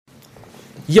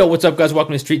Yo, what's up, guys?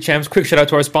 Welcome to Street Champs. Quick shout out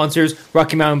to our sponsors,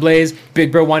 Rocky Mountain Blaze,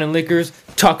 Big Bro Wine and Liquors,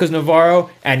 Tacos Navarro,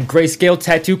 and Grayscale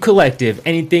Tattoo Collective.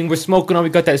 Anything we're smoking on, we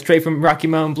got that straight from Rocky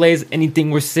Mountain Blaze.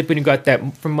 Anything we're sipping, we got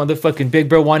that from motherfucking Big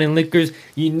Bro Wine and Liquors.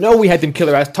 You know we had them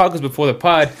killer ass tacos before the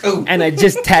pod, and I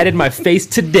just tatted my face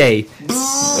today.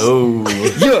 Oh.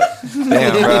 Yeah.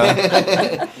 Damn,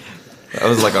 bro. That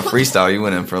was like a freestyle. You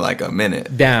went in for like a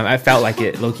minute. Damn, I felt like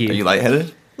it, low-key. Are you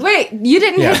lightheaded? Wait, you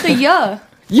didn't hit the yeah.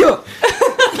 Yeah.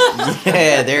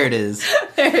 Yeah, there it is.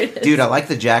 There it is. Dude, I like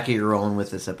the jacket you're rolling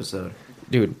with this episode.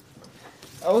 Dude,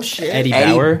 Oh shit! Eddie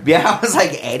Bauer, Yeah, I was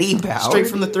like, Eddie Bauer? Straight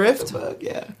from the thrift. Fuck,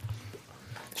 yeah.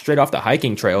 straight off the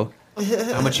hiking trail.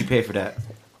 How much you pay for that?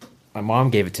 My mom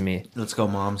gave it to me. Let's go,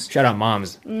 moms. Shout out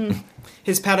moms.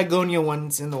 His Patagonia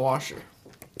one's in the washer.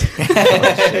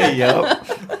 Yup.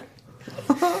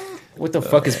 What the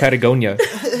fuck is Patagonia?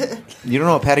 You don't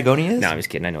know what Patagonia is? No, I'm just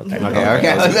kidding. I know what that is. Okay, okay.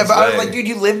 I was gonna I was say. like, dude,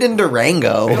 you lived in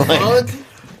Durango. Like,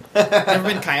 Never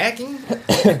been kayaking?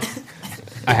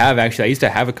 I have, actually. I used to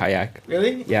have a kayak.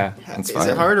 Really? Yeah. That's Is fine.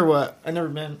 it hard or what? I've never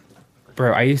been.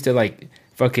 Bro, I used to, like,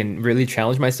 fucking really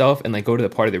challenge myself and, like, go to the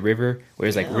part of the river where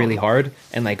it's, like, really hard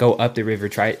and, like, go up the river,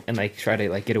 try to,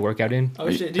 like, get a workout in. Oh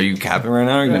shit! Are you capping right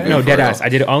now? Or you Right. No, for dead real? ass. I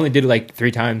only did it, like,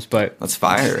 3 times, but That's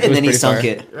fire. and then he pretty sunk far.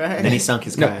 it. Right. And then he sunk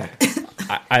his No. kayak.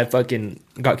 I fucking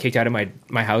got kicked out of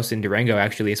my house in Durango,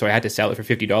 actually, so I had to sell it for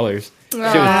 $50. Shit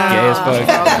was gay as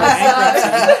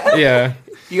fuck. Yeah.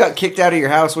 You got kicked out of your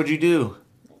house. What'd you do?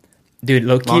 Dude,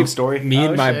 low-key, Long story? me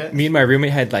and shit. my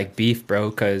roommate had, like, beef, bro,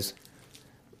 because...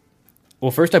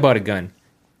 Well, first I bought a gun,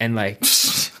 and, like,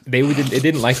 they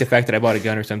didn't like the fact that I bought a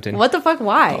gun or something. What the fuck?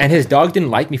 Why? And his dog didn't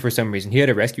like me for some reason. He had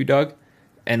a rescue dog,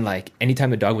 and, like,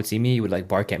 anytime the dog would see me, he would, like,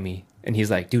 bark at me. And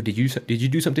he's like, dude, did you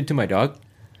do something to my dog?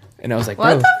 And I was like,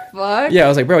 bro. What the fuck? Yeah, I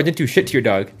was like, bro, I didn't do shit to your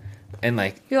dog. And,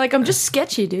 like, You're like, I'm just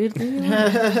sketchy, dude.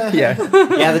 yeah.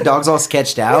 Yeah, the dog's all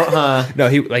sketched out, huh? No,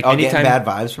 he, like, All getting anytime. bad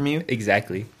vibes from you?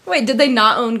 Exactly. Wait, did they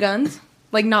not own guns?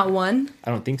 Like, not one?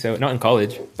 I don't think so. Not in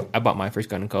college. I bought my first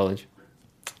gun in college.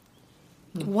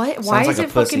 What? Why Sounds is like it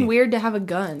a pussy. fucking weird to have a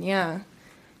gun? Yeah.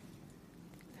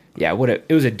 Yeah, it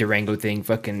was a Durango thing.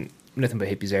 Fucking nothing but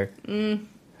hippies there.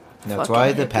 That's Fucking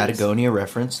why the hippies. Patagonia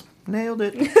reference nailed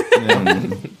it.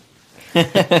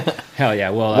 Hell yeah.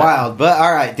 Well, Wild, but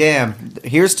all right, damn.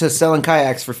 Here's to selling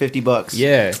kayaks for $50.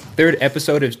 yeah. Third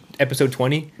episode of episode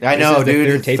 20. I This know, is the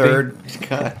dude. taping. Third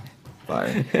cut.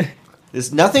 Fire.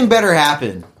 This nothing better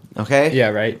happened. Okay. Yeah,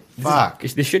 right. Fuck.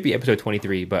 This should be episode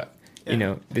 23, but you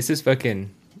know, this is fucking.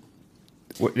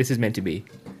 This is meant to be.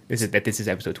 This is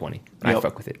episode 20. I Yep.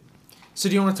 fuck with it. So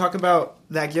do you want to talk about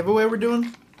that giveaway we're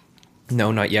doing?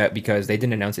 No, not yet because they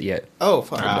didn't announce it yet. Oh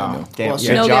fuck! Oh, damn. Well,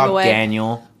 Good No job, giveaway.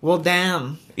 Daniel. well,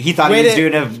 damn. He thought Wait he was it-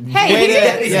 doing a. Hey, Wait he a-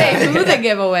 didn't yeah. say who the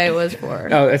giveaway was for.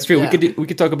 Oh, that's true. Yeah. We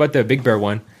could talk about the Big Bear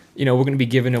one. You know, we're gonna be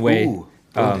giving away Ooh,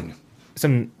 golden.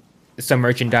 some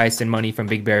merchandise and money from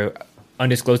Big Bear,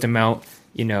 undisclosed amount.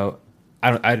 You know,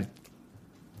 I'm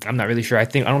not really sure. I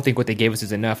don't think what they gave us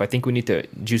is enough. I think we need to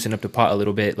juicing up the pot a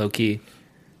little bit, low key.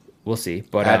 We'll see,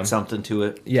 but Add something to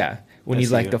it. yeah, we I need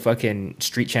see like you. the fucking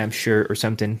Street Champ shirt or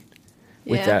something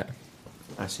with Yeah. that.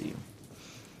 I see you.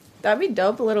 That'd be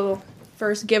dope. A little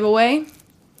first giveaway.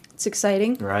 It's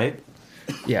exciting. Right?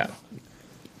 Yeah,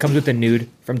 comes with a nude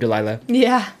from Delilah.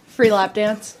 Yeah. Free lap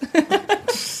dance.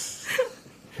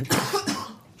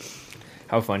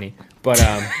 How funny! But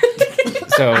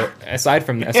so aside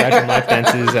from lap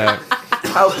dances,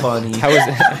 How funny.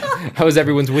 how was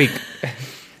everyone's week?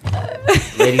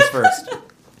 Ladies first.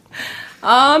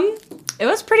 It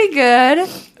was pretty good.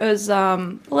 It was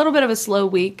a little bit of a slow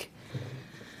week.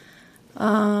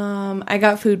 I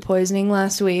got food poisoning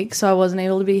last week, so I wasn't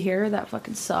able to be here. That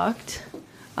fucking sucked.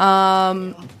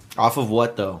 Off of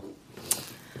what, though?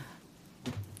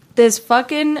 This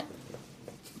fucking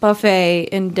buffet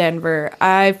in Denver,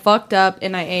 I fucked up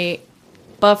and I ate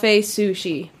buffet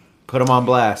sushi. Put them on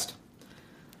blast.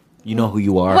 You know who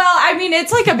you are. Well, I mean,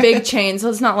 it's like a big chain, so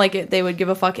it's not like they would give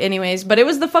a fuck anyways. But it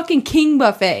was the fucking King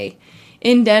Buffet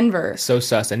in Denver. So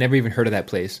sus. I never even heard of that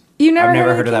place. You never I've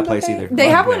never of heard of King that place Buffet? either. They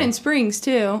Oh, have one no. in Springs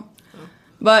too.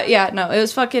 But yeah, no, it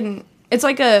was fucking. It's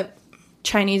like a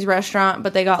Chinese restaurant,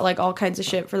 but they got like all kinds of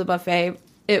shit for the buffet.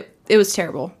 It was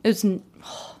terrible. It was.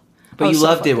 But you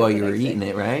loved it while you were eating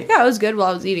it, right? Yeah, it was good while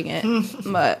I was eating it.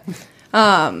 But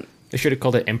They should have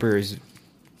called it Emperor's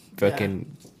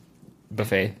fucking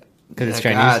buffet because it's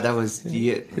Chinese. God, that was...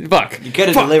 You Fuck. could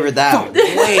have delivered that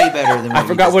way better than what I you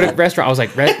forgot just what did. restaurant.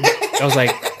 I was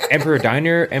like Emperor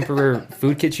Diner, Emperor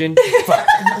Food Kitchen.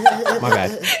 My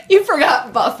bad. you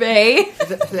forgot buffet.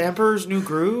 The Emperor's New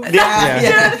Groove. Yeah.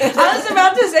 Yeah. I was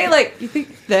about to say like, you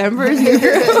think the Emperor's New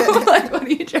Groove. Like, what are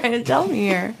you trying to tell me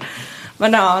here? But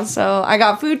no, so I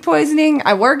got food poisoning.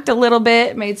 I worked a little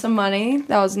bit, made some money.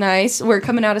 That was nice. We're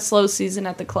coming out of slow season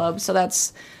at the club, so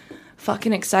that's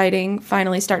fucking exciting.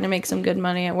 Finally starting to make some good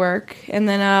money at work. And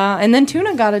then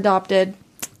Tuna got adopted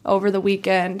over the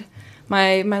weekend.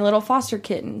 My little foster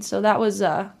kitten. So that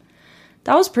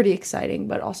was pretty exciting,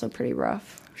 but also pretty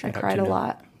rough. I cried a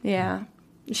lot. Yeah.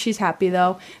 She's happy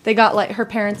though. They got like her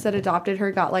parents that adopted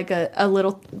her got like a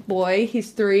little boy.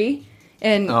 He's 3.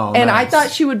 And I nice.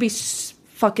 thought she would be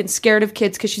fucking scared of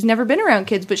kids because she's never been around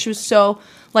kids, but she was so,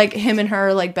 like, him and her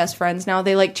are, like, best friends now.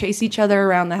 They, like, chase each other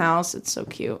around the house. It's so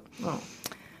cute. Oh.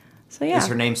 So, yeah. Is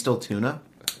her name still Tuna?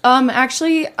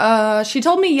 Actually, she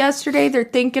told me yesterday they're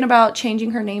thinking about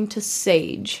changing her name to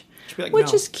Sage, She'd be like, which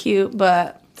no. is cute,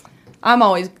 but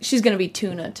she's going to be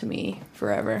Tuna to me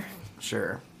forever.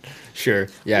 Sure. Sure.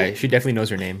 Yeah, she definitely knows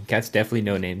her name. Cats definitely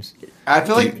know names. I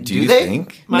feel like Do you they?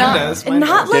 think? Mine does. Mine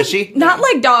Not does. like Does she? not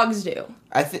like dogs do.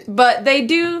 I think. But they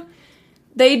do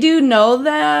know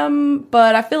them,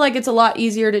 but I feel like it's a lot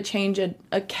easier to change a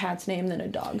cat's name than a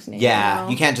dog's name. Yeah,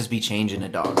 you can't just be changing a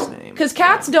dog's name. Because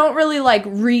cats don't really, like,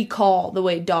 recall the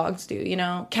way dogs do, you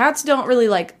know? Cats don't really,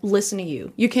 like, listen to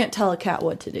you. You can't tell a cat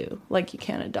what to do like you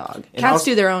can a dog. And Cats also-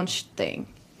 do their own thing.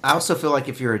 I also feel like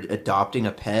if you're adopting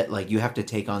a pet, like you have to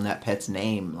take on that pet's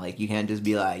name. Like you can't just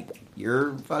be like,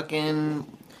 you're fucking.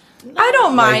 I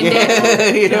don't mind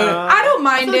it. you know? I don't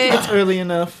mind it. It's early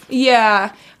enough.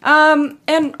 Yeah.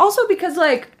 And also because,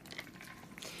 like,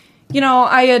 you know,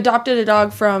 I adopted a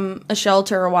dog from a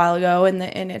shelter a while ago, and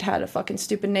it had a fucking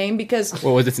stupid name because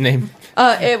What was its name?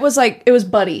 it was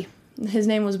Buddy. His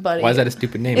name was Buddy. Why is that a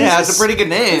stupid name? Yeah, it's a pretty good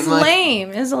name. It's like-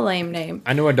 lame. It's a lame name.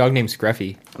 I know a dog named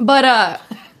Scruffy.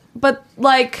 But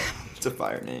like, It's a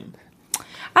fire name.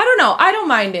 I don't know. I don't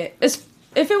mind it.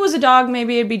 If it was a dog,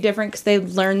 maybe it'd be different because they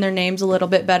learn their names a little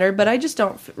bit better. But I just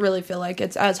don't really feel like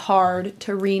it's as hard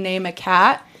to rename a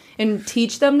cat and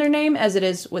teach them their name as it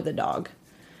is with a dog.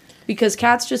 Because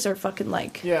cats just are fucking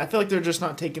like... Yeah, I feel like they're just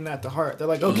not taking that to heart. They're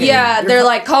like, okay. Yeah, you're they're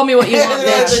like, call me what you want,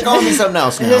 They're bitch. calling me something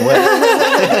else now.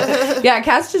 What? Yeah,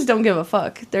 cats just don't give a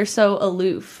fuck. They're so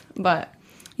aloof. But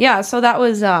yeah, so that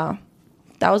was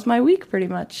my week pretty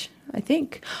much, I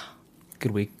think.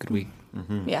 Good week. Good week.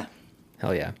 Yeah.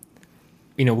 Hell yeah.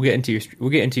 You know, we'll get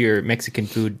into your Mexican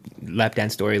food lap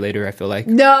dance story later. I feel like.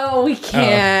 No, we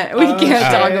can't. We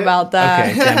can't talk about that.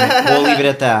 Okay, damn it. We'll leave it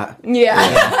at that.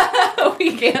 Yeah.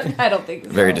 We can't. I don't think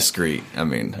so. Very discreet. I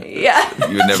mean, Yeah.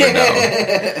 you would never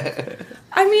know.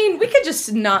 I mean, we could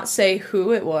just not say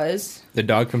who it was. The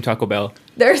dog from Taco Bell.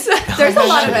 There's a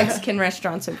lot of Mexican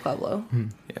restaurants in Pueblo.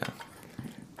 Yeah.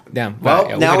 Damn. Well,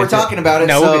 Yeah, now we'll we're get into talking about it,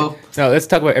 No, so- no, let's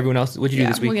talk about everyone else. What'd you Yeah,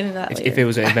 do this week? we'll get into that if later. it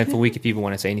was an eventful week, if you even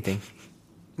want to say anything.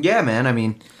 Yeah, man. I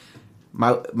mean,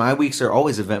 my weeks are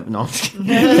always event. No, I'm just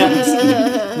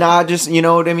kidding. Nah, just you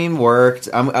know what I mean. Worked.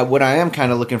 What I am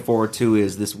kind of looking forward to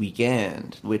is this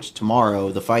weekend, which tomorrow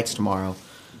the fight's tomorrow.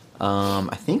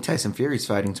 I think Tyson Fury's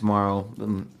fighting tomorrow,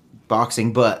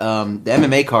 boxing, but the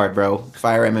MMA card, bro,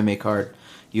 fire MMA card,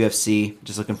 UFC.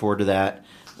 Just looking forward to that.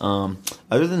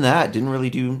 Other than that, didn't really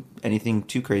do anything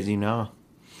too crazy. No,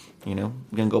 you know,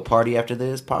 I'm gonna go party after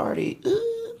this party.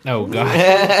 Oh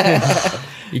god,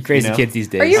 you crazy You know? kids these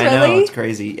days. Are you I know really? it's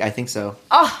crazy. I think so.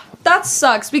 Oh, that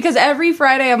sucks because every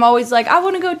Friday I'm always like, I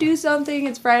want to go do something.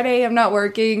 It's Friday. I'm not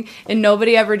working, and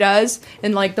nobody ever does.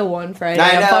 And like the one Friday,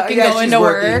 I'm fucking going she's to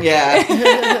working, work.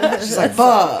 Yeah, she's like,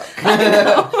 fuck.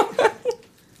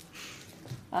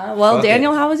 Well, Fuck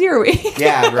Daniel, how was your week?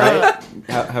 Yeah, right.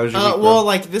 How was your week, bro? well,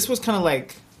 like, this was kind of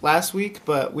like last week,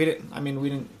 but we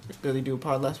didn't really do a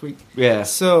pod last week. Yeah.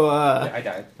 So, I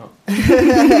died.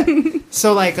 Oh.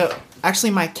 So, like,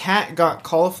 actually, my cat got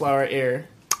cauliflower ear,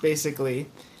 basically.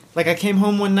 Like, I came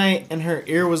home one night, and her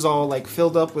ear was all, like,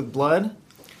 filled up with blood.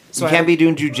 So You can't be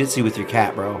doing jujitsu with your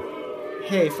cat, bro.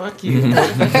 Hey, fuck you.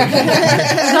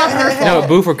 It's not her fault. No,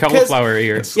 boo for cauliflower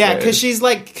ear. Yeah, because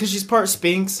she's part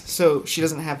Sphinx, so she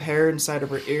doesn't have hair inside of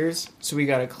her ears, so we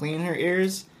gotta clean her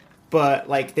ears. But,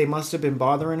 like, they must have been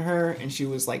bothering her, and she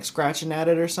was, like, scratching at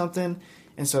it or something,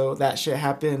 and so that shit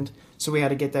happened, so we had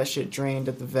to get that shit drained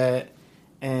at the vet,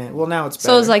 and, well, now it's better.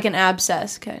 So it's like an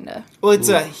abscess, kind of. Well, it's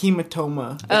a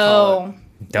hematoma. they call it. Oh.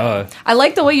 Duh. I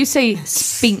like the way you say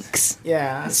sphinx.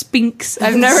 Yeah. Sphinx.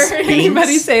 I've never heard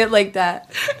anybody say it like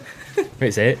that.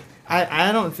 Wait, say it.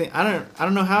 I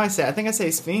don't know how I say it. I think I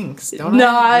say Sphinx, don't No,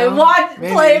 I? I want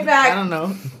Maybe. play it back. I don't know.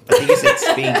 I think you said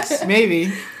Sphinx.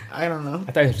 Maybe. I don't know.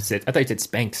 I thought you said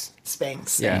Spanx.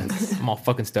 Spanx. Yeah, I'm all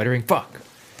fucking stuttering. Fuck.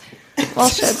 Well,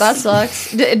 shit, that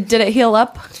sucks. Did it heal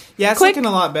up? Yeah, it's Quick. looking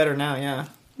a lot better now, yeah.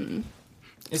 It's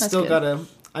That's still good. got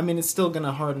I mean, it's still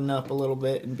gonna harden up a little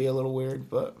bit and be a little weird,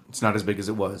 but It's not as big as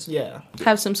it was. yeah.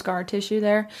 Have some scar tissue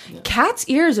there. Cats'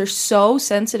 ears are so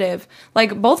sensitive.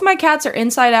 Like, both my cats are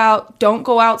inside out, don't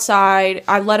go outside.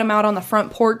 I let them out on the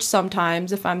front porch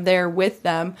sometimes if I'm there with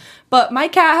them. But my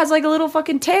cat has like a little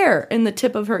fucking tear in the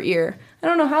tip of her ear. I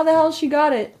don't know how the hell she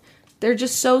got it. They're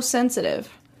just so sensitive.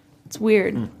 It's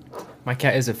weird. My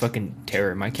cat is a fucking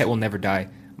terror. My cat will never die.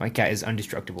 My cat is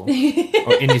indestructible.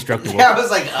 Or indestructible. Yeah, I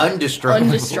was like undestructible.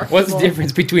 Indestructible. What's the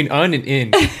difference between un and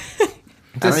in? It's the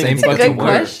don't same even think Good fucking word.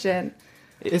 question.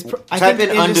 Type in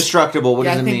undestructible. What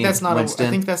Yeah, does I it think mean? that's not. Winston? I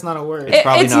think that's not a word.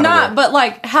 probably It's not a not, word. but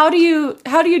like, how do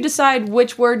you decide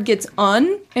which word gets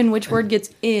un and which word gets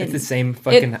in? It's the same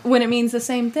fucking when it means the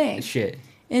same thing. shit.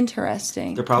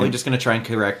 Interesting. They're probably just gonna try and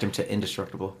correct him to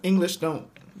indestructible. English don't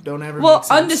ever. Well, make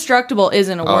sense. undestructible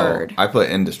isn't a word. I put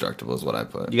indestructible is what I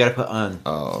put. You gotta put un.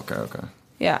 Oh, okay.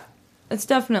 Yeah, it's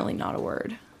definitely not a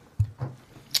word.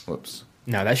 Whoops.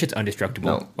 No, that shit's indestructible.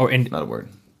 No, Or in not a word.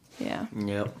 Yeah.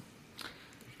 Yep.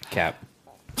 cap.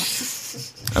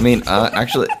 I mean,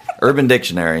 actually, Urban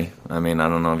Dictionary. I mean, I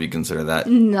don't know if you consider that.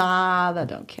 Nah, that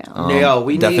don't count. No,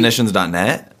 we need-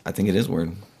 definitions.net. I think it is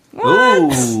word.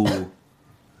 Ooh.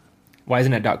 Why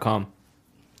isn't it .com?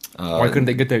 Why couldn't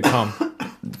they get their .com?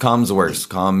 Com's worse.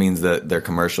 Com means that they're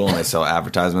commercial and they sell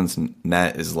advertisements.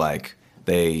 Net is like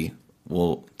they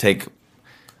will take.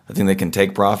 I think they can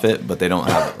take profit, but they don't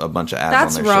have a bunch of ads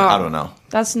That's on their wrong. shit. I don't know.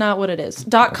 That's not what it is.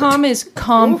 .com is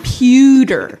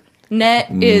computer. Net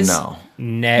is No.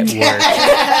 Network. internet.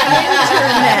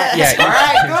 Yeah, All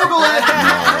right, Google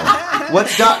it.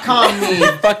 What's .com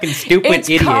mean? fucking stupid It's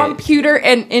idiot. computer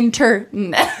and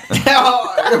internet.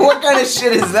 What kind of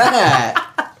shit is that?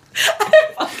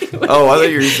 Oh, I thought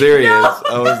you were serious.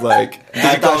 I was like,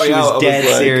 I thought she was dead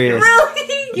serious.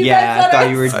 Really? You Yeah, guys I thought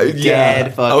you were yeah.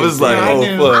 dead. Fucking I was like,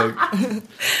 serious. oh fuck.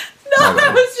 No,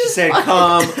 that was She just said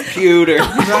funny. computer.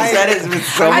 She said it with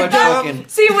so I much thought- fucking.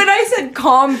 See, when I said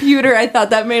computer, I thought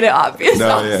that made it obvious. No,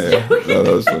 I was yeah. No,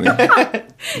 that was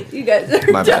funny. You guys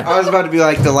are My bad. I was about to be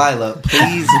like, Delilah,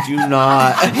 please do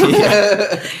not.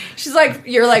 She's like,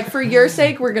 you're like, for your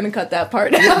sake, we're gonna cut that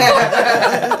part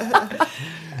out.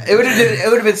 It would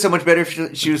have been so much better if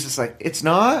she was just like, it's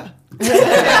not.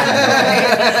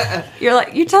 You're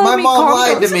like, you telling My me mom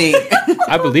lied condoms? to me.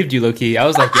 I believed you, low key. I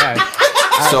was like, yeah.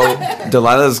 So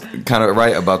Delilah's kind of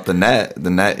right about the net. The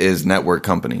net is network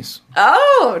companies.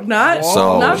 Oh, not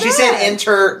So- not She bad. said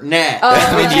internet. Oh,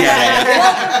 well,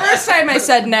 the first time I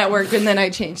said network, and then I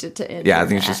changed it to internet. Yeah, I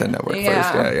think she said network Yeah.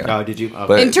 first. Yeah, yeah. Oh, did you? Oh.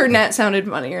 But Internet sounded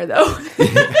funnier though.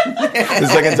 the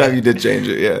second time you did change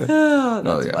it, yeah.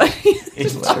 Oh, yeah.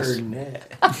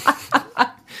 internet.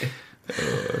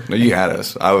 No, you had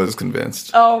us. I was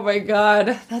convinced. Oh my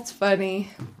god, that's funny.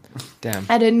 Damn.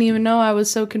 I didn't even know I was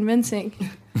so convincing.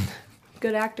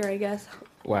 Good actor, I guess.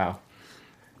 Wow.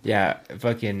 Yeah,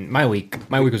 fucking my week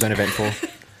was uneventful.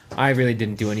 I really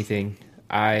didn't do anything.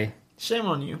 Shame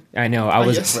on you. I know. I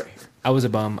was guess. I was a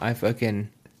bum.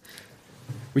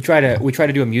 We try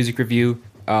to do a music review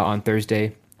on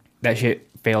Thursday. That shit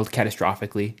failed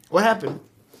catastrophically. What happened?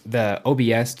 The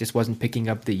OBS just wasn't picking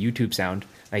up the YouTube sound.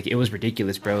 Like, it was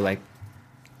ridiculous, bro. Like,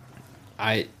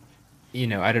 I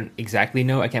don't exactly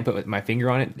know. I can't put my finger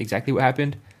on it exactly what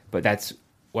happened, but that's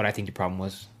what I think the problem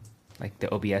was. Like, the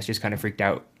OBS just kind of freaked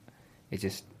out. It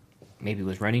just maybe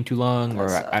was running too long, or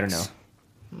I don't know.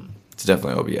 It's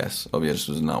definitely OBS. OBS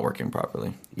was not working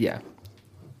properly. Yeah.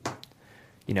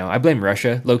 I blame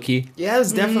Russia, low key. Yeah, it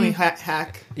was definitely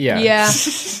hack. Yeah. Yeah.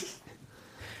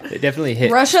 It definitely hit.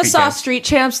 Russia Street saw Champs. Street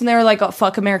Champs and they were like, "Oh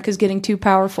fuck, America's getting too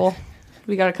powerful.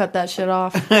 We got to cut that shit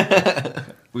off."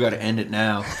 We got to end it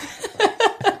now.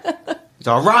 It's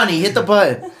all Ronnie, hit the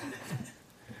button.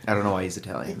 I don't know why he's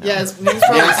Italian. now. Yeah, his name's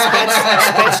probably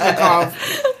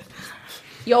Spechnikov.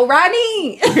 Yo,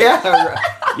 Ronnie. Yeah.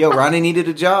 Yo, Ronnie needed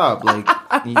a job. Like,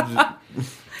 he just-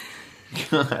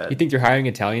 You think they're hiring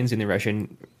Italians in the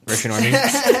Russian army?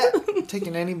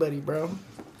 Taking anybody, bro.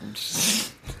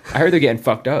 I heard they're getting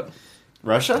fucked up.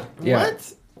 Russia? Yeah.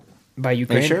 What? By Are you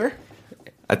Ukraine. sure?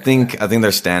 I think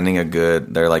they're standing a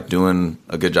good. They're like doing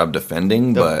a good job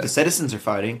defending, The but citizens are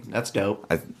fighting. That's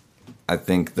dope. I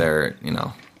think they're I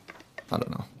don't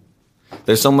know.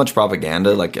 There's so much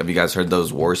propaganda. Like, have you guys heard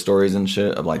those war stories and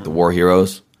shit of like the war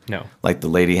heroes? No. Like the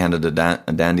lady handed a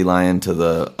dandelion to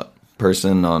the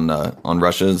person on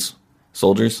Russia's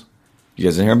soldiers. You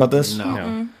guys didn't hear about this? No.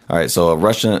 No. All right, so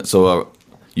a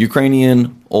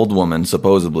Ukrainian old woman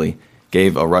supposedly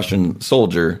gave a Russian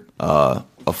soldier a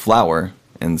flower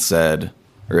and said,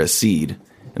 or a seed,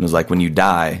 and was like, when you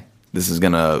die, this is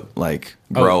gonna like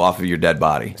grow off of your dead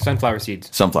body. Sunflower seeds.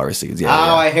 Sunflower seeds. Oh, Yeah.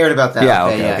 I heard about that. yeah.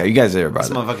 Okay. You guys hear about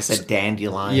This it? motherfucker said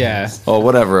dandelions. Yeah. Oh,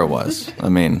 whatever it was. I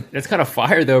mean, That's kind of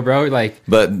fire though, bro. Like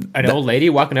but an old lady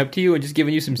walking up to you and just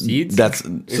giving you some seeds. that's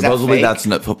fake?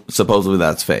 supposedly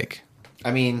that's fake.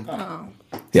 I mean,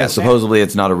 Yeah, supposedly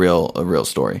it's not a real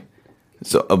story.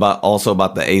 So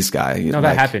about the ace guy. no, that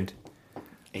like, happened.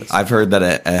 I've heard that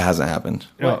it hasn't happened.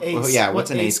 No. What ace? yeah, what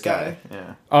what's an ace guy?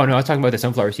 Yeah. Oh no, I was talking about the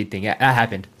sunflower seed thing. Yeah, that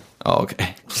happened. Oh,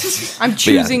 okay. I'm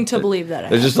choosing to believe that.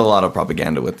 There's just a lot of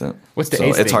propaganda with it. What's the so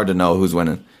ace it's thing? hard to know who's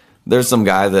winning. There's some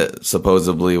guy that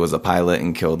supposedly was a pilot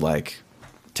and killed like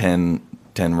 10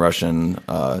 Russian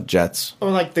jets. Or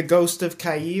like the Ghost of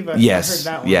Kyiv. I heard Yes,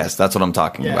 that one. yes, that's what I'm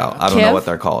talking Yeah. about. I don't know Kiv? what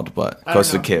they're called, but I don't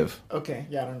Kosta know. Kiv. Okay,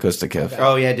 yeah, I don't know. Kosta Kiv.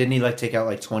 Oh yeah, didn't he like take out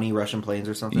like 20 Russian planes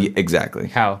or something? Exactly.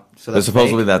 How? So But that's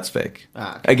supposedly fake? that's fake.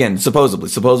 Ah, okay. Again,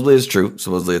 supposedly it's true.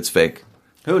 Supposedly it's fake.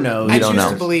 Who knows? I don't choose know.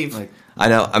 to believe. Like, I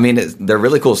know. I mean, they're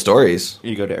really cool stories.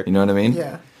 you go, Derek. You know what I mean?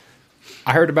 Yeah.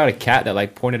 I heard about a cat that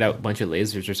like pointed out a bunch of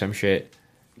lasers or some shit.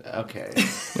 Okay.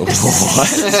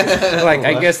 What? Like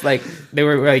I guess like they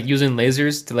were like using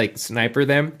lasers to like sniper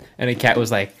them, and a cat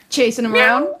was like, Chasing him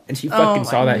around. and she fucking Oh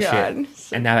saw my that God.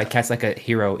 shit, and now that cat's like a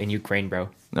hero in Ukraine, bro.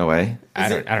 No way. I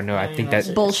don't know. I think that's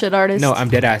Bullshit artist. no. I'm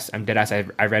dead ass.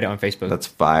 I read it on Facebook. That's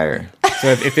fire. So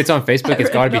if it's on Facebook, it's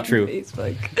got to be true.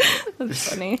 Facebook. That's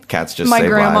funny. Cats just My save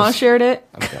grandma lives. shared it.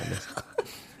 I'm done this.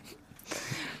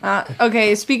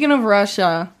 Okay, speaking of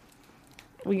Russia,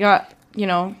 we got,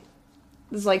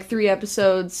 there's like 3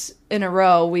 episodes in a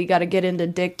row. We got to get into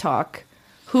dick talk.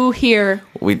 Who here?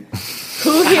 We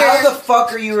Who here? How the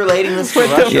fuck are you relating this to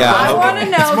Russia? Yeah. I want to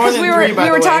know more because than we were 3, by we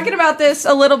the were way. talking about this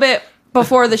a little bit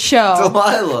before the show.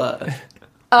 Delilah.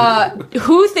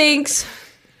 Who thinks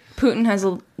Putin has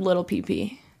a little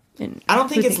pee? I don't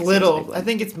think Who it's thinks little. big? I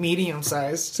think it's medium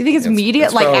sized. Do you think it's medium,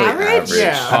 it's like probably average?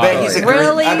 Yeah. I bet he's a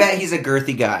Really? I bet he's a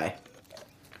girthy guy.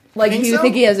 Like Think you so?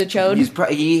 think he has a chode?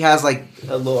 He has like this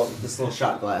little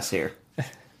shot glass here.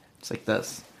 It's like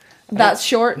this. That's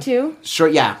short too.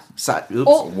 Short, yeah. Oops.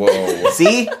 Oh. whoa.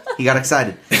 See, he got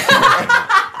excited.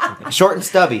 Short and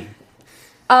stubby.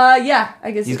 Yeah,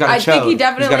 I guess He's got a I think he chode.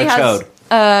 definitely He's got has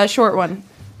a a short one.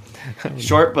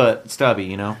 Short but stubby.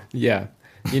 You know. Yeah,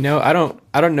 I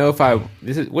don't know if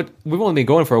this is what we've only been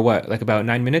going for. What, like about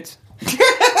 9 minutes?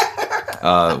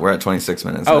 We're at 26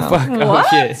 minutes Oh now. fuck! Oh What?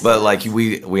 shit! But like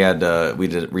we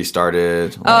did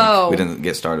restarted. Like, Oh. we didn't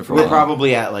get started for a We're while.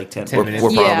 probably at like 10 10 minutes. We're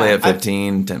probably Yeah. at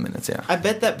 15, 10 minutes. Yeah. I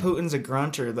bet that Putin's a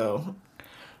grunter though.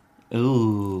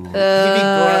 Ooh. He'd be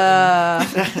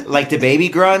grunting. Like the baby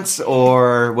grunts,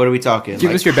 or what are we talking? Give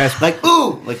like, us your best. like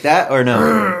ooh, like that, or no?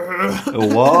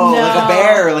 Whoa, like a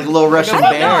bear, like a little Russian I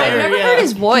don't know. bear. I've never Yeah. heard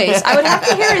his voice. I would have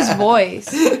to hear his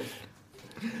voice.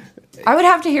 I would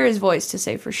have to hear his voice to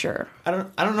say for sure. I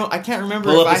don't know. I can't remember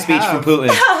Pull if up a I speech have. from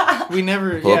Putin. We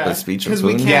never Pull up a speech from because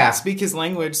we Putin? can't Yeah. speak his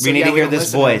language. So We need yeah, to hear don't this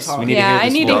listen to him voice. talk. We need to Yeah, hear I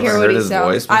this need to voice. hear Ever what heard he his sounds.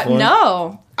 voice before?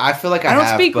 No, I feel like I don't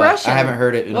have, speak but Russian. I haven't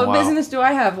heard it in a what while. business do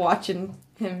I have watching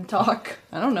him talk?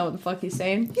 I don't know what the fuck he's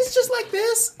saying. He's just like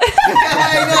this.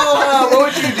 I know.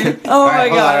 What would you do? Oh All my right,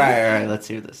 hold on, god! all right. Let's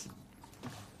hear this.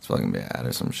 It's fucking be an ad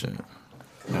or some shit.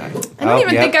 I don't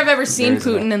even think I've ever seen There's that.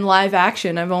 Putin in live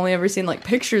action. I've only ever seen like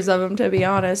pictures of him. To be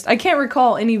honest, I can't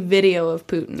recall any video of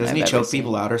Putin. Doesn't I've he ever choke seen.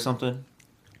 people out or something?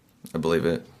 I believe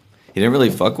it. He didn't really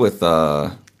fuck with.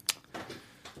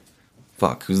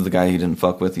 Fuck, who's the guy he didn't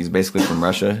fuck with? He's basically from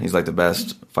Russia. He's like the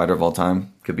best fighter of all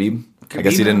time, Khabib. I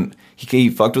guess he Khabib? didn't. He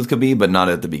fucked with Khabib, but not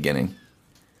at the beginning.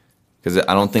 Because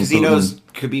I don't think Because he Putin. knows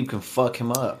Khabib can fuck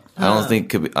him up. I don't think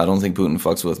Putin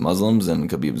fucks with Muslims, and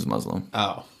Khabib's Muslim.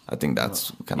 Oh. I think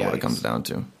that's kind of what it Yikes. comes down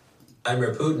to.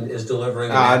 Vladimir Putin is delivering.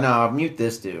 No, mute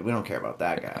this dude. We don't care about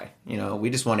that guy. You know, we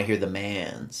just want to hear the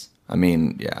man's. I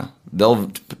mean, yeah,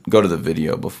 they'll go to the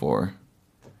video before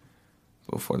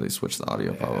they switch the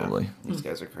audio, probably. These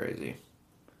guys are crazy.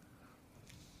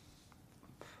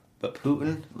 But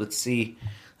Putin, let's see.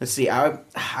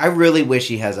 I really wish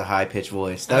he has a high pitched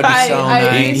voice. That would be so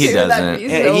nice. He doesn't.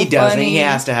 He doesn't. He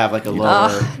has to have like a lower.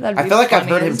 that'd I be feel like I've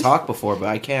funny heard him as- talk before, but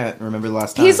I can't remember the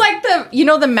last time. He's like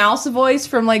the mouse voice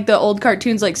from like the old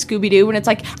cartoons like Scooby Doo when it's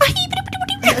like he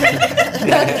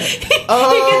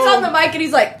gets on the mic and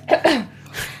he's like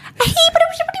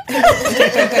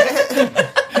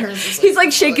he's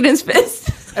like shaking his fist.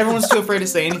 Everyone's too afraid to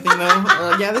say anything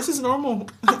though. Yeah, this is normal.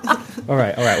 All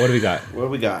right. What do we got? What do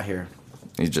we got here?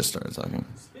 He just started talking.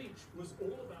 Speech was all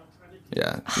about trying to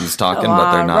Yeah, he's talking, Come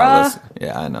but they're on, not bruh. listening.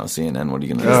 Yeah, I know. CNN, what are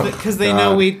you gonna do? Because they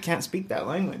know we can't speak that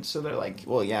language, so they're like,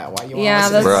 "Well, yeah, why you want Yeah, to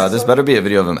listen?" that's- Bro, this better be a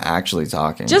video of him actually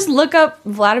talking. Just look up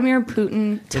Vladimir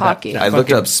Putin talking. I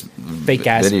looked up Fake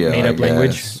ass video, made up I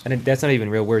language, guess. and that's not even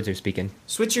real words they're speaking.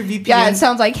 Switch your VPN. Yeah, it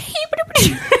sounds like.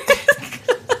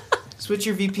 Switch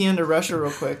your VPN to Russia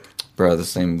real quick. Bro, the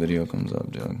same video comes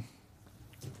up, Joe.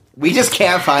 We just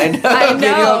can't find I a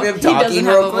video know of him he talking doesn't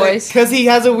real have a quick. voice. Because he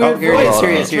has a weird here it is, voice. here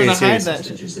it is, here it is, here it is. Trying to hide that.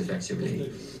 Messages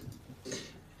effectively.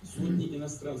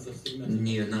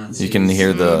 Neo-Nazis. You can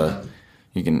hear they're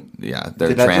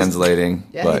Did that translating,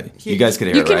 Yeah, but he- you guys could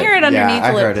hear You it, can right? hear it underneath Yeah, I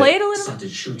a little. heard it. Play it a little. Started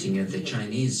shooting at the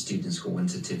Chinese students who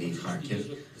wanted to leave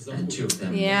Kharkiv, and 2 of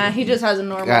them. Yeah, he just has a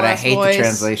normal God, I ass hate voice. the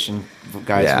translation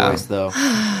guy's Yeah. voice, though.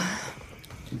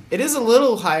 It is a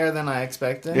little higher than I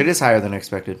expected. It is higher than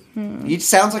expected. He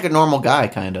sounds like a normal guy,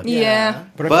 kind of. Yeah.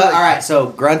 But all right, so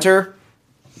Grunter,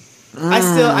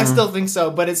 I still think so,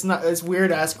 but it's not. It's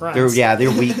weird ass grunts.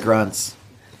 they're weak grunts.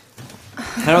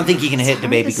 I don't think he can hit the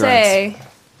baby To grunts. say.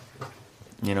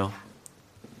 You know,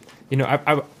 You know,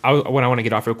 what I want to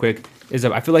get off real quick is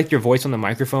I feel like your voice on the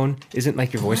microphone isn't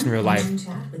like your voice in real life.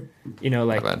 You know,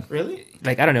 like My bad. Really?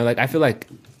 like I don't know, like I feel like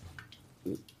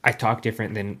I talk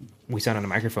different than we sound on the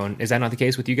microphone. Is that not the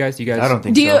case with you guys? You guys? I don't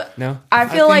think Do so. you? No. I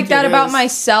feel like think that it about is.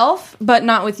 myself, but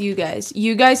not with you guys.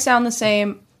 You guys sound the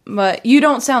same, but you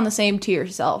don't sound the same to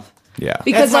yourself. Yeah.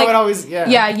 Because That's how like it always.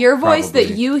 Yeah. your voice that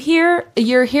Probably. you hear,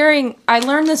 you're hearing. I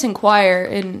learned this in choir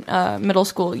in middle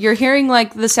school. You're hearing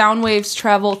like the sound waves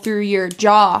travel through your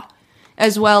jaw,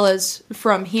 as well as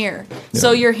from here.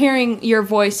 So you're hearing your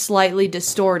voice slightly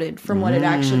distorted from what it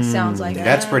actually sounds like.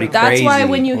 That's pretty That's crazy. why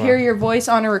when you hear your voice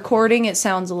on a recording, it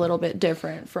sounds a little bit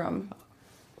different from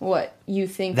what you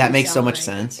think. That you makes so sound much like.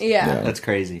 sense. Yeah. That's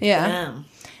crazy. Yeah. Damn.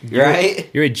 Right?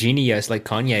 You're a genius like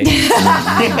Kanye,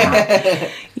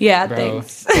 Yeah. bro.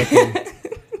 Thanks. Fucking-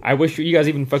 I wish you guys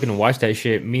even fucking watched that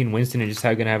shit. Me and Winston are just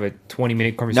gonna have a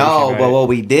 20-minute conversation. No, about but it. what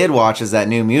we did watch is that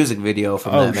new music video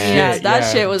from Oh, that man. Yeah, Shit, that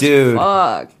yeah. shit was Dude.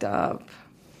 fucked up.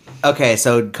 Okay,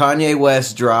 so Kanye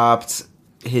West dropped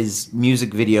his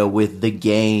music video with The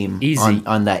Game Easy.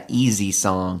 on that Easy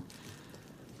song.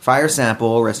 Fire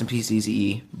sample, rest in peace,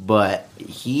 Eazy-E. But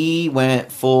he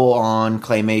went full on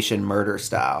claymation murder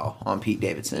style on Pete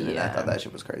Davidson, and I Yeah. thought that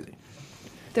shit was crazy.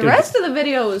 The Dude. rest of the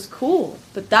video was cool,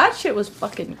 but that shit was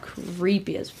fucking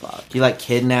creepy as fuck. He like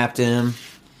kidnapped him,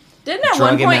 Didn't at Drug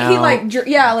one him point he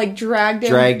out. like dragged him?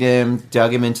 dragged him,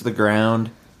 dug him into the ground,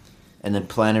 and then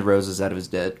planted roses out of his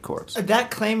dead corpse.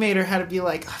 That claymator had to be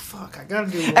like, oh, fuck, I gotta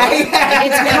do what?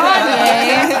 It's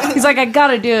Kanye. He's like, I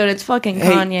gotta do it. It's fucking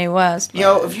Hey, Kanye West.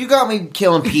 Yo, if you got me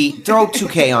killing Pete, throw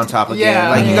 2K on top again. Yeah.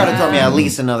 Like, you gotta Yeah. throw me at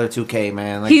least another 2K,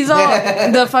 man. Like, He's all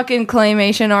the fucking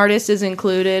claymation artist is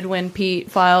included when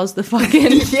Pete files the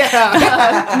fucking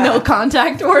Yeah. no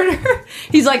contact order.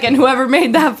 He's like, and whoever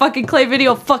made that fucking clay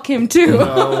video, fuck him too.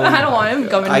 I don't want him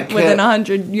coming I can't- within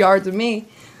 100 yards of me.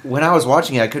 when I was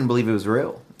watching it, I couldn't believe it was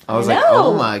real. I was I like, know.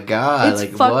 oh my god. It's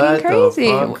like, fucking what crazy.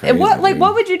 The fuck? Crazy, What like dude.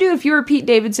 what would you do if you were Pete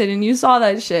Davidson and you saw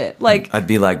that shit? Like I'd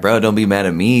be like, bro, don't be mad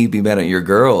at me. Be mad at your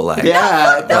girl. Like,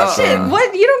 Yeah. that shit.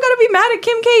 What you don't gotta be mad at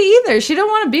Kim K either. She don't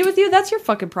want to be with you. That's your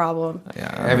fucking problem.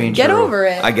 yeah. I mean, Get true. over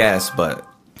it. I guess, but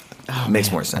it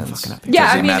makes more sense. Because Yeah,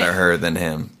 I you're mean, mad at her than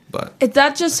him. But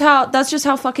That's just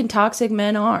how fucking toxic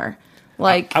men are.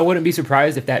 Like I wouldn't be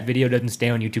surprised if that video doesn't stay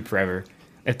on YouTube forever.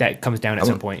 If that comes down at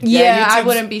some point. yeah, I YouTube's-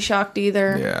 wouldn't be shocked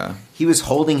either. yeah, He was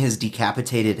holding his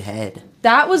decapitated head.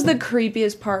 That was the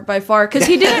creepiest part by far because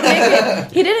he didn't make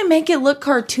it. He didn't make it look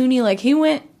cartoony. Like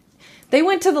they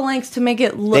went to the lengths to make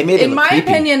it look. They made it in look my creepy.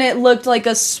 opinion, it looked like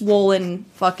a swollen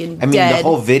fucking. I mean, dead. the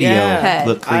whole video Yeah.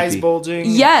 looked creepy. Eyes bulging.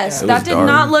 Yes, It that was did dark.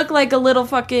 not look like a little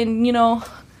fucking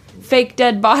fake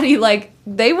dead body. Like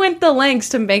they went the lengths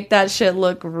to make that shit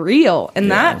look real, and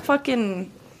Yeah. that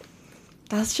fucking.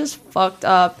 That's just fucked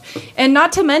up. And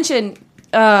not to mention,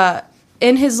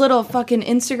 in his little fucking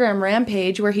Instagram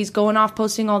rampage where he's going off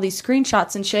posting all these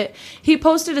screenshots and shit, he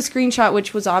posted a screenshot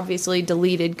which was obviously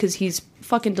deleted because he's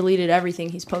fucking deleted everything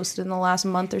he's posted in the last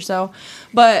month or so.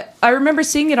 But I remember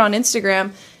seeing it on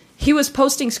Instagram. He was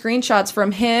posting screenshots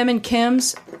from him and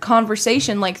Kim's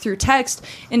conversation, like through text,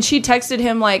 and she texted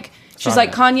him like, she's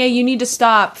like, Kanye, you need to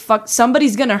stop. Fuck,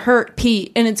 somebody's gonna hurt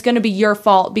Pete, and it's gonna be your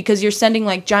fault because you're sending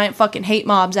like giant fucking hate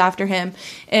mobs after him,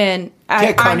 and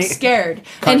Yeah, I'm Kanye- scared.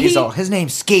 And Kanye's all, his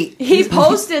name's Skate. he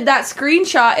posted that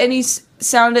screenshot, and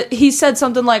he said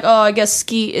something like, "Oh, I guess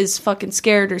Skeet is fucking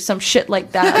scared" or some shit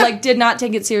like that. Like, did not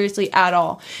take it seriously at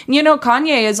all. And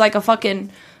Kanye is like a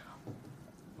fucking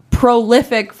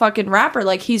prolific fucking rapper.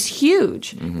 Like, he's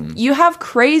huge. You have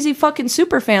crazy fucking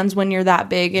super fans when you're that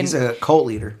big. And He's a cult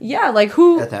leader yeah, like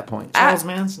who at that point. Charles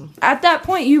Manson. at that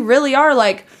point you really are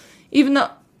like, even though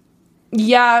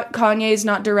yeah, Kanye's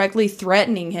not directly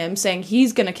threatening him, saying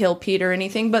he's gonna kill Pete or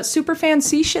anything, but super fans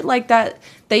see shit like that,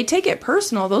 they take it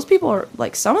personal. Those people are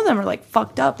like, some of them are like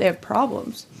fucked up. They have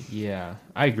problems. Yeah,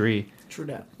 I agree. True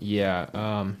that.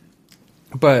 Yeah,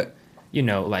 but you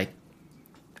know, like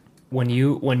when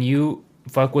you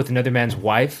fuck with another man's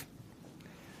wife,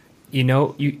 you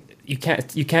know, you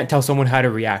can't tell someone how to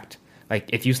react. Like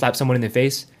if you slap someone in the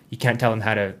face, you can't tell them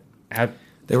how to have.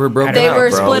 They were broken They up, were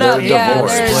bro. split They up. were Yeah,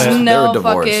 divorced. there's They were no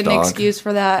divorced, fucking dog. excuse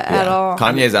for that at Yeah. all.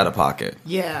 Kanye's out of pocket.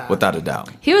 Yeah. Without a doubt.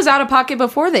 He was out of pocket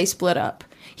before they split up.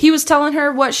 He was telling her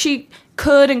what she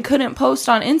could and couldn't post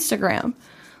on Instagram.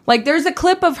 Like, there's a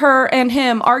clip of her and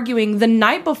him arguing the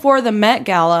night before the Met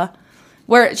Gala,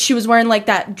 where she was wearing like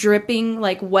that dripping,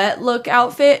 like wet look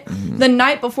outfit. The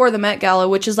night before the Met Gala,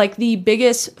 which is like the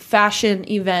biggest fashion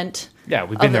event. Yeah,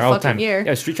 we've Of been the there all the fucking time. year.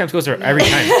 Yeah, Street Champs goes there every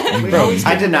time, bro.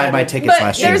 I denied my tickets But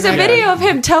last year. there's a video of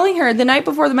him telling her the night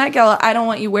before the Met Gala, I don't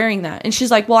want you wearing that. And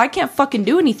she's like, well, I can't fucking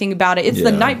do anything about it. It's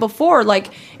the Yeah. night before. Like,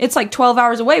 it's like 12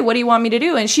 hours away. What do you want me to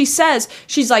do? And she says,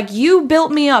 she's like, you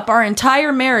built me up our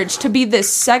entire marriage to be this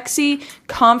sexy,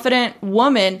 confident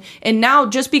woman. And now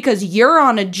just because you're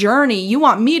on a journey, you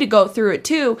want me to go through it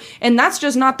too. And that's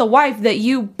just not the wife that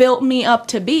you built me up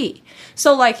to be.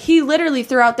 So, like, he literally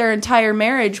throughout their entire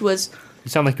marriage was... You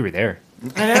sound like you were there.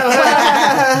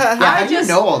 Yeah, how do you just-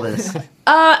 know all this?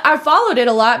 I followed it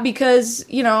a lot because,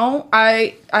 you know,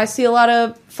 I see a lot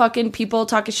of fucking people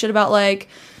talking shit about like,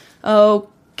 oh,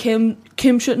 Kim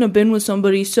shouldn't have been with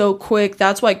somebody so quick.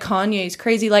 That's why Kanye's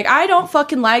crazy. Like, I don't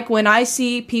fucking like when I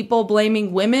see people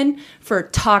blaming women for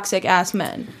toxic ass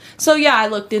men. So yeah, I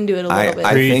looked into it a little bit.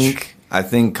 I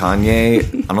think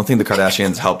Kanye. I don't think the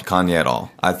Kardashians helped Kanye at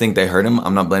all. I think they hurt him.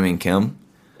 I'm not blaming Kim.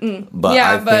 But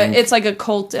yeah, I but think, it's like a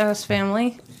cult ass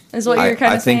family, is what you're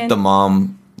kind I of saying. think the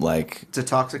mom, like, It's a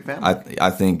toxic family.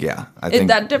 I think, yeah. I think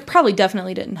that probably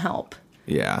definitely didn't help.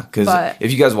 Yeah, because But-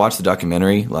 if you guys watch the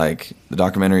documentary, like the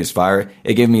documentary is fire.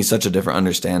 It gave me such a different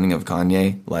understanding of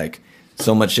Kanye, like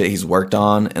so much shit he's worked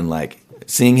on, and like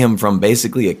seeing him from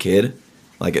basically a kid,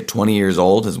 like at 20 years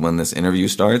old is when this interview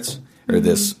starts or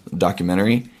this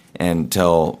documentary,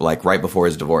 until like right before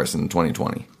his divorce in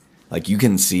 2020. Like you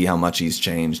can see how much he's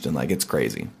changed, and like it's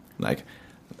crazy. Like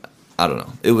I don't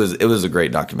know, it was a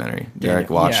great documentary. Derek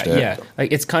watched it. Yeah,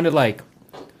 like it's kind of like,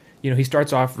 you know, he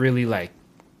starts off really like,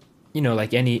 you know,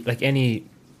 like any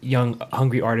young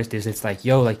hungry artist is. It's like,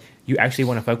 yo, like you actually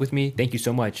want to fuck with me? Thank you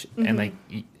so much. And like,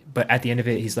 but at the end of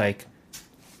it, he's like,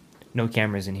 no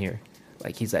cameras in here.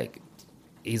 Like he's like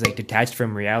detached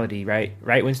from reality, right?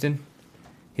 Right, Winston?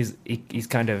 He's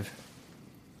kind of,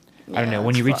 I don't know.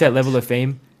 When you reach that level of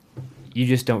fame, you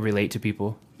just don't relate to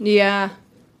people. Yeah.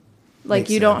 Like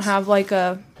Makes you don't sense. have like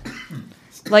a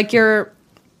like your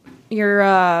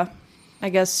I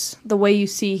guess the way you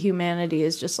see humanity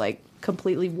is just like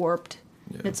completely warped.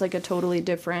 Yeah. It's like a totally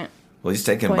different. Well, he's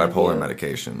taking Point of bipolar view.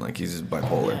 medication. Like he's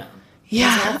bipolar. He's all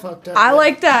Yeah. fucked up, I yeah.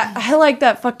 like that. I like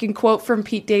that fucking quote from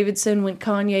Pete Davidson when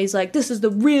Kanye's like, "This is the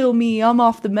real me. I'm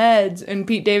off the meds." And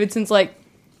Pete Davidson's like,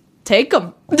 "Take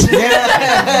them."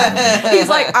 He's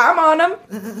like, "I'm on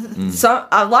them. So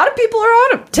a lot of people are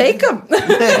on them. Take them.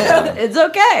 It's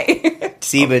okay."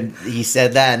 See, but he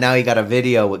said that. Now he got a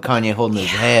video with Kanye holding his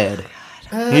head.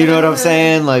 You know what I'm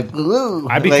saying? Like, ooh.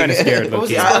 I'd be Like- kind of scared, What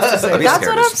was low-key. he supposed to say? I'd be That's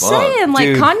scared what as I'm fuck. saying. Like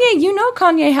Dude. Kanye, you know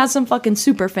Kanye has some fucking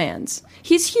super fans.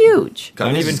 He's huge.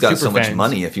 Not Kanye's even got so super much fans.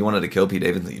 money. If you wanted to kill Pete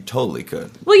Davidson, you totally could.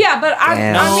 Well, yeah, but I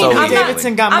Damn. mean, So I'm easily. not.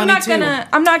 Davidson got I'm money not too.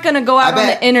 I'm not gonna go out I on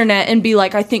bet. the internet and be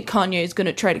like, I think Kanye is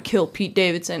gonna try to kill Pete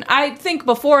Davidson. I think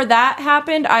before that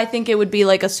happened, I think it would be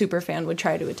like a super fan would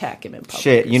try to attack him in public.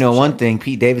 Shit, or you know some one shit. thing,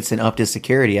 Pete Davidson upped his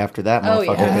security after that Oh,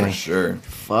 motherfucking yeah. For thing. sure.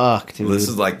 Fuck, dude. This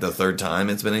is like the third time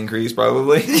it's been increased,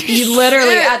 probably. You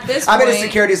literally at this I point. bet his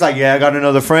security's like, yeah, I got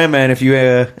another friend, man. If you,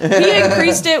 He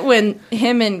increased it when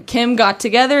him and Kim got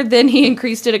together. Then he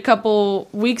increased it a couple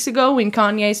weeks ago when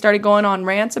Kanye started going on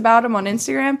rants about him on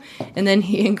Instagram. And then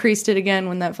he increased it again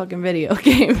when that fucking video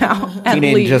came out. he at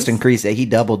didn't least. just increase it; he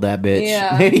doubled that bitch.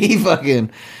 Yeah. He fucking.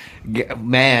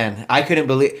 Man, I couldn't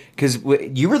believe because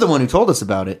you were the one who told us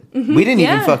about it. We didn't even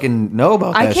yeah. fucking know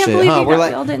about I that can't shit. believe Huh? you We're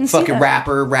y'all didn't see fucking that.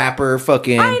 rapper,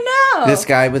 fucking. I know. This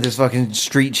guy with his fucking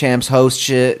Street Champs host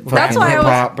shit. That's fucking why I was-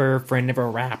 hip-hop. Rapper, friend of a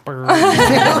rapper.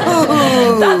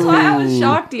 That's why I was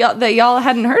shocked that y'all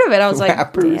hadn't heard of it. I was like,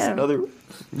 rappers. damn. Another.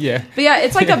 Yeah. But yeah,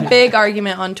 it's like a big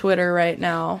argument on Twitter right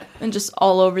now and just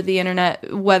all over the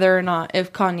internet whether or not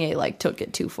if Kanye like took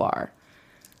it too far.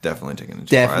 definitely taking it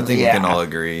too far. I Definitely, think we can yeah. all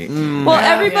agree.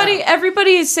 Well,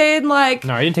 everybody is saying like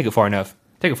No, I didn't take it far enough.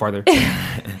 Take it farther.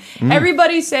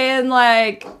 everybody's saying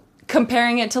like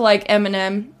comparing it to like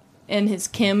Eminem in his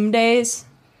Kim days,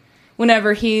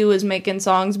 whenever he was making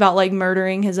songs about like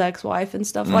murdering his ex-wife and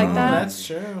stuff like that. That's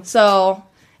true. So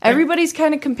everybody's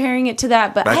kind of comparing it to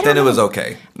that, but I Back don't then it know. was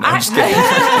okay. No, I'm just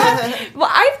kidding. Well,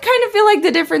 I kind of feel like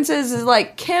the difference is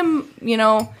like Kim, you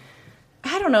know,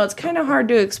 I don't know, it's kind of hard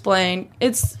to explain.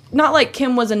 It's not like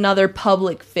Kim was another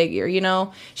public figure, you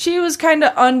know. She was kind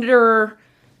of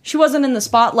she wasn't in the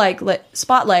spotlight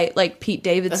like Pete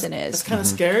Davidson That's is. kind of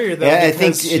scarier though. Yeah, I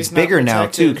think because it's she's not bigger now too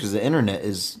protected. because the internet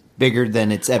is bigger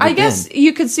than it's ever I guess been.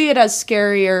 you could see it as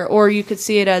scarier, or you could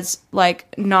see it as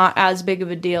like not as big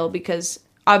of a deal because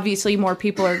obviously more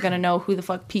people are gonna know who the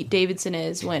fuck Pete Davidson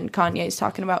is when Kanye's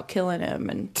talking about killing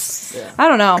him, and I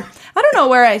don't know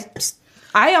where I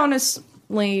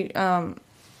honestly Let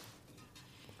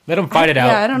them fight it out,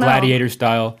 yeah, I don't know. gladiator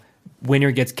style.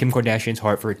 Winner gets Kim Kardashian's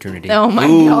heart for eternity. oh my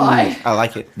Ooh, god. I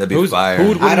like it. That'd be Who's- fire. who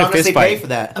would win I'd in a honestly fist pay fight? for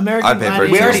that. American I'd pay for it,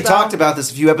 Gladiator We already style. talked about this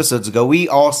a few episodes ago. We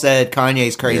all said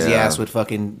Kanye's crazy Yeah. ass would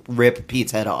fucking rip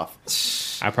Pete's head off.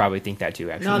 I probably think that too.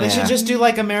 Actually, No, they Yeah. should just do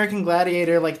like American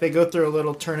Gladiator, like they go through a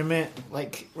little tournament,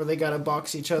 like where they gotta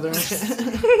box each other and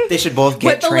shit. They should both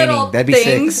get With the training. little That'd be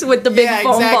things sick. with the big yeah,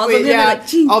 foam balls exactly. on them, Yeah, like,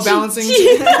 ching, all ching, balancing.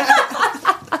 ching.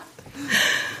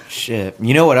 Shit.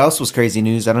 You know what else was crazy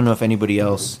news? I don't know if anybody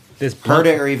else This heard blunt,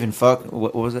 it or even fuck.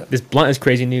 What was it? this blunt is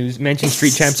crazy news. Mention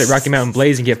Street Champs at Rocky Mountain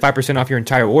Blaze and get 5% off your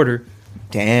entire order.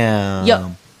 Damn.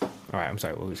 Yup. All right, I'm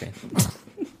sorry. What were we saying?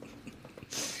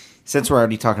 Since we're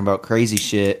already talking about crazy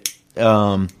shit,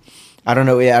 I don't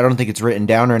know. I don't think it's written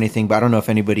down or anything, but I don't know if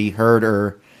anybody heard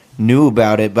or knew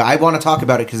about it. But I want to talk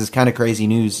about it because it's kind of crazy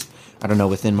news. I don't know,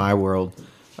 within my world.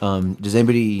 Does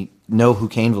anybody know who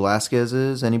Cain Velasquez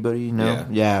is? Anybody know?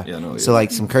 Yeah. Yeah, I know who he So is.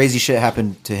 like some crazy shit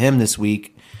happened to him this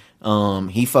week.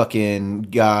 He fucking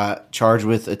got charged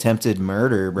with attempted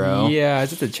murder, bro. Yeah,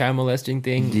 is it the child molesting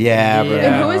thing? Yeah, bro.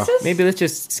 And who is this? Maybe let's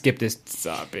just skip this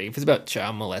topic. If it's about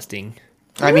child molesting,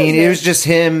 I mean, it was just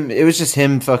him. It was just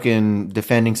him fucking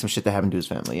defending some shit that happened to his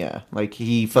family. Yeah, like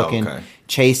he fucking okay.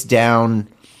 chased down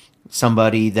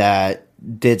somebody that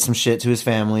did some shit to his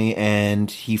family, and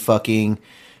he fucking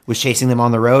was chasing them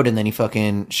on the road, and then he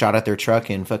fucking shot at their truck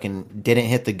and fucking didn't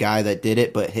hit the guy that did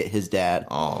it, but hit his dad.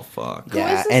 Oh fuck.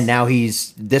 Yeah, is this? and now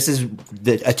this is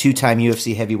a 2-time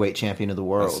UFC heavyweight champion of the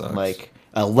world, sucks. like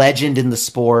a legend in the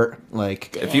sport.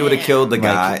 Like If you would have killed the Like-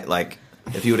 guy, like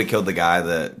if you would have killed the guy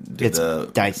that did it's the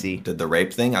dicey. did the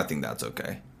rape thing, I think that's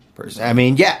okay. Personally, I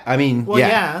mean, yeah. I mean, Well,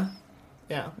 yeah.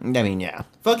 yeah. I mean, yeah.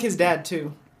 Fuck his dad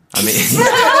too. I mean,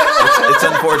 it's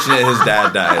unfortunate his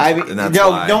dad died. I mean, and that's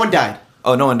no, why. no one died.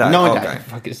 Oh, no one died. No one okay. died.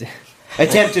 fuck is that?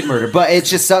 Attempted murder, but it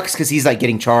just sucks because he's like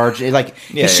getting charged. Like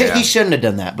Yeah, yeah. he shouldn't have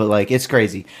done that, but like it's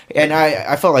crazy. And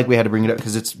I felt like we had to bring it up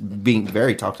because it's being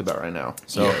very talked about right now.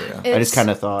 So Yeah, yeah. I just kind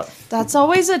of thought That's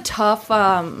always a tough.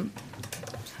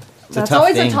 it's That's a tough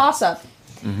always thing. a toss up.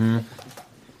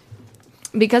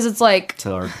 Because it's like It's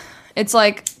hard. it's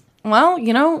like, well,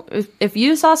 you know, if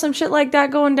you saw some shit like that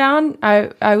going down,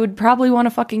 I would probably want to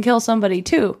fucking kill somebody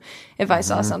too if I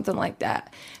saw something like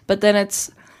that. But then it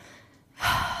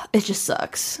just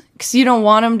sucks because you don't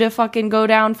want them to fucking go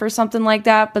down for something like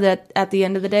that. But at the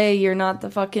end of the day, you're not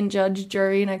the fucking judge,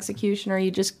 jury, and executioner.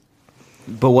 You just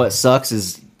But what sucks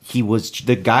is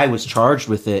the guy was charged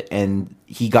with it and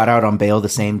he got out on bail the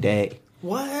same day.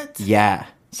 What? Yeah.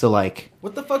 So like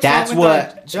What the fuck's That's wrong with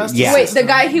what- our justice yeah. wait. The system?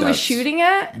 guy he was That's- shooting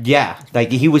at. yeah,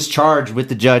 like he was charged with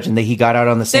the judge, and he got out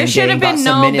on the same There day. should have and got been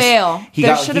some no bail. He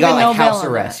There got should he have got been like no bail house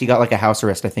on arrest. that. He got like a house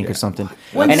arrest, I think, or something.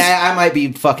 Once- And I might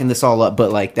be fucking this all up,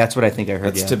 but like that's what I think I heard.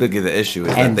 That's Yeah. typically the issue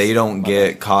is And- that they don't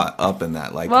get caught up in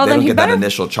that. Like Well, they then don't he get that better-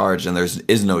 initial charge, and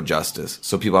is no justice.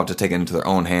 So people have to take it into their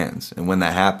own hands. And when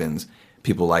that happens,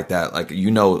 people like that, like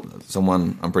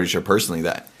someone I'm pretty sure personally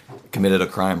that committed a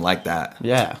crime like that.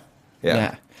 Yeah.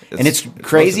 Yeah. And it's It's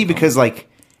crazy awesome. because like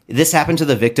this happened to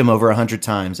the victim over 100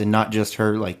 times, and not just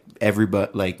her. Like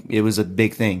everybody, like it was a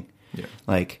big thing. Yeah.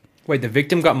 Like Wait, the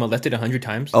victim got molested 100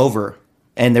 times? over,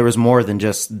 and there was more than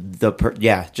just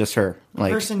just her.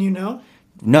 Like Person you know?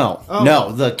 no, Oh.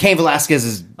 no, the Cain Velasquez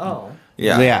is Oh.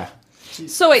 yeah.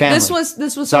 So wait, Family. this was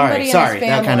Sorry, somebody in sorry, his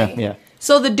that family. kinda- yeah.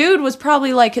 So the dude was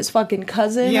probably like his fucking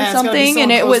cousin Yeah, or it's gotta be something, someone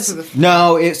and it close was to the-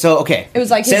 No, okay. It was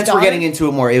like his since we're daughter? getting into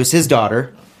it more, it was his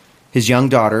daughter, his young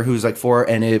daughter, who was like 4,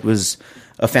 and it was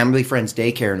a family friend's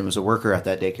daycare, and it was a worker at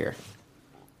that daycare.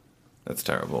 That's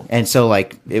terrible. And so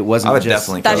like it wasn't I would just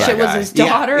definitely that kill shit that was guy. his Yeah,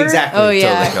 daughter. exactly, Oh totally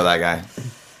yeah. Kill that guy.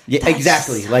 Yeah,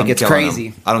 exactly. Like I'm it's killing crazy.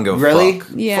 him. I don't give a Really? fuck.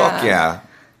 Yeah. Fuck yeah.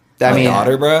 I My mean,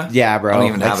 daughter, bruh? yeah, bro. I don't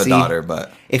even Like, have a see, daughter,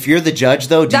 but If you're the judge,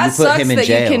 though, do That you put sucks him in that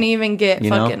jail? you can even get You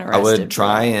know? fucking I arrested. would for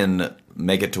try that. and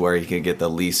make it to where he could get the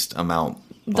least amount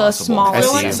The possible. smallest I feel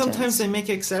see. like sentence. sometimes they make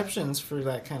exceptions for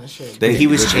that kind of shit. He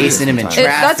was chasing him in It-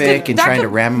 That's traffic good- and that trying to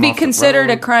could ram him be off the considered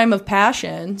a road. crime of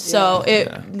passion. So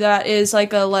Yeah. that is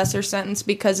like a lesser sentence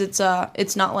because it's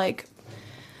not like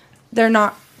they're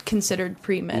not considered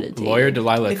premeditated. Lawyer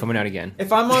Delilah coming out again.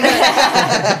 If I'm on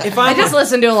that, I just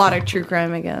listened to a lot of true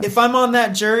crime again. if I'm on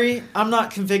that jury, I'm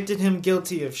not convicted him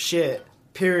guilty of shit.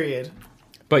 Period.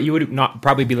 But you would not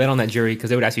probably be led on that jury because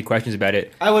they would ask you questions about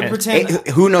it. I would And pretend.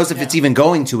 Who knows if it's even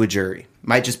going to a jury?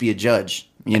 Might just be a judge.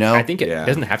 You know? I think it Yeah.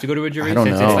 doesn't have to go to a jury. I don't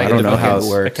since know. It's like I don't know how it it's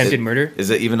works. Attempted murder. Is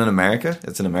it even in America?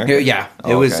 It's in America. Yeah,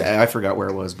 Oh, it was. okay. I forgot where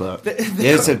it was, but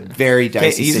it's a very Okay,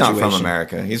 dicey he's situation. not from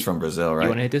America. He's from Brazil, You want to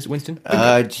right? hit this, Winston?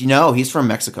 You know, he's from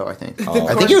Mexico. I think. Oh,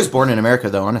 I think he was born in America,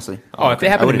 though. Honestly. Oh, if they I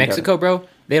happen in wouldn't doubt Mexico, bro,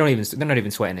 they're not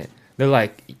even sweating it. They're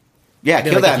like, Yeah,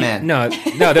 they're kill like, that if you-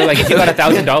 man. No, they're like, if you got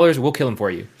 $1,000, we'll kill him for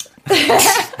you.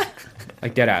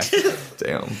 Like dead ass.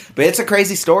 Damn. But it's a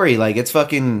crazy story. Like it's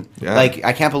fucking. Yeah. Like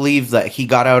I can't believe that he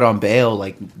got out on bail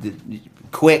like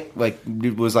quick. Like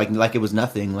it was like it was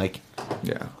nothing. Like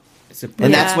Yeah. It's a and Yeah.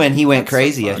 that's when he went That's so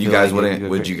crazy. I funny. You feel guys like wouldn't?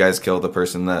 Would you guys kill the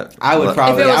person that? I would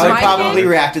probably. If it was I would my probably kid?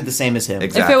 reacted the same as him.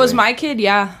 Exactly. If it was my kid,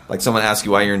 yeah. Like someone asks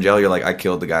you why you're in jail, you're like, I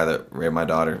killed the guy that raped my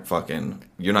daughter. Fucking,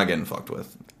 you're not getting fucked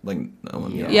with. Like no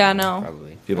one. you know, Yeah, no.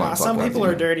 Probably. people Nah, aren't some fucked people with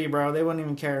are you. dirty, bro. They wouldn't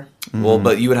even care. Well,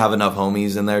 but you would have enough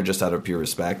homies in there just out of pure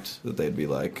respect that they'd be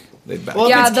like, they'd back. Well,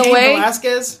 Yeah, if it's the Cain way-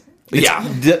 Velasquez, yeah.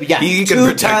 Yeah, He can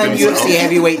two-time protect himself. UFC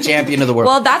heavyweight champion of the world.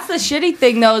 Well, that's the shitty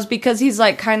thing though, is because he's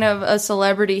like kind of a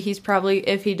celebrity. He's probably,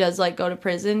 if he does like go to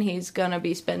prison, he's gonna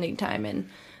be spending time in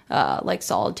like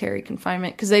solitary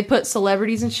confinement because they put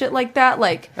celebrities and shit like that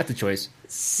like That's a choice.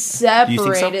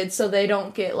 separated so they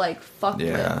don't get like fucked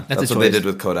Yeah, with. That's that's a what they choice. did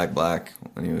with Kodak Black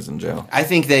when he was in jail. I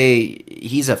think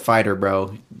he's a fighter,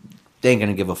 bro. They ain't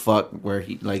gonna give a fuck where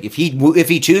he like if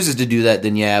he chooses to do that,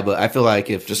 then yeah. But I feel like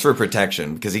if Just for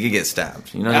protection, because he could get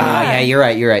stabbed. You know what Ah, I mean? yeah, you're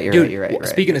right. Dude, You're right.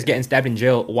 speaking of getting stabbed in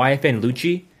jail, YFN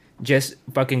Lucci just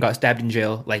fucking got stabbed in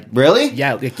jail. Like, Really?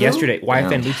 yeah, like yesterday.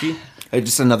 YFN Yeah. Lucci.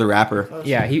 Just another rapper.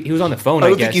 Yeah, he was on the phone, I I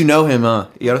don't guess. think you know him. Yeah,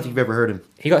 I don't think you've ever heard him.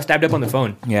 He got stabbed up on the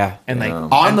phone. Yeah. And like, Yeah.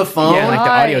 On the phone. yeah, like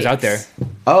the audio's out there.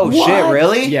 Oh shit! What?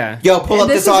 Really? Yeah. Yo, pull And up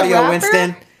this this is a audio, rapper?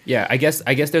 Winston. Yeah, I guess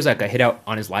there's like a hit out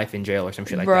on his life in jail or some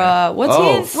shit like that. Bruh, what's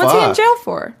Oh, he in fuck. jail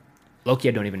for? Loki,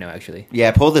 I don't even know actually.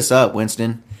 Yeah, pull this up,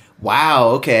 Winston. Wow.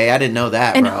 Okay, I didn't know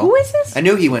that, And bro. who is this? I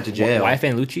knew he went to jail.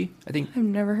 YFN Lucci, I think. I've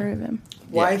never heard of him.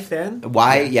 YFN.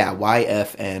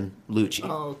 YFN Lucci.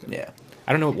 Oh, okay. Yeah.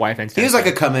 I don't know what YFN stands He was like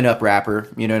for. a coming up rapper.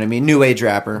 You know what I mean? New age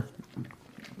rapper.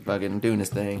 Fucking doing his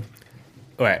thing.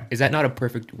 Wait, is that not a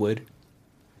perfect wood?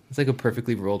 It's like a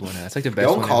perfectly rolled one. It's like the best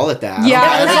Don't one. call it that. Yeah,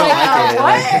 I I was don't like,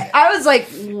 like it. what? I was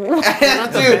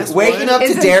like, the Dude, best waking one. up to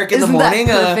Isn't- Derek in the isn't that morning.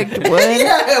 perfect wood?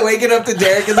 Yeah, waking up to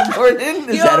Derek in the morning.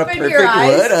 Is you that a open perfect your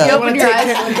eyes, wood? you open your take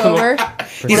eyes, look over.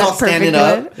 He's all That perfect standing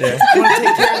up. wood. Yeah. You want to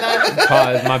take care of that?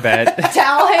 Pause, my bad.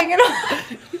 Towel hanging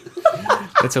on.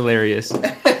 That's hilarious.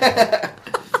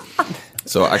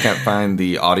 So I can't find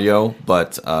the audio,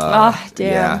 but damn.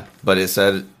 yeah. But it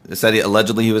said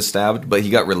allegedly he was stabbed, but he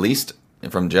got released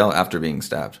from jail after being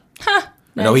stabbed.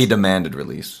 No, he demanded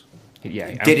release. Yeah.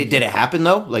 I Did don't- it happen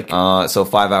though? Like So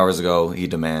 5 hours ago, he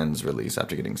demands release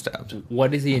after getting stabbed.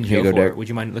 What is he in Here jail you for? go, Derek. Would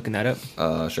you mind looking that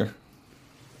up? Sure.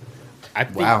 I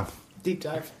think, wow. Deep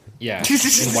dive. Yeah. And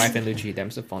YFN Lucci,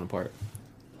 them stuff falling apart.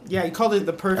 Yeah, you called it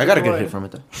the perfect. I got a good wood. hit from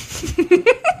it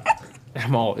though.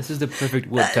 I'm all. This is the perfect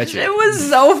wood. Touch It it. was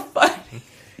so funny.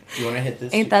 You want to hit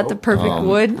this? Ain't that the perfect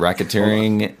wood?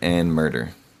 Racketeering and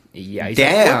murder. Yeah. he's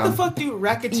Damn. What the fuck do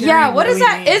racketeering? Yeah, what is really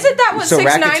that? mean? Isn't that what So 6ix9ine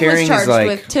was racketeering charged is like,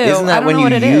 with too? isn't I that don't when know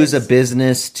what you it use is. a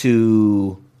business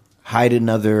to hide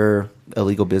another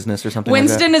illegal business or something?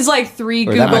 Winston like is like 3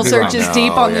 Or that might Google be wrong. searches No,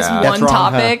 deep on this yeah. one That's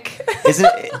wrong, huh? topic. that? Isn't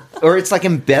it? Or it's like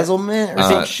embezzlement or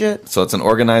some shit. So it's an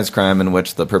organized crime in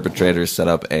which the perpetrators set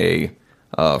up a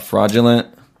fraudulent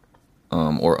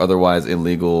or otherwise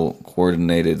illegal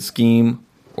coordinated scheme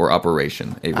or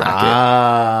operation, a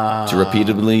racket, to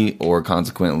repeatedly or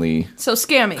consequently So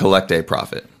scamming. collect a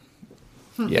profit.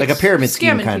 Yes. Like a pyramid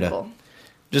scheme, Scamming kind of. people.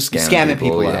 Just Scamming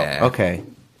people yeah. out. Okay.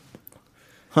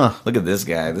 Look at this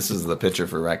guy. This is the picture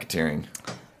for racketeering.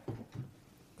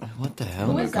 What the hell?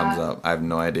 Who When is it comes that? up, I have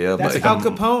no idea. That's But Al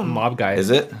Capone. mob guy. is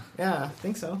it? Yeah, I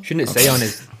think so. Shouldn't it say on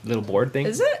his little board thing?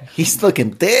 Is it? He's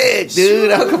looking thick,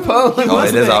 dude. Al Capone. Oh,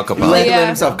 it is Al Let, Capone. let Yeah.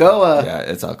 himself go. Yeah,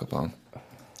 it's Al Capone.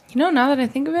 You know, now that I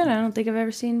think of it, I don't think I've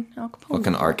ever seen Al Capone.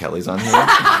 Fucking R. Kelly's on here.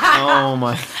 Oh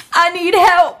my. I need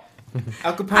help.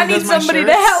 Al Capone I need does my somebody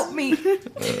to shirts. help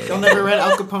me. Y'all never read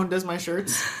Al Capone does my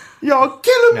shirts? Y'all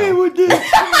killing me No. with this.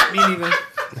 Me neither.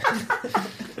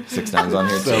 6ix9ine's on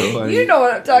here So too. funny. You know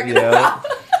what I'm talking about.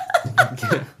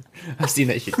 I've seen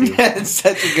that shit too. It's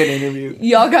such a good interview.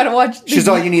 Y'all gotta watch. She's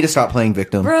all you need to stop playing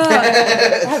victim. Bruh.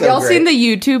 Have So y'all great. seen the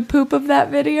YouTube poop of that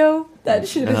video? That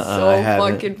shit is I so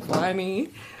haven't. fucking funny.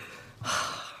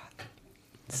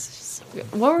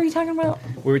 What were we talking about?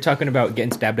 We were talking about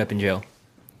getting stabbed up in jail.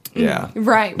 Yeah.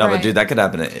 Right, No, right. but dude, that could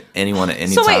happen to anyone at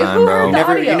any So wait, time, who bro. heard that?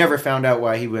 Audio. You never found out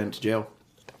why he went to jail.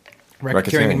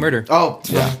 Racketeering and murder. Oh,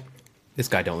 Yeah. This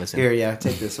guy don't listen. Here, yeah,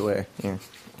 take this away. Here.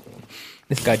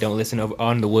 This guy don't listen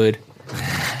on the wood.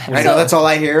 I know that's all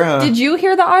I hear. Huh? Did you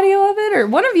hear the audio of it, or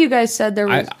one of you guys said there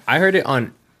was? I heard it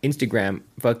on Instagram,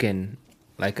 fucking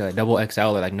like a double XL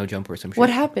or like no jumper or some shit. What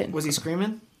happened? Was he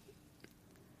screaming?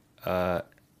 Yeah,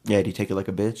 do you take it like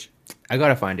a bitch? I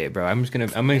gotta find it, bro. I'm gonna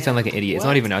sound like an idiot. It's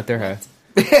not even out there, huh?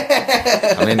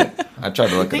 I mean, I tried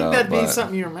to I look it think up, that'd be but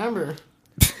something you remember.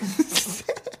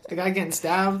 The guy getting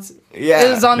stabbed. Yeah. It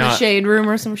was on the No. Shade Room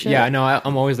or some shit. Yeah, no,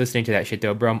 I'm always listening to that shit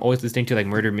though, bro. I'm always listening to like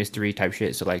murder mystery type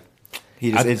shit. So like,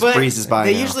 He just, it But breezes by.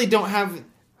 they now. usually don't have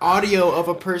audio of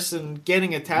a person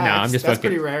getting attacked. No, I'm just That's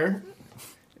fucking- pretty rare.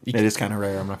 It is kind of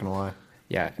rare. I'm not gonna lie.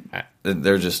 yeah,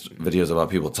 they're just videos about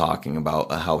people talking about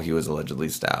how he was allegedly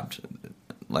stabbed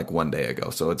like one day ago.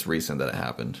 So it's recent that it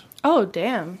happened. Oh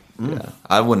damn. Yeah.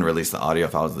 I wouldn't release the audio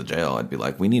if I was the jail. I'd be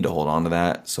like, we need to hold on to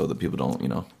that so that people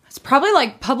don't, It's probably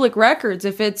like public records.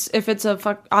 If it's a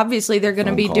fuck, obviously they're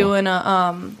gonna Phone be call. doing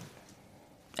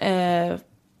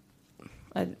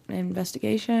an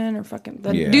investigation or fucking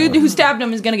the Yeah. dude who stabbed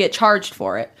him is gonna get charged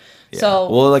for it. Yeah. So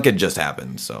well, like it just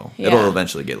happened, so Yeah. it'll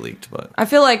eventually get leaked. But I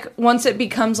feel like once it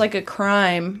becomes like a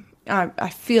crime, I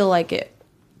feel like it.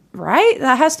 Right?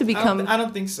 That has to become I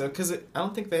don't think so because I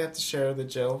don't think they have to share the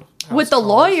jail house with the calls.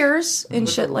 lawyers and With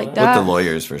shit the like lawyers. that. with the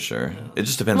lawyers for sure, it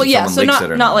just depends Well, if yeah, someone so leaks not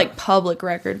it or not like public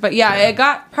record, but yeah, it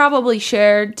got probably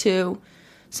shared to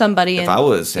somebody. If and I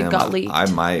was it him, got leaked. I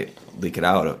might leak it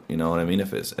out. You know what I mean?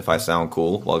 If I sound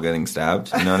cool while getting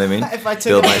stabbed, you know what I mean? If I took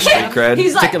Build it my like street that. cred.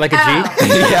 He's like, it like a G? "Ow."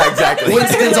 yeah, exactly.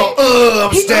 Winston's all,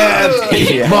 I'm stabbed.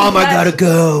 Yeah. Mom, I gotta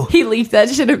go. He leaked that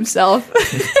shit himself.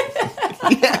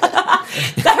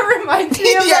 That reminds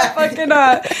me of that fucking.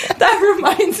 That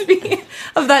reminds me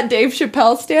of that Dave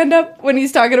Chappelle stand up when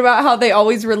he's talking about how they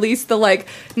always release the like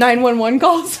 911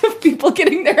 calls of people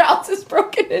getting their houses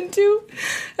broken into.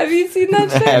 Have you seen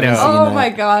that shit? haven't No. seen Oh that. my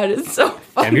god, it's so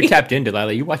funny. damn, you're tapped in,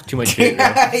 Delilah. You watch too much shit, bro.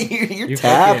 You're You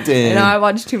tapped fucking- in. No, I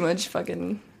watch too much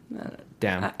fucking.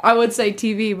 Damn. I would say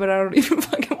TV, but I don't even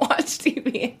fucking watch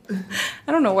TV.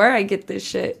 I don't know where I get this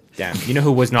shit. Damn. You know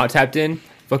who was not tapped in?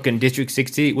 Fucking District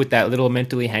 60 with that little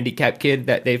mentally handicapped kid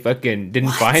that they fucking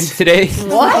didn't find today.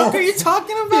 What are you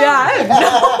talking about? Yeah, I have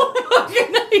no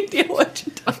fucking idea what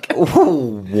you're talking about.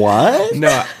 Ooh, what?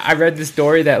 No, I read the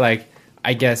story that like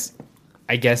I guess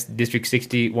District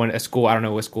 60 a school, I don't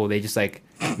know what school, they just like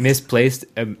misplaced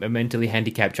a mentally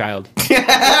handicapped child.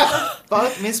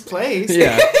 Fuck, misplaced.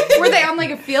 Yeah. Were they on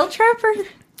like a field trip or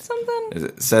something?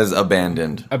 It says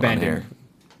abandoned. Abandoned. On here.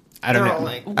 I don't They're know. all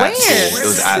like, At school. Where? It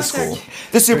was at school.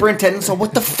 The superintendent. So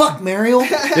what the fuck, Mariel? Are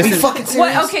you fucking serious?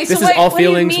 What? Okay, so This is wait, all what do you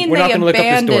feelings. mean We're not they gonna look up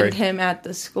the story. abandoned him at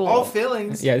the school? all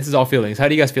feelings. Yeah, this is all feelings. How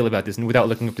do you guys feel about this without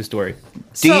looking up the story?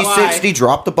 D60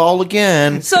 dropped the ball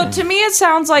again. So to me, it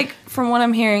sounds like, from what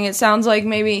I'm hearing, it sounds like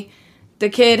maybe the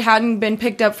kid hadn't been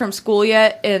picked up from school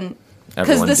yet, and because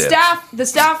Everyone the dipped.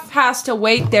 staff has to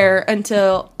wait there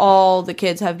until all the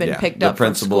kids have been Yeah, picked the up.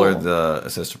 principal from or school. the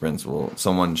assistant principal,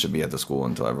 someone should be at the school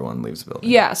until everyone leaves the building.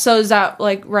 Yeah. So is that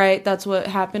like right? That's what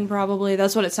happened. Probably.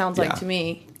 That's what it sounds like Yeah. to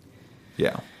me.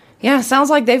 Yeah. Yeah, sounds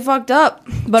like they fucked up.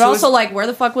 But So also, is- like, where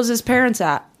the fuck was his parents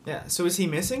at? Yeah. So is he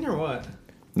missing or what?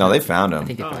 No, they found him. I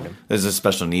think they Oh. found him. There's a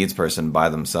special needs person by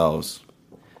themselves.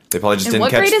 They probably just And didn't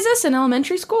what catch. grade is this? In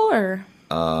elementary school or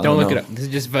Don't look it up. This is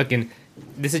just fucking.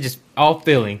 This is just all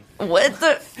feeling. what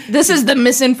the? This is the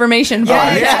misinformation.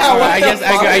 Yeah, podcast. yeah.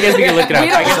 I guess we can look it up. We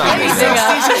don't I guess know we can look it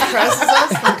up. anything. Teacher presses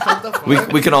us. Like, what the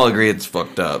fuck? We can all agree it's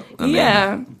fucked up. I mean,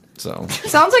 Yeah. So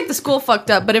Sounds like the school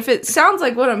fucked up, but if it sounds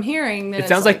like what I'm hearing, then It it's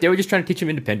sounds like they were just trying to teach him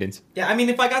independence. Yeah, I mean,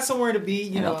 if I got somewhere to be,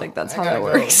 you I know, don't think that's I how gotta that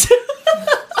go. works.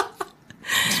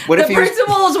 What The if he was,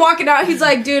 principal is walking out. He's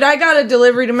like, "Dude, I got a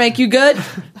delivery to make. You good?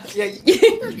 Yeah,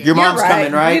 your mom's You're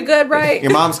coming, right? You good, right?"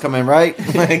 Your mom's coming, right?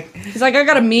 Like, He's like, "I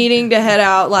got a meeting to head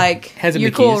out. Like, Has him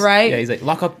you're the cool, keys. right?" Yeah, he's like,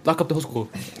 lock up the whole school.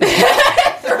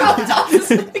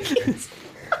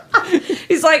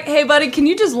 He's like, "Hey, buddy, can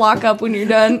you just lock up when you're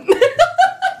done?"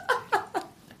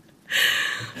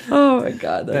 Oh my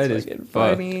god, that's That is fucking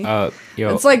fucked funny. up.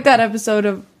 Yo, It's like that episode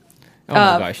of Oh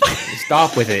my gosh!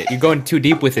 Stop with it. You're going too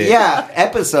deep with it. Yeah,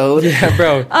 episode. Yeah,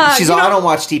 bro. She's all, I don't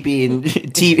watch TV and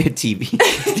TV.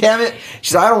 Damn it.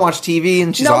 She's all, I don't watch TV,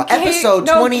 and she's all, episode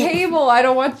 20. No cable. I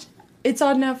don't watch. It's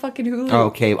on fucking Hulu. Oh,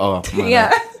 okay. Oh, my Yeah.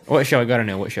 bad. What show? I gotta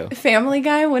know what show. Family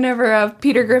Guy, whenever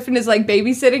Peter Griffin is like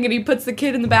babysitting and he puts the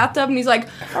kid in the bathtub and he's like,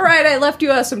 all right, I left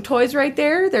you some toys right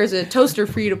there. There's a toaster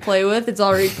for you to play with. It's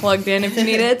already plugged in if you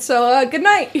need it. So good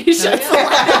night. He shuts the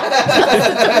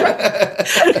light.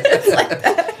 It's like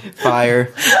that.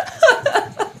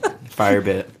 Fire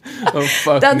bit. Oh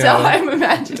fuck! That's no. how I'm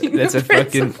imagining That's the a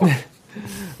fucking. principal.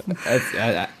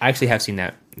 I actually have seen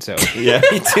that. So Yeah,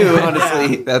 me too,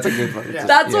 honestly. That's a good one.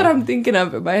 That's what I'm thinking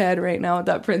of in my head right now with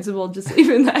that principal. Just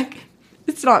even like,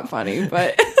 it's not funny,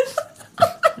 but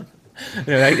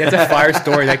that's a fire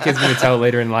story that kid's gonna tell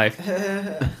later in life.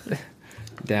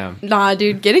 Damn. nah,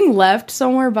 dude, getting left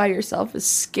somewhere by yourself is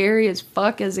scary as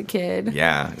fuck as a kid.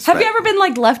 Yeah. Have you ever been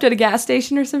like left at a gas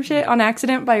station or some shit on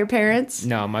accident by your parents?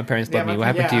 No, my parents left me.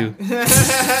 What yeah. happened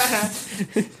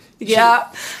to you?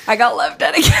 Yeah, I got left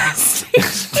at a gas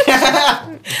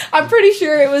station. I'm pretty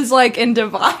sure it was like in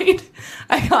Divide.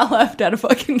 I got left at a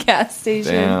fucking gas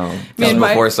station. Damn. Me That was and my-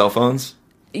 before cell phones?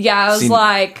 Yeah, I was Seen-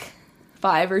 like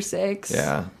 5 or 6.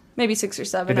 Yeah. Maybe 6 or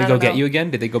 7. Did they I go don't get know. you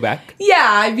again? Did they go back? Yeah,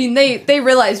 I mean they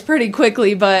realized pretty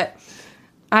quickly, but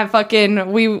I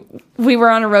fucking we were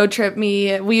on a road trip.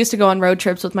 We used to go on road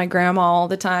trips with my grandma all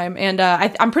the time, and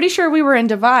I'm pretty sure we were in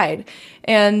Divide,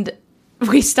 and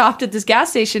we stopped at this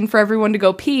gas station for everyone to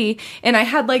go pee, and I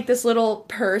had like this little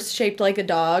purse shaped like a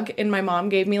dog, and my mom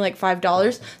gave me like $5,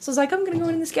 so I was like, I'm gonna go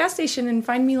in this gas station and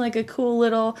find me like a cool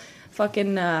little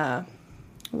fucking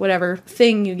whatever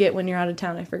thing you get when you're out of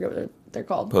town. I forget what they're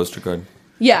called. Poster card.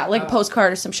 Yeah, like a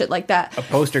postcard or some shit like that. A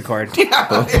poster card.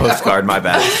 Postcard, my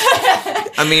bad.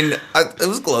 I mean, it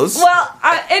was close. Well,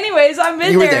 anyways, I'm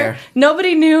in You were there. there.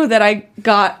 Nobody knew that I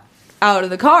got out of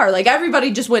the car. Like,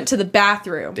 everybody just went to the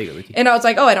bathroom. Take a leaky. And I was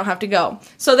like, oh, I don't have to go.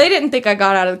 So they didn't think I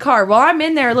got out of the car. Well, I'm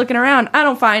in there looking around. I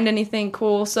don't find anything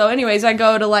cool. So anyways, I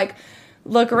go to, like,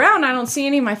 look around. I don't see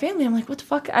any of my family. I'm like, what the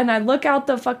fuck? And I look out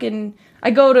the fucking... I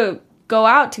go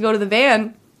out to go to the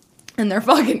van, and they're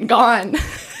fucking gone.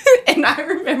 And I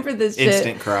remember this shit.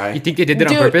 Instant cry. You think they did that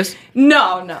on Dude, purpose?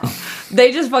 No.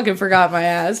 They just fucking forgot my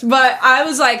ass. But I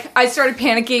was like, I started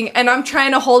panicking, and I'm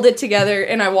trying to hold it together,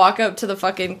 and I walk up to the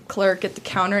fucking clerk at the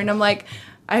counter, and I'm like,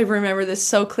 I remember this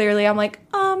so clearly. I'm like,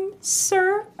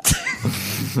 sir?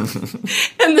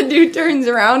 And the dude turns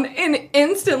around and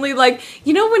instantly, like,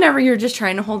 you know, whenever you're just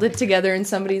trying to hold it together and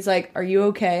somebody's like, are you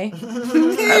okay?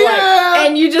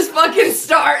 And you just fucking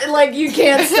start, like, you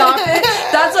can't stop it.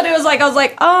 That's what it was like. I was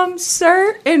like,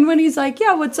 sir? And when he's like,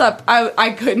 yeah, what's up?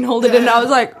 I couldn't hold it, and I was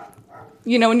like,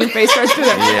 you know, when your face starts doing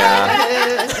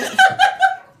that.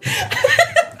 Yeah.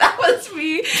 That was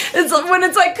me. It's like when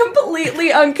it's like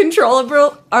completely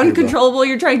uncontrollable.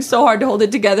 You're trying so hard to hold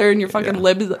it together, and your fucking Yeah.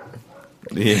 lip is like,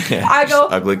 Yeah. I go,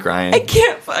 Just ugly crying. I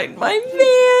can't find my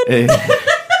van.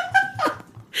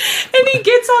 And he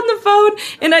gets on the phone,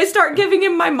 and I start giving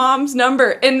him my mom's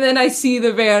number, and then I see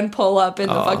the van pull up in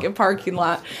the fucking parking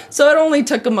lot. So it only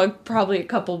took him probably a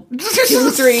couple,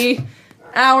 2-3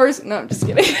 hours. No, I'm just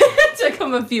kidding. It took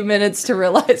him a few minutes to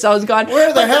realize I was gone.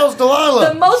 Where the hell's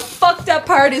Delilah? The most fucked up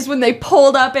part is when they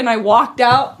pulled up and I walked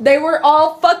out, they were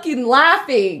all fucking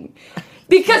laughing.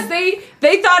 Because they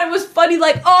thought it was funny,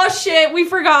 like, oh shit, we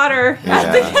forgot her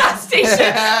at the Yeah. gas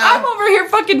station. I'm over here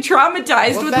fucking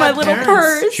traumatized What with my bad little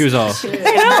parents? purse. She was all.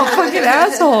 I know, fucking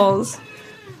assholes.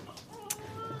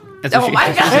 That's what Oh she- my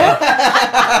god.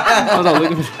 I was all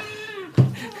looking for.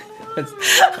 I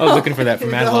was looking for that for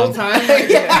mad The whole long. time. Like,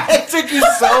 Yeah, it took you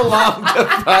so long to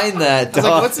find that, I was like,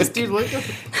 dog. what's this dude looking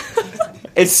for?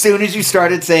 As soon as you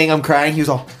started saying I'm crying, he was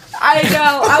all... I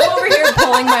know. I'm over here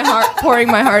pouring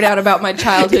my heart out about my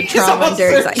childhood trauma and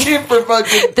Derek's like, searching for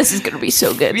fucking... this is gonna be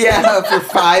so good. Yeah, for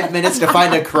 5 minutes to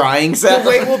find a crying sound. The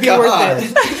wait will be worth God.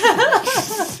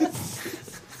 it.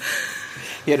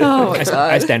 You had to- Oh my I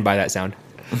god. stand by that sound.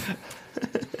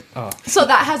 So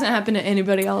that hasn't happened to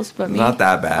anybody else but me. Not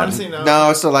that bad. Honestly, no.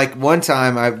 No, so like one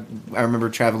time I remember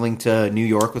traveling to New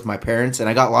York with my parents, and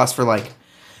I got lost for like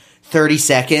 30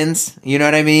 seconds. You know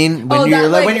what I mean? When Oh, you're that,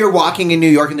 like, like- when you're walking in New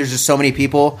York and there's just so many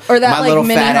people, Or that, my like, little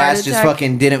mini fat heart ass just attack.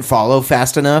 fucking didn't follow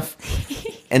fast enough,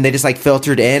 and they just like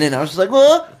filtered in, and I was just like,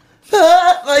 what?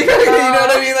 Like, you know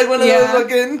what I mean? Like one of Yeah. those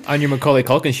fucking. On your Macaulay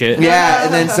Culkin shit. Yeah,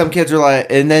 and then some kids were like,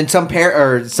 and then some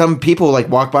people like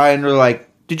walk by and they're like,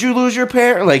 "Did you lose your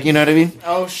pair?" Like, you know what I mean?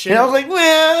 Oh shit. And I was like,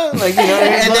 well, like, you know what I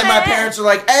mean? And then my parents were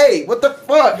like, "Hey, what the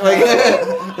fuck?" Like,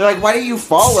 they're like, "Why do you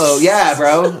follow?" Yeah,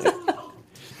 bro.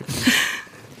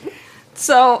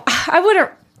 So I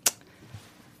wouldn't.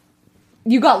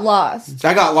 You got lost.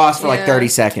 I got lost for like Yeah. 30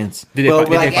 seconds. Did they Well, fi-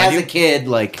 did they like find as you? a kid,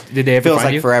 like Did they ever feels find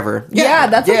like you? forever. Yeah,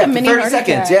 that's like a mini 30 heart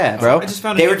seconds. attack. Yeah, bro. I just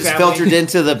found a they new were just family. filtered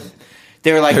into the.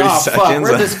 They were like, 30 oh fuck, seconds.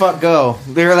 where'd this fuck go?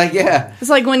 They were like, yeah. It's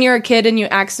like when you're a kid and you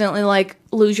accidentally like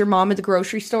lose your mom at the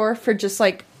grocery store for just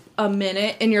like a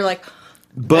minute, and you're like,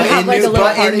 But have, in, like, New, a little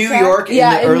but in heart New attack. York,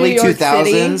 Yeah, in the in early New York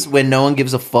 2000s, when no one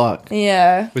gives a fuck.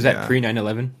 yeah. Was that Yeah. pre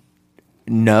 9/11?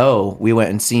 No, we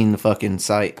went and seen the fucking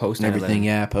site. Post and everything. 9/11.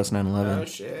 Yeah, post 9/11. Oh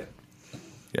shit.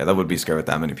 Yeah, that would be scary with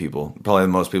that many people. Probably the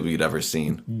most people you'd ever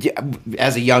seen. Yeah,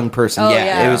 as a young person, Oh, yeah,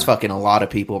 yeah. it was fucking a lot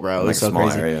of people, bro. It Like was a so small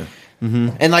crazy. area.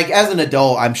 And like as an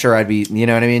adult, I'm sure I'd be, you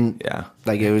know what I mean? Yeah.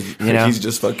 Like it was, you know. He's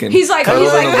just fucking. He's like, cuddling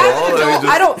as on the an wall, and he's adult,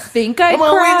 just- I don't think I'd Come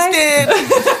on, cry.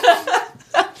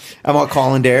 Winston. I'm all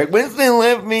calling Derek. Winston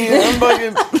left me. I'm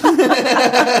fucking.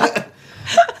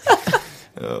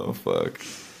 Oh fuck!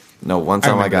 No, one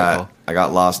time I remember that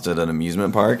got lost at an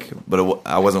amusement park, but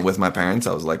I wasn't with my parents.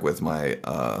 I was like with my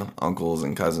uncles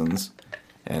and cousins,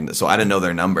 and so I didn't know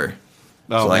their number.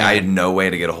 Oh, so like man. I had no way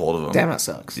to get a hold of them. Damn, that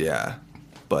sucks. Yeah,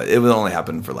 but it would only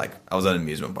happen for like I was at an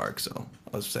amusement park, so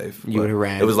I was safe. You But would've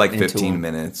ran It was like into 15 them.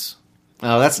 minutes.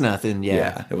 Oh, that's nothing. Yeah.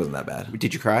 Yeah. It wasn't that bad.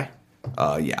 Did you cry?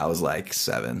 Yeah, I was like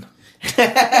 7. We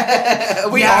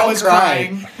Yeah, I all was cried.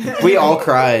 crying. We all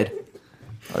cried.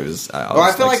 I was Well,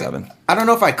 I feel like 7. I don't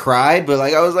know if I cried, but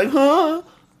like I was like, huh?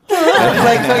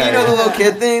 Like you know the little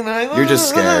kid thing. Like, You're just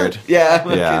scared. Yeah.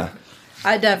 Yeah.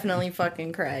 I definitely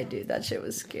fucking cried, dude. That shit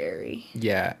was scary.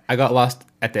 Yeah, I got lost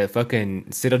at the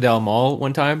fucking Citadel Mall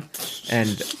one time,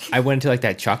 and I went into like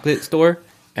that chocolate store,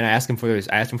 and I asked them for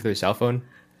their cell phone,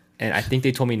 and I think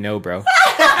they told me no, bro. Fuck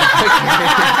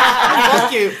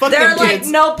you. Fuck They're them like, kids.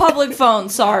 no public phone.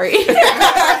 Sorry.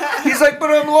 He's like,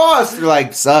 but I'm lost. They're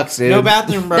like, sucks, dude. No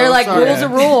bathroom, bro. They're like, Sorry. rules a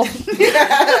rule.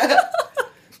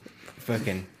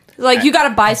 Fucking. Like, you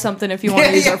gotta buy something if you want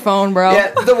to use Yeah. our phone, bro.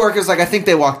 Yeah, the worker's like, I think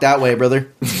they walked that way,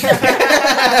 brother. I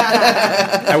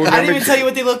I didn't remember. even tell you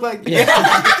what they look like.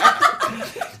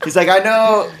 He's like, I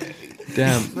know.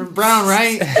 Damn. They're brown,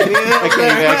 right?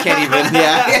 I can't even.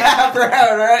 Yeah, yeah, bro,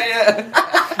 right?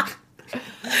 Yeah.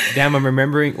 Damn, I'm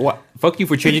remembering. What? Fuck you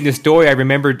for changing the story. I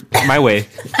remembered my way.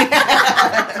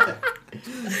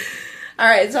 All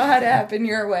right, so how'd it happen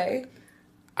your way?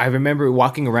 I remember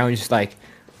walking around just like,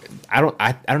 I don't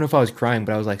know if I was crying,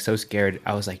 but I was like so scared.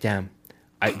 I was like, damn,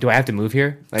 do I have to move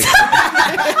here? Like,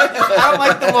 I don't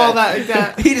like them all that like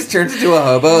that. He just turns into a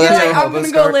hobo. You're That's like, how I'm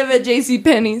hobos gonna go start. live at J.C.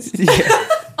 Penney's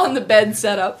on the bed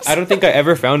setups. I don't think I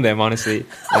ever found them, honestly.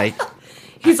 Like,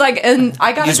 He's like, and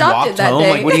I got You just adopted walked that home.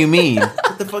 day. Like, what do you mean?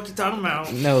 What the fuck you talking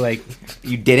about? no, like,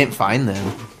 You didn't find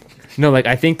them.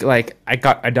 I think like I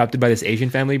got adopted by this Asian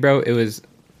family, bro. It was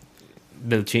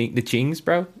the Chings,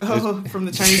 bro. It was- Oh, from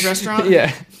the Chinese restaurant?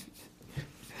 yeah,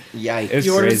 Yikes. it was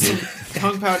You ordered crazy. some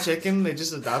Kung Pao chicken. They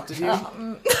just adopted you.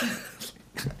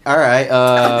 All right.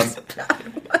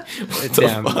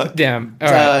 Damn.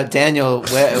 All right. Daniel,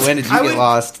 when did you I get would-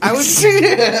 lost? I would.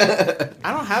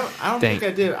 I don't think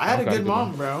I did. I had a good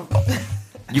mom, bro.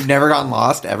 You've never gotten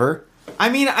lost ever? I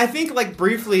mean, I think like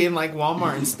briefly in like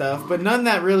Walmart and stuff, but none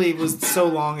that really was so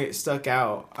long it stuck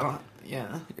out. I don't.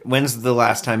 Yeah. When's the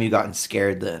last time you gotten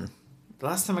scared then? The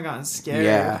last time I got scared.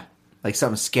 Yeah. Like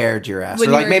something scared your ass. When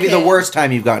or you like were a maybe the kid. worst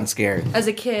time you've gotten scared. As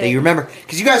a kid. That you remember.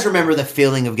 Because you guys remember the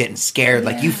feeling of getting scared.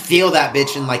 Like you feel that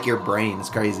bitch in like your brain. It's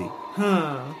crazy.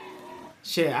 Huh.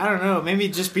 Shit, I don't know. Maybe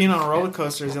just being on a roller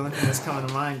coaster is the only thing that's coming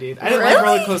to mind, dude. I didn't like Really?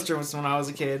 roller coasters when I was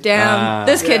a kid. Damn,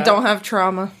 this kid Yeah. don't have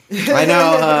trauma. I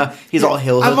know. He's all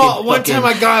hill I'm hooking. all, one time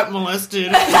I got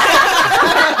molested.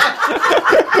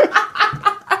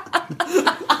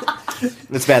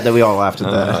 It's bad that we all laughed at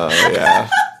that. Oh yeah.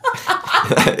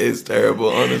 That is terrible,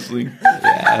 honestly.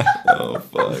 Yeah. Oh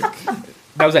fuck.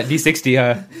 That was at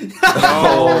D60.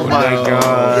 Oh my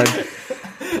god.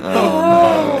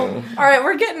 All right,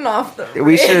 we're getting off the.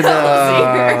 We should.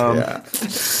 Yeah.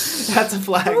 That's a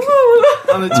flag on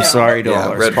the channel. I'm sorry to Yeah,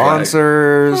 all our red flag.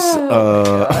 sponsors.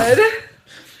 God.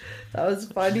 That was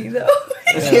funny though.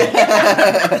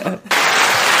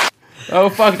 Oh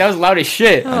fuck, that was loud as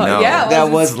shit. I know. Yeah, that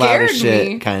it was loud as scared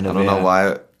shit, me. kind I of. don't know why.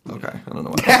 Okay, I don't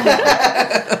know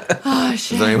why. Oh Is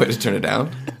shit. there any way to turn it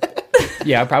down?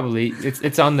 Yeah, probably.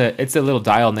 It's on the. It's a little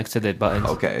dial next to the buttons.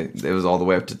 Okay, it was all the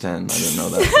way up to 10. I didn't know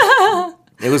that.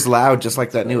 It was loud, just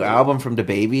like that new album from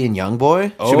DaBaby and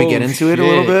YoungBoy. Should we get Oh, into it a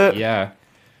little shit. bit? Yeah.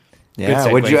 Yeah.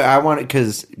 Good Would you? segue. I wanted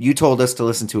because you told us to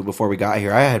listen to it before we got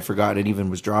here. I had forgotten it even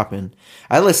was dropping.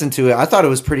 I listened to it. I thought it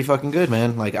was pretty fucking good,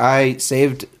 man. Like I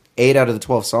saved 8 out of the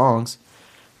 12 songs,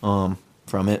 from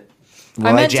it. Will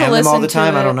I, meant to jam them all listen the to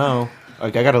time? I it. don't know.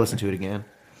 Like I got to listen to it again.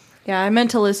 Yeah, I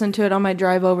meant to listen to it on my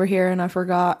drive over here and I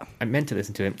forgot. I meant to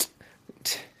listen to it.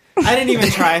 I didn't even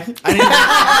try.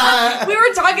 We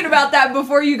were talking about that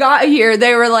before you got here.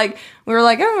 We were like,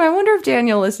 oh, I wonder if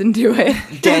Daniel listened to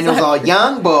it. Daniel's all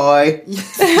young boy.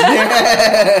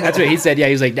 That's what he said. Yeah,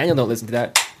 he was like, Daniel, don't listen to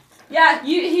that. Yeah,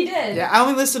 he did. Yeah, I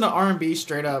only listen to R&B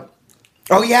straight up.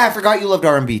 Oh yeah, I forgot you loved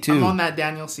R&B too. I'm on that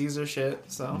Daniel Caesar shit.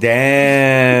 So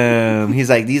Damn. He's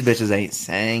like, these bitches ain't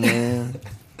singing.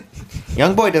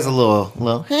 Young boy does a little,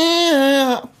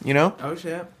 you know? oh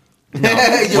shit. You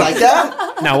like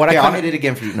that? Now, what Here, I I'll kind hit of it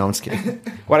again for you. No, I'm just kidding.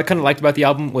 what I kind of liked about the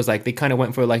album was like they kind of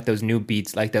went for like those new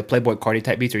beats, like the Playboy Cardi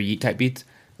type beats or Yeet type beats.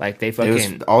 Like they It was,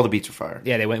 fucking all the beats were fire.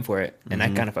 yeah, they went for it, and I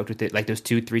kind of fucked with it. Like those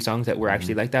 2-3 songs that were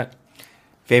actually like that.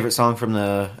 Favorite song from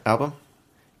the album?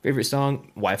 Favorite song,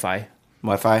 Wi-Fi.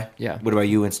 Wi-Fi? Yeah. What about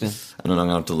you, Winston? I don't know. I'm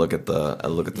gonna have to look at the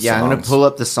Yeah, songs. I'm gonna pull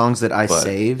up the songs that I but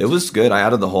saved. It was good. I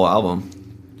added the whole album.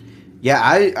 Yeah,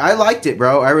 I liked it,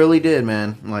 bro. I really did,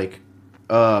 man. Like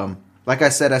I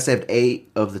said, I saved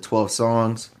 8 of the 12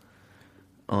 songs.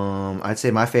 I'd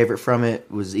say my favorite from it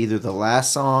was either the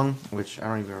last song, which I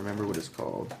don't even remember what it's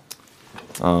called.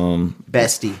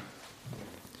 Bestie.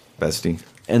 Bestie.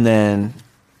 And then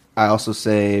I also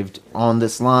saved On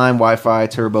This Line, Wi-Fi,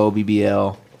 Turbo,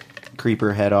 BBL,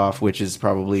 Creeper, Head Off, which is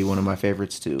probably one of my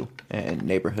favorites too, and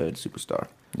Neighborhood Superstar.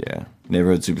 Yeah.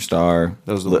 Neighborhood Superstar.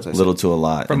 Those are the ones I Little said. to a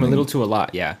lot. From and a then little to a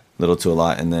lot, yeah. Little to a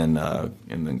lot, and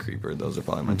then Creeper. Those are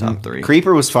probably my top 3.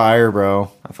 Creeper was fire,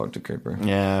 bro. I fucked with Creeper.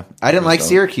 Yeah. I didn't was like dope.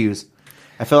 Syracuse.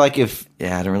 I feel like if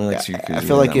Yeah, I don't really like Syracuse. I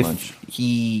feel like that if much.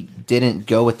 he didn't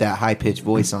go with that high pitched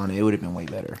voice on it, it would have been way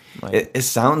better. Like, It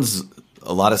sounds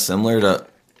a lot of similar to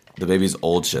the baby's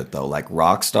old shit though, like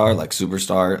Rockstar, like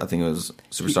Superstar. I think it was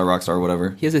Superstar Rockstar or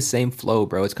whatever. He has the same flow,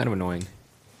 bro. It's kind of annoying.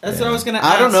 That's what I was gonna ask.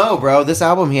 I don't know, bro. This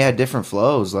album, he had different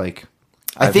flows. Like,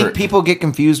 I I've think heard- people get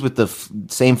confused with the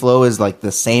same flow as like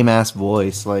the same ass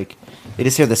voice. Like, they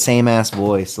just hear the same ass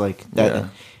voice. Like that. Yeah.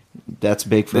 That's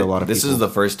big for a lot of This people. is the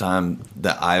first time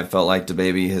that I've felt like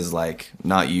DaBaby has like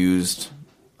not used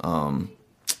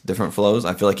different flows.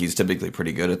 I feel like he's typically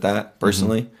pretty good at that.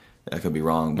 Personally, I could be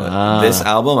wrong, but this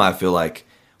album, I feel like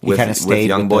with kinda stayed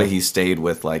Young with Boy, the- he stayed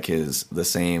with like the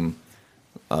same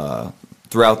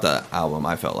throughout the album.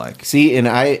 I felt like See, and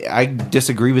I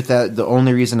disagree with that. The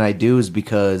only reason I do is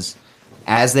because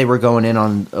as they were going in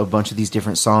on a bunch of these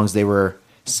different songs, they were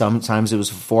sometimes it was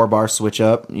a 4-bar switch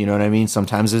up. You know what I mean?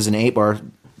 Sometimes it was an 8-bar,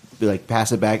 like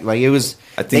pass it back. Like it was.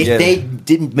 I think, yeah. they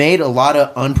didn't made a lot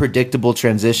of unpredictable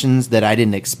transitions that I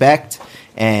didn't expect,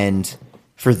 and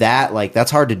for that, like that's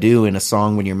hard to do in a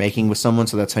song when you're making with someone.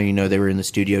 So that's how you know they were in the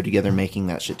studio together, making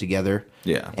that shit together.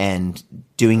 Yeah. and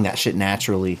doing that shit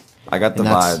naturally. I got the And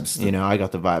that's- vibes. You know, I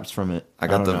got the vibes from it. I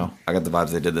got don't know. I got the vibes.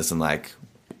 They did this in like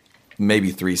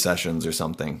maybe 3 sessions or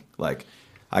something. Like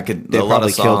I could. They a lot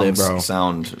probably of killed it,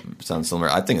 songs bro. sound similar.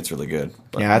 I think it's really good.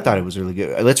 But Yeah, I thought it was really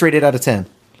good. Let's rate it out of 10.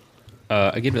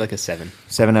 I give it like a 7.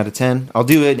 7 out of 10. I'll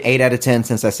do an 8 out of 10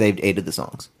 since I saved 8 of the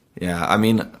songs. yeah, I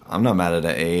mean, I'm not mad at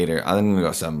an 8, or I think I'm gonna go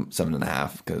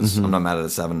 7.5 because I'm not mad at a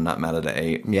 7, not mad at an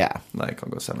 8. Yeah, Like I'll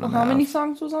go 7.5. How many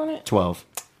songs was on it? 12.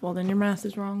 Well, then your math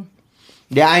is wrong.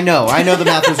 Yeah, I know the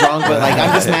math was wrong, but like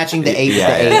I'm just matching the 8 with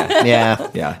Yeah, the 8. Yeah.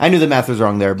 Yeah. I knew the math was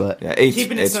wrong there, but Yeah, 8.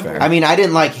 Keeping it It's simple. fair. I mean, I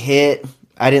didn't like Hit.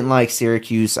 I didn't like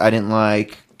Syracuse. I didn't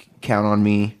like Count on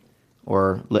Me,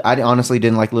 or I honestly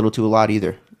didn't like Little to a Lot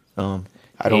either.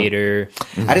 I don't. Hater.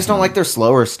 I just don't like their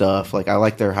slower stuff. Like I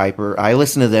like their hyper. I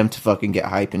listen to them to fucking get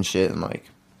hype and shit and like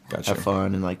Gotcha. have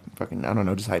fun and like fucking I don't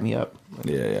know, just hype me up.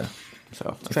 Yeah.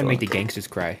 So Trying to make the gangsters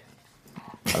cry.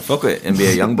 I fuck with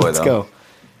NBA YoungBoy let's though. go.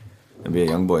 NBA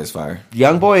YoungBoy is fire.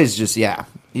 Young Boy is just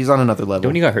he's on another level.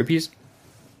 Don't you got herpes?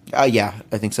 Yeah,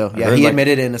 I think so. Yeah, heard, he like-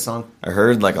 admitted it in a song. I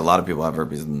heard like a lot of people have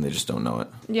herpes and they just don't know it.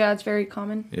 Yeah, it's very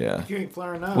common. Yeah. You ain't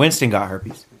flaring up. Winston got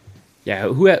herpes. Yeah.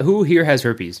 Who here has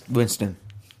herpes? Winston.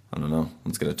 I don't know.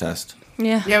 Let's get a test.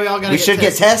 Yeah. Yeah, we all gotta We should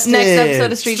get tested. Next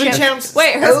episode of Street Street Champs. Champs.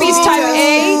 Wait, herpes type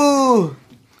A? Ooh,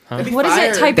 What is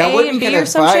it? Type that A would and be B kind or of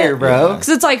some fire, shit? bro. Because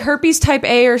it's like herpes type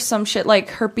A or some shit, like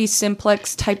herpes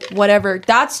simplex type whatever.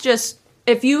 That's just,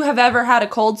 if you have ever had a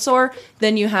cold sore,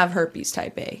 then you have herpes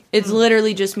type A. It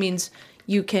literally just means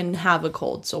you can have a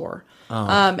cold sore.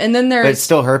 And then But it's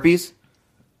still herpes.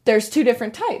 there's 2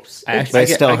 different types. I actually, But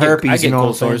it's still I herpes, get you know what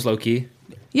cold I'm saying? sores low key.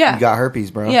 Yeah. You got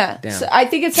herpes, bro. Yeah. Damn. So I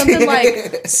think it's something like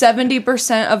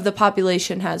 70% of the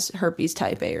population has herpes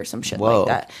type A or some shit Whoa. like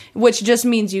that, which just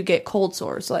means you get cold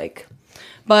sores. Like,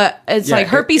 but it's Yeah, like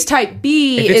herpes type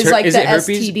B If it's is like the it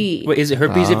herpes? STD. Wait, is it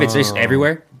herpes if it's Oh. just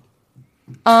everywhere?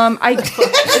 Is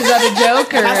that a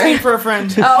joke or? Asking for a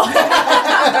friend.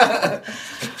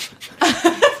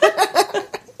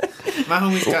 My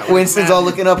homie's got one. Winston's all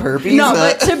looking up herpes. No,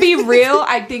 but to be real,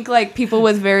 I think like people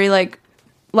with very like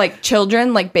like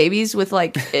children, like babies with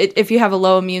like, if you have a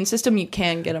low immune system, you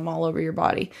can get them all over your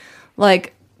body.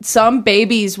 Like some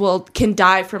babies can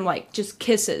die from like just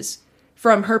kisses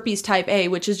from herpes type A,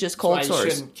 which is just cold Why you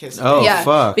sores. shouldn't kiss Oh, Yeah,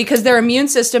 fuck. because their immune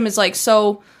system is like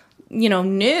so,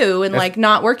 new and like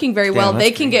not working very well. that's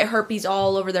They can get herpes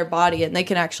all over their body and they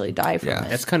can actually die from Yeah. it.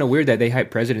 That's kind of weird that they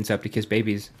hype presidents up to kiss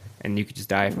babies, and you could just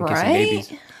die from kissing Right?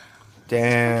 babies.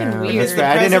 Damn. fucking weird. That's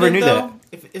fair. I didn't never knew that.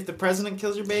 If the president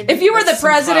kills your baby, If you were the that's some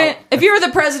president,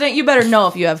 clout. you better know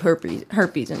if you have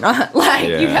herpes or not. Like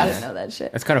you Yeah. gotta know that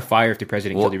shit. That's kind of fire if the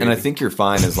president Well, killed your and I baby. think you're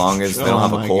fine as long as they don't Oh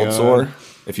have my a cold God. sore.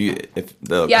 If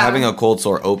Yeah. having a cold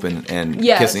sore open and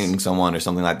Yes. kissing someone or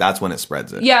something like that's when it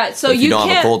spreads it. Yeah, so But if you don't have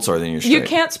a can't- cold sore, then you're straight. You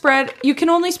can't spread. You can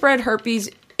only spread herpes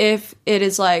if it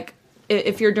is like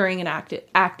if you're during an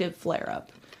active flare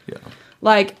up. Yeah.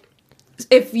 Like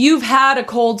if you've had a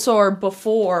cold sore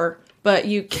before, but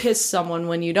you kiss someone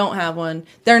when you don't have one,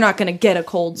 they're not going to get a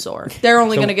cold sore. They're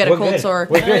only going to get a cold sore.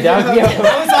 We're good, dog. Yeah.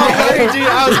 I was all worried, dude.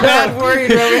 I was bad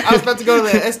worried. Bro. I was about to go to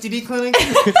the STD clinic.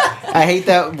 I hate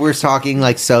that we're talking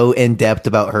like so in depth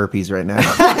about herpes right now.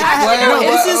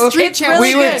 This is street It's champ.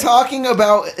 really we were good. talking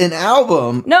about an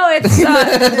album. No, it's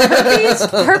herpes.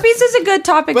 Herpes is a good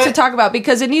topic to But- talk about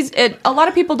because it needs it. A lot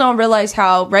of people don't realize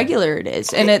how regular it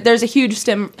is, and there's a huge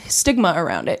stigma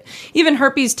around it. Even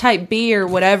herpes type B or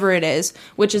whatever it is,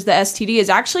 which is the STD, is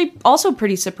actually also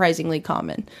pretty surprisingly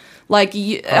common. Like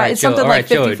right, it's Joe. something All like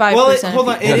right, Joe. 55%. Well, hold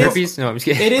on. Is that herpes? No, I'm just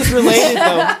kidding. It is related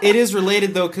though. It is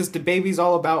related though because the baby's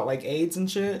all about like AIDS and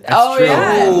shit. Oh true.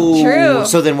 yeah, Ooh, true.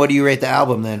 So then what do you rate the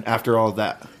album then after all of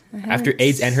that? After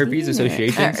AIDS and herpes I've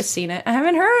associations. seen it. I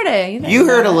haven't heard it. You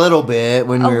heard a that. little bit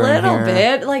when A we were in little here.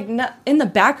 bit, like in the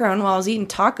background while I was eating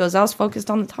tacos. I was focused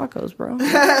on the tacos, bro.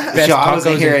 Best Joe, I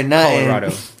wasn't tacos hearing in nothing. Colorado.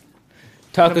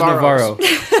 Tacos Navarro's.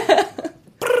 Navarro.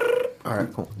 All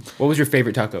right, cool. What was your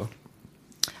favorite taco?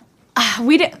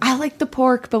 We did. I like the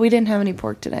pork, but we didn't have any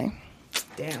pork today.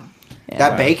 Damn.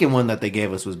 That bacon one that they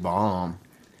gave us was bomb.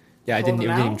 Yeah, I didn't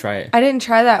Holding even out? try it. I didn't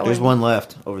try that There's one. one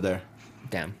left over there.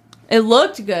 Damn. It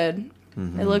looked good.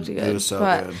 It looked good. It was so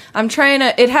but good. I'm trying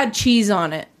to. It had cheese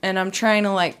on it, and I'm trying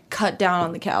to like cut down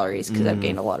on the calories because I've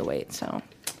gained a lot of weight. So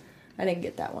I didn't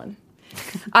get that one.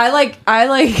 I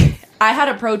had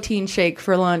a protein shake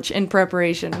for lunch in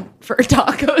preparation for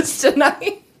tacos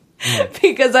tonight.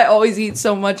 Because I always eat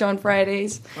so much on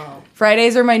Fridays. Oh.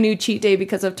 Fridays are my new cheat day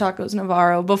because of Tacos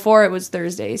Navarro. Before it was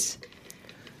Thursdays.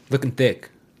 Looking thick.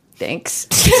 Thanks.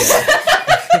 You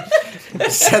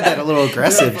said that a little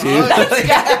aggressive, dude.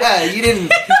 Yeah, you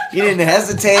didn't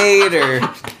hesitate or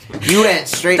you went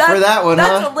straight for that one,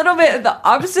 That's huh? a little bit the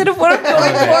opposite of what I'm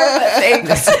going for, but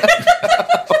thanks.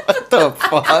 What the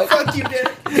fuck? Fuck you, did.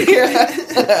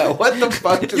 Yeah. What the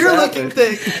fuck just You're happened?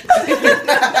 looking thick.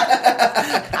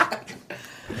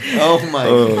 Oh my god.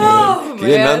 Oh, He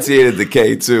man. enunciated the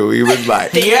K too. He was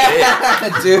like,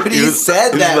 Yeah, dude, he said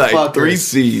he was that like fucker. 3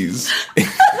 C's.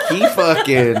 He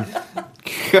fucking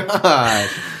God.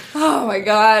 Oh my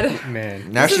god.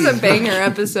 Man. Now This is a banger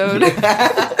episode.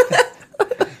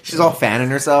 she's all fanning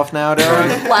herself now,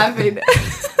 dog. Laughing.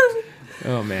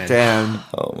 Oh, man. Damn.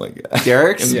 Oh my god.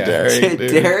 Derek's Yeah. Derek,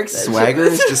 dude. Derek's swagger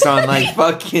is just on like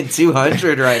fucking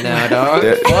 200 right now, dog.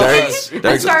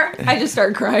 I just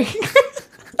start crying.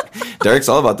 Derek's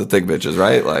all about the thick bitches,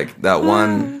 right? Like that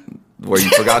one where you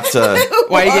forgot to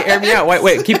Why you air me out?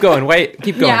 Wait, keep going.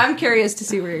 Keep going. Yeah, I'm curious to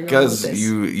see where you're going with because this.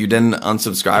 you didn't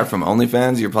unsubscribe from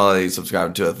OnlyFans. You're probably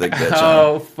subscribed to a thick bitch.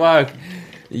 Oh, fuck.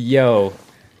 Yo.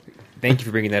 Thank you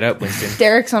for bringing that up, Winston.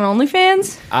 Derek's on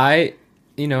OnlyFans?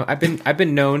 I've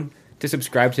been known to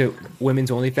subscribe to women's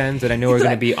OnlyFans that I know are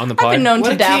going to be on the pod. I've been known What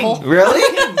to a king. dabble. Really?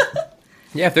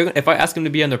 Yeah, if I ask them to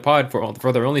be on their pod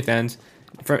for their OnlyFans,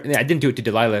 I didn't do it to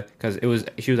Delilah because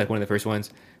she was like one of the first ones,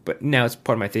 but now it's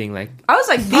part of my thing. Like, I was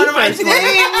like, the first one.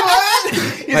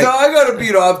 He's like, I gotta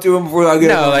beat off to him before I get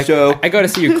no, on the like show. I got to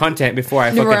see your content before I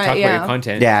fucking Right, talk about yeah. your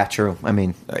content. Yeah, true. I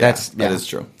mean, that is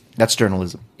true. That's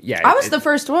journalism. Yeah, I was the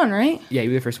first one, right? Yeah, you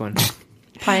were the first one.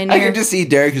 Pioneer. I can just see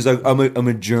Derek who's like, I'm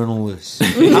a journalist. Yeah.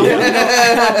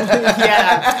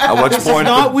 I watch porn.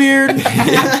 Not weird.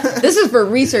 This is for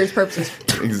research purposes.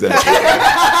 Exactly.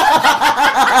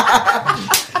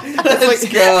 Let's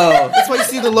go. That's why you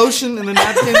see the lotion and the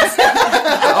napkins.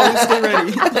 Always stay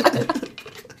ready.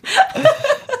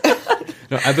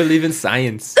 No, I believe in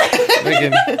science.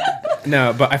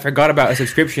 No, but I forgot about a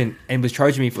subscription and was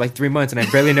charging me for like 3 months, and I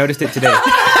barely noticed it today. No,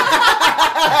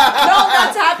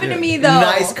 that's happened to me though.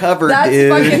 Nice cover, That's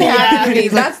dude. fucking happened to me.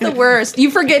 That's the worst. You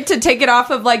forget to take it off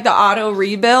of like the auto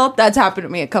rebuild. That's happened to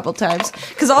me a couple times.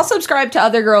 Because I'll subscribe to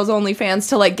other girls' OnlyFans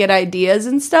to like get ideas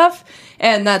and stuff.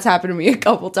 And that's happened to me a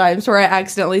couple times where I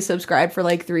accidentally subscribed for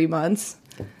like 3 months.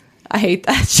 I hate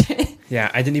that shit. Yeah,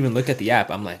 I didn't even look at the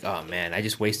app. I'm like, oh man, I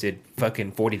just wasted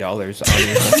fucking $40 on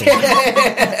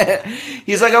this.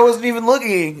 He's like, I wasn't even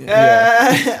looking.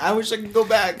 I wish I could go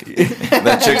back.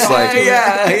 That chick's like,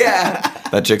 yeah.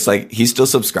 that chick's like, he's still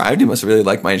subscribed. He must really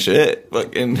like my shit.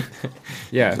 Fucking,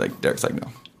 Yeah, he's like, Derek's like, no.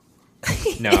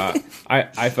 no,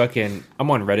 I'm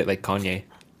on Reddit like Kanye.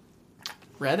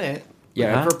 Reddit.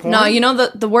 Yeah, For porn? No, you know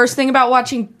the worst thing about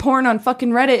watching porn on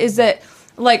fucking Reddit is that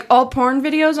like all porn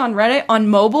videos on Reddit on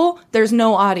mobile, there's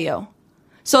no audio.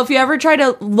 So if you ever try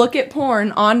to look at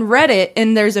porn on Reddit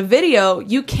and there's a video,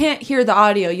 you can't hear the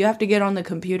audio. You have to get on the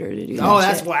computer to do that. Oh,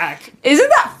 that's shit. whack. Isn't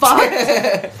that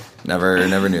fucked?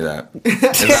 Never knew that. Is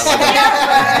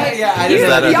that Yeah, Is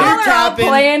that a- Y'all are all tapping.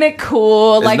 playing it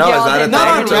cool. Like no, y'all is that a didn't thing? Not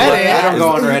on to Reddit. look at? I don't go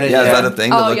on Reddit, Yeah, is yeah. that a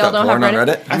thing to Oh, look y'all up don't porn have on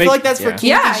Reddit? Reddit? I feel like that's for yeah. kinky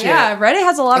Yeah, shit. yeah. Reddit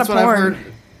has a lot That's of what I've porn. heard.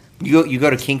 You go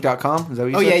to kink.com? Is that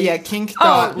what you Oh, said? yeah, kink.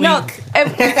 Oh no,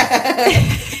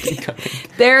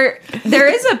 there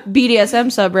is a BDSM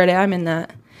subreddit. I'm in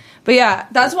that, but yeah,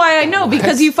 that's why I know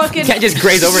because you fucking you can't just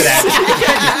graze over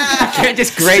that. You can't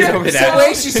just graze over The that.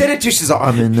 way she said it, she's like,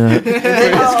 I'm in that.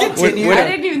 What, what, I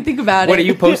didn't even think about what it. are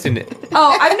you posting it?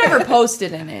 Oh, I've never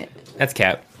posted in it. That's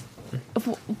cap.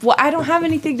 Well, I don't have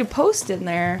anything to post in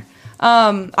there.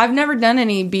 I've never done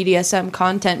any BDSM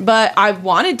content, but I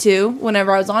wanted to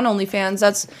whenever I was on OnlyFans.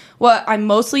 That's what I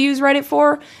mostly use Reddit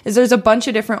for, is there's a bunch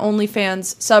of different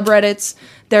OnlyFans subreddits.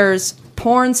 There's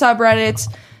porn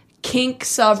subreddits, kink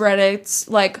subreddits,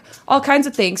 like all kinds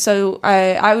of things. So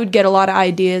I would get a lot of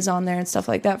ideas on there and stuff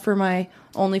like that for my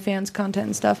OnlyFans content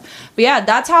and stuff. But yeah,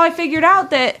 that's how I figured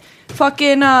out that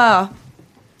fucking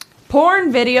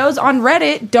porn videos on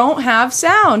Reddit don't have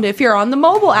sound if you're on the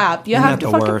mobile app. You have that to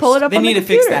the fucking worst? pull it up They on need the to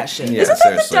fix computer. that shit. Yeah, Isn't that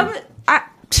the seriously. dumbest?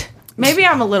 Maybe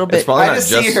I'm a little It's bit probably I not just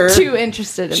just. see her. too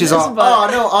interested in She's this. all, but oh,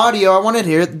 no, audio. I wanted to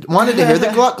hear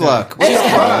the gluck gluck. What the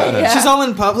fuck? Yeah. She's all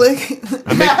in public.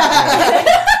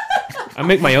 I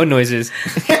make my own noises.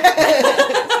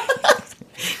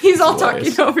 he's all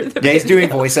talking over the. Yeah, he's doing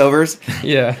voiceovers.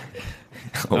 Yeah,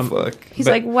 Oh fuck. He's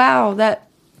but- like, wow, that.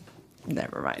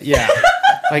 Never mind. yeah.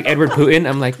 Like Edward Putin.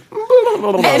 I'm like,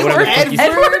 whatever the fuck you say.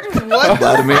 Edward. What?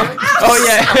 Vladimir. Oh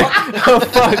yeah. Oh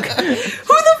fuck. Who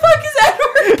the fuck is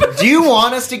Edward? Do you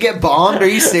want us to get bombed? Are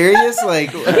you serious?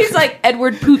 Like, He's like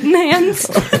Edward Putin hands.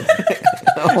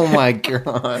 oh my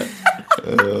god.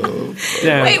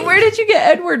 Damn. Wait, where did you get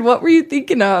Edward? What were you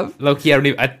thinking of? Low-key, I don't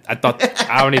even. I thought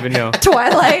I don't even know.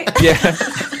 Twilight. Yeah.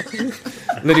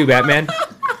 The new Batman.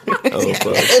 Oh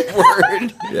fuck.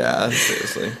 Word. Yeah,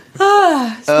 seriously.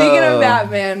 Speaking of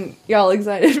Batman, y'all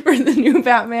excited for the new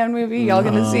Batman movie? Y'all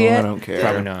gonna see it? I don't care.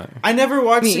 Probably not. I never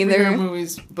watched Me either. superhero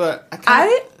movies, but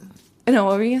I know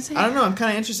what were you gonna say? I don't know. I'm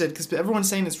kind of interested because everyone's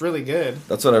saying it's really good.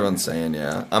 That's what everyone's saying.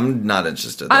 Yeah, I'm not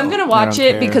interested. Though. I'm gonna watch don't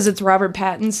it care. because it's Robert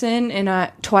Pattinson,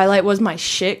 and Twilight was my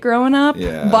shit growing up.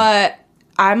 Yeah. But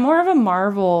I'm more of a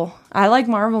Marvel. I like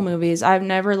Marvel movies. I've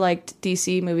never liked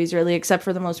DC movies really, except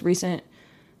for the most recent,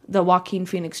 the Joaquin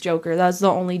Phoenix Joker. That was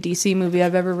the only DC movie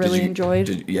I've ever really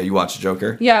enjoyed. Yeah, you watched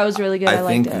Joker. Yeah, it was really good. I I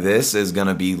liked think it. this is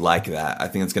gonna be like that. I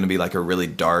think it's gonna be like a really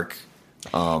dark.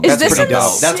 Is That's this pretty in the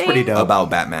dope. That's same- pretty dope. About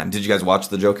Batman. Did you guys watch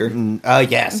the Joker?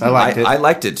 Yes, I liked it. I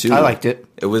liked it too. I liked it.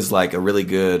 It was like a really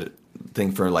good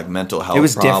thing for like mental health It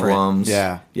was different. problems.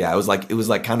 Yeah. Yeah, it was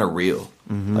like kind of real.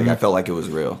 Like I felt like it was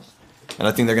real. And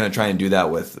I think they're gonna try and do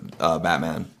that with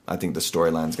Batman. I think the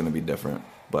storyline's gonna be different,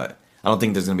 but I don't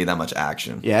think there's gonna be that much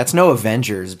action. Yeah, it's no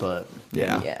Avengers, but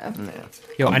Yeah. Yeah,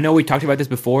 Yo, I know we talked about this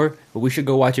before, but we should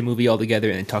go watch a movie all together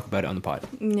and talk about it on the pod.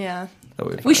 yeah. That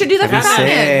would be We fun. should do that for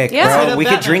Batman. sick, Yeah. bro. We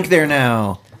could drink there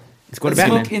now. Let's go to Let's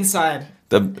Batman. Smoke inside.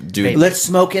 The dude. Let's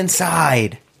smoke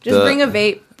inside. Just The- bring a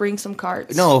vape. Bring some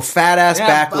carts. No, fat ass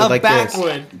backwood a like this.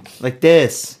 backwood. Like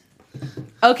this.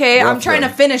 Okay, I'm Rough trying to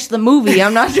one. finish the movie.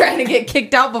 I'm not trying to get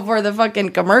kicked out before the fucking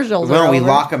commercials are Well, we over.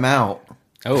 lock them out.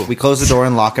 Oh, We close the door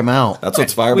and lock them out. That's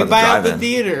what's fire We about buy the out the drive-in.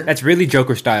 theater. that's really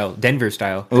Joker style, Denver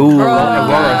style, Ooh. Aurora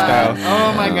style.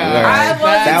 Oh my god. I wasn't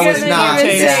That was gonna not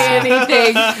even taste. say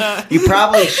anything. You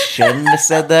probably shouldn't have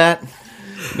said that.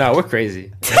 No, we're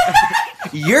crazy.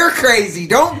 You're crazy.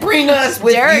 Don't bring us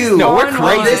with Derek's you. No, we're going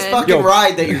crazy. on. This fucking Yo.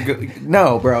 ride that you're going.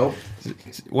 No, bro.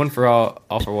 One for all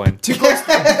for one. Too close,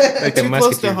 Like the too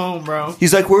close to musketeer. home, bro.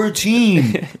 He's like, we're a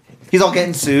team. He's all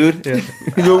getting sued. Yeah.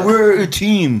 He's like, we're a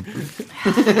team.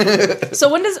 So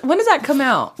when does that come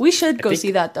out? We should go think-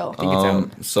 see that though. I think it's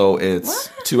out. So it's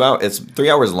 2 hours. It's 3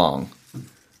 hours long.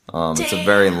 It's a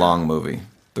very long movie.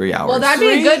 3 hours. Well, that'd be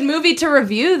a good movie to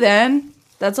review then.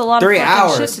 That's a lot 3 of fucking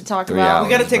hours. shit to talk 3 about. hours.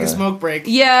 We gotta take a Right. smoke break.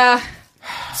 Yeah.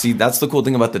 See, that's the cool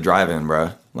thing about the drive-in,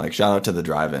 bro. Like, shout out to the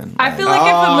drive-in. I feel like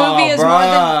if a movie is more than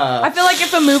bruh. I feel like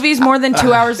if a movie's more than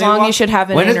 2 hours They long, walk- you should have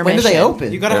an When do intermission. they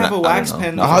open? You gotta They're have a not- I wax don't know.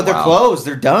 pen. No. Oh, they're Wow. closed.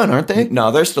 They're done, aren't they? No,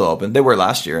 they're still open. They were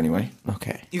last year anyway.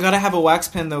 Okay. You gotta have a wax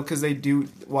pen though, because they do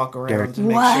walk around to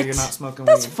make What? sure you're not smoking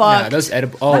That's weed. Nah, fucked. those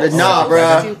edible. Oh, Nah, oh,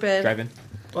 bruh. Stupid. Drive-in.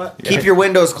 What? Keep your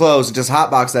windows closed and just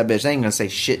hotbox that bitch. They ain't gonna say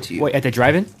shit to you. Wait, at the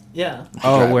drive-in? Yeah.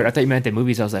 Oh, Drive-in. word. I thought you meant the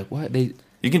movies. I was like, what? They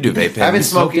You can do vape pens. I've been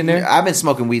smoke smoking in there? I've been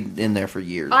smoking weed in there for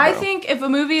years. I bro. think if a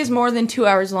movie is more than 2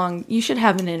 hours long, you should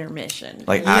have an intermission.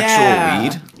 Like, Yeah. actual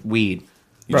weed? weed.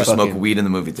 You just Fucking- smoke weed in the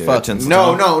movie theater. Fuck. at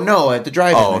Tinseltown? No. At the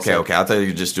drive-in. Oh, I okay, said. okay. I thought you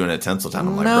were just doing it at Tinseltown.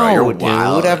 I'm like, No, bro, you're dude.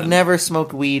 wild. I've never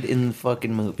smoked weed in the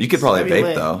fucking movie. You could probably That'd be vape,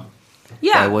 lit. though.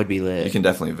 Yeah, That would be lit. You can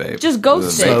definitely vape. Just go With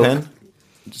a stick. vape Smoke. pen?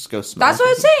 just go smoke. that's what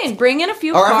I was saying. Bring in a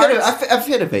few Or cards. I've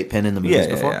hit a vape pen in the movies Yeah, yeah,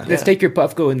 before. yeah. let's take your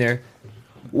Puffco in there.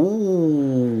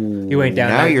 Ooh. You went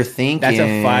down. Now that- you're thinking. That's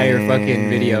a fire fucking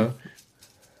video.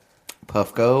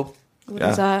 Puffco. What Yeah,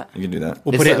 is that? you can do that.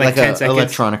 We'll It's put it like 10 a seconds.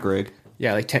 electronic rig.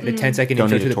 Yeah, like Mm. the 10-second Don't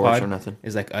intro need to a the torch pod or nothing.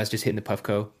 is like us just hitting the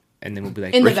Puffco, and then we'll be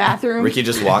like, In the Ricky- bathroom. Ricky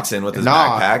just walks in with his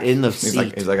Nah, backpack. in the he's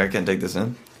seat. like, I can't take this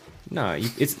in. no,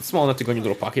 it's small enough to go in your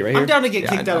little pocket right here. I'm down to get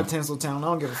Yeah, I kicked out know. of Tinseltown. I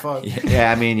don't give a fuck.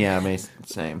 Yeah, I mean,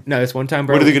 same. No, this one time,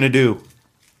 bro. What are they gonna do?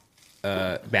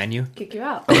 ban you? Kick you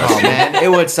out. Oh man, it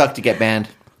would suck to get banned.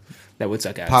 That would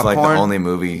suck ass. Pop- It's like Popcorn. the only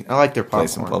movie I like their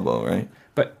place in popcorn. Pueblo, right?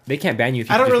 But they can't ban you if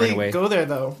you I don't just really run away. go there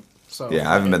though. So Yeah,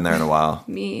 I haven't been there in a while.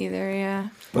 Me either. Yeah.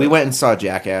 We went and saw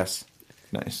Jackass,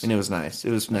 Nice. and it was nice. It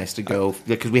was nice to go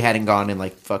because we hadn't gone in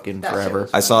like fucking forever.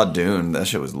 I saw Dune. That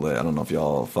shit was lit. I don't know if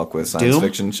y'all fuck with science Doom?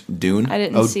 fiction. Dune. I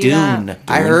didn't Oh, see Dune. that.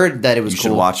 I heard that it was You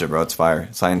cool. should watch it, bro. It's fire.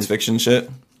 Science fiction shit.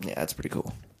 Yeah, that's pretty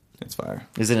cool. It's fire.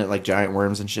 Isn't it like giant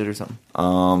worms and shit or something?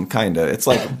 Kinda. It's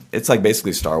like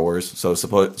basically Star Wars. So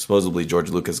supposedly George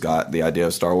Lucas got the idea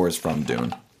of Star Wars from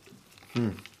Dune.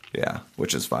 Yeah,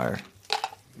 which is fire.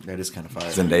 That is kind of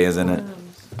fire. Zendaya's in it.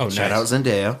 Oh, nice. Shout out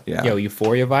Zendaya. Yeah. Yo,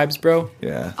 Euphoria vibes, bro.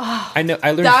 Yeah. I know.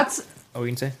 I learned. That's. Oh, you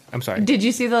can say. I'm sorry. Did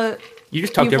you see the? You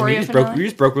just talked over me. Euphoria You just broke. finale? You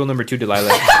just broke rule number 2, Delilah.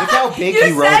 Look how big You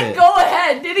he wrote said it. go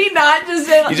ahead. Did he not just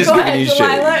say You just go giving ahead, you shit.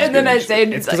 Delilah? You just And then I giving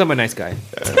said, It's because I'm a nice guy.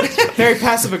 very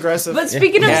passive aggressive. but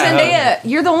speaking of Yeah. Zendaya,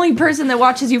 you're the only person that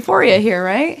watches Euphoria here,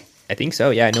 right? I think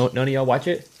so. Yeah. No, none of y'all watch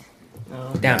it.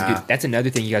 No. Damn, Nah. dude. That's another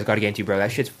thing you guys got to get into, bro.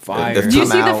 That shit's fire. They're Did you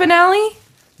Come see the out. finale?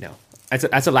 No,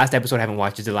 that's the last episode I haven't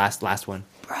watched. It's the last one.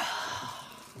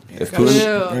 If Ew.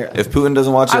 Putin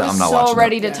doesn't watch it, I was I'm not so watching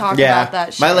ready it. to talk Yeah, about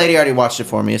that shit. my lady already watched it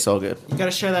for me. It's all good. You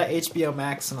gotta share that HBO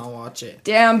Max and I'll watch it.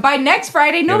 Damn, by next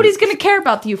Friday, nobody's gonna care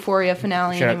about the Euphoria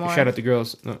finale anymore. Shout out the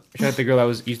girls. No, shout out the girl I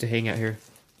was used to hang out here.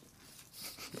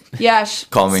 Yeah,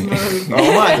 Call me.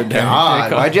 Oh my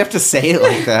god! Why'd you have to say it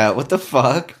like that? What the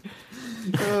fuck?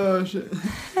 Oh shit.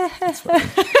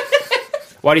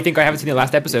 Why do you think I haven't seen the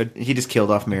last episode? He just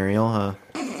killed off Mariel, huh?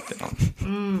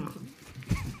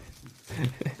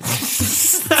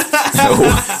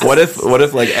 What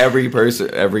if like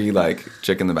every like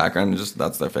chick in the background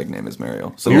that's their fake name is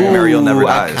Mariel. So Mariel never Ooh,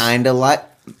 I dies. kind of like.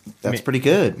 That's pretty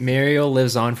good. Mariel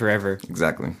lives on forever.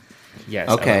 Exactly. Yes.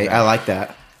 Okay, I like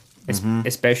that.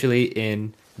 Especially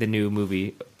in the new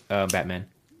movie Batman.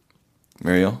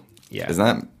 Mariel. Yeah. Isn't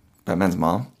that Batman's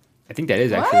mom? I think that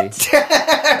is What? actually.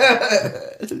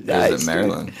 Or is it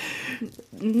Marilyn?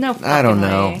 No, I don't fucking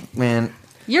know, way. man.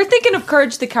 You're thinking of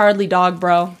Courage the Cowardly Dog,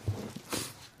 bro.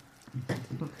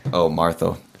 Oh,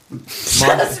 Martha.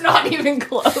 That's not even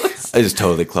close. It's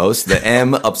totally close. The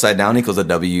M upside down equals a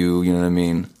W. You know what I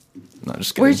mean? No,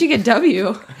 just kidding. Where'd you get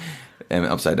W? M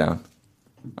upside down.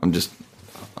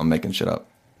 I'm making shit up.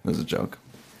 It was a joke.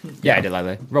 Yeah, I did,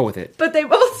 Lila. Roll with it. But they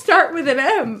both start with an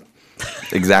M.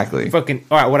 Exactly. Fucking.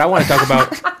 All right. What I want to talk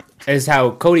about is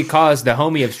how Cody Cause, the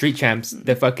homie of Street Champs,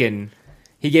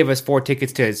 he gave us 4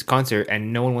 tickets to his concert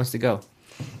and no one wants to go.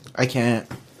 I can't.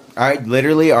 I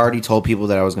literally already told people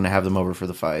that I was going to have them over for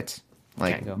the fights,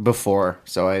 like Can't go. before.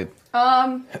 So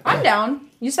I'm down.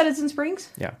 You said it's in Springs?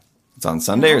 Yeah. It's on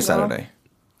Sunday or well. Saturday?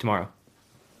 Tomorrow.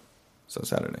 So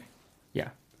Saturday. Yeah.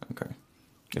 Okay.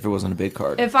 if it wasn't a big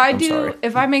card, If I'm sorry.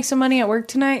 if I make some money at work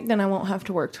tonight, then I won't have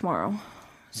to work tomorrow.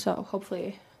 So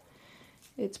hopefully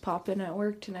it's popping at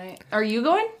work tonight. Are you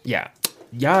going? Yeah.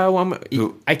 Yeah. Well,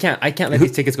 I can't let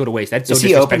these tickets go to waste. That's so Is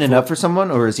he opening disrespectful. up for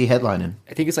someone or is he headlining?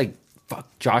 I think it's like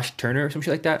Josh Turner or some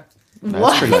shit like that.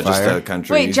 What? pretty Just fire. a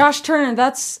country. Wait, Josh Turner.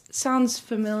 That sounds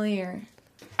familiar.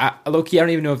 Low key, I don't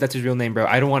even know if that's his real name, bro.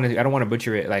 I don't want to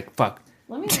butcher it. Like fuck.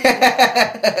 Let me.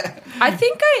 I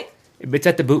think It's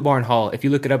at the Boot Barn Hall. If you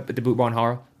look it up at the Boot Barn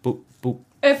Hall, boot.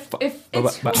 if Ba- it's ba-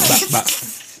 ba- ba-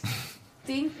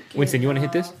 think. Winston, you want to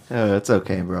hit this? It's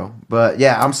okay, bro. But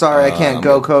yeah, I'm sorry I can't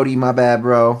go, Cody. My bad,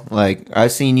 bro. Like I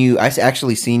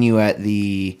actually seen you at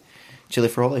the Chile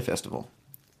Frole Festival.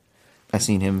 I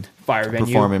seen him Fire venue.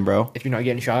 performing, bro. If you're not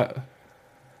getting shot.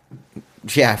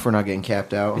 Yeah, if we're not getting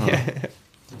capped out.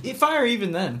 Huh? Fire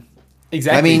even then.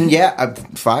 Exactly. I mean, yeah,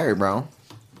 fire, bro.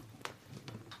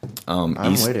 I'm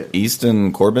with it.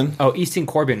 Easton Corbin. Oh, Easton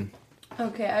Corbin.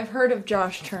 Okay, I've heard of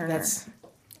Josh Turner. That's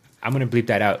I'm gonna bleep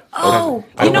that out. Oh,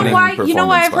 I you know wouldn't why? You know performance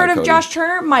why I've by heard of Cody. Josh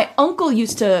Turner? My uncle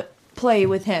used to play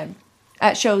with him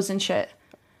at shows and shit.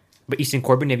 But Easton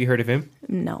Corbin, have you heard of him?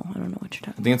 No, I don't know what you're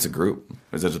I talking think it's a group.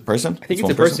 Is it a person? I think it's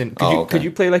one a person. Could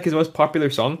you play like his most popular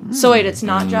song? about. So wait, it's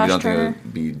not You Josh don't Turner? think it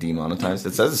would be demonetized?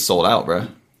 It says it's sold out, bro.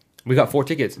 We got 4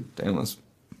 tickets Damn,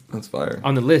 that's fire.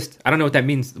 on the list. I don't know what that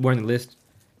means. We're on the list.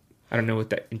 I don't know what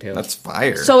that entails. That's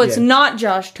fire. So it's Yeah. not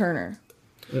Josh Turner.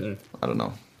 I don't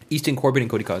know. Easton Corbin and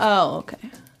Cody Cos. Oh, okay.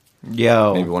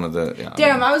 Yo, Maybe one of the. Yeah, I don't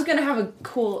Damn, know. I was gonna have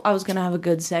a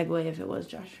good segue if it was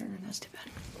Josh Turner. That's too bad.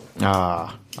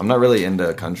 I'm not really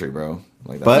into country, bro.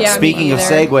 Like that. But Yeah, me speaking of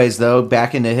either. segues, though,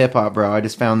 back into hip hop, bro, I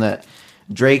just found that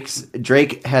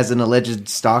Drake has an alleged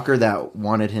stalker that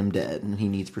wanted him dead, and he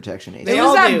needs protection. They It all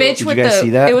was that do. bitch Did with you guys the. see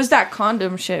that? It was that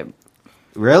condom shit.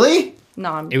 Really?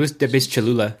 No, I'm It was the bitch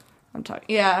Cholula. talking.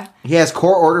 Yeah. He has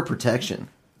court order protection.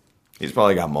 He's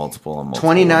probably got multiple. And multiple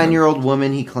 29-year-old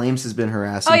woman he clames has been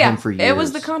harassing Oh yeah. him for years. It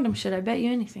was the condom shit. I bet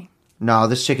you anything. No,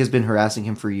 this chick has been harassing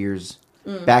him for years.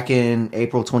 Mm. Back in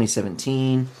April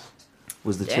 2017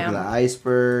 was the tip of Damn. the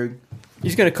iceberg. You're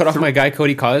just gonna cut off my guy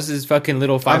Cody Cos' fucking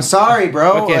little 5. I'm sorry,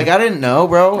 bro. Okay. Like I didn't know,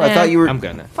 bro. I Eh. thought you were. I'm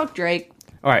gonna. Fuck Drake.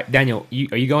 All right, Daniel,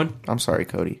 are you going? I'm sorry,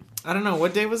 Cody. I don't know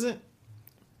what day was it.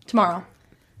 Tomorrow.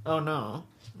 Oh no,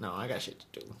 I got shit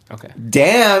to do. Okay.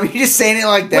 Damn, you just saying it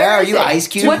like that? Where Are is you it? Ice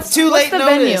Cube? What's Too late the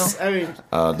notice. venue? I mean,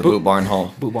 The Boot Barn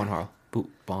Hall. Boot Barn Hall. Boot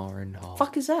Barn Hall.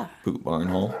 Fuck is that? Boot Barn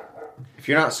Hall. If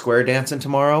you're not square dancing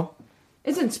tomorrow,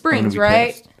 It's in I'm Springs, gonna be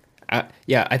right? pissed.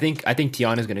 Yeah, I think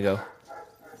Tiana's gonna go.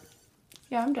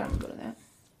 Yeah, I'm down to go to that.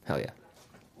 Hell yeah.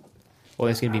 Well,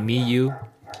 it's gonna be me, you,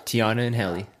 Tiana, and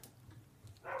Helly.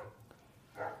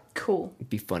 Cool. It'd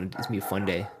be fun. It's gonna be a fun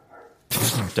day.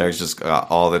 Derek's just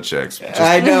got all the chicks. Just,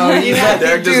 I know. You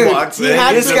Derek just walks in.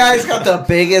 This guy's got the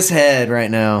biggest head right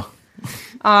now.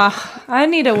 I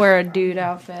need to wear a dude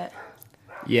outfit.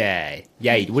 Yeah.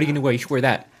 Yeah. What are you gonna wear? You should wear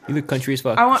that. You look country as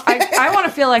fuck. I want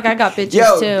to feel like I got bitches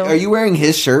Yo, too. are you wearing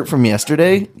his shirt from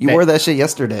yesterday? You Bet. wore that shit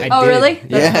yesterday. I Oh, did. really?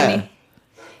 That's Yeah. funny.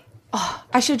 Oh,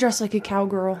 I should dress like a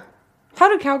cowgirl. How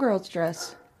do cowgirls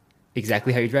dress?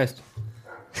 Exactly how you dressed.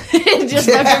 Just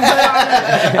fucking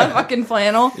put on a fucking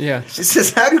flannel. Yeah. She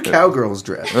says, "How do cowgirls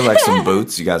dress?" Or like some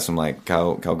boots. You got some like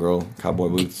cowboy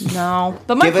boots. No,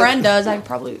 but my Give it- friend does. I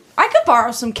could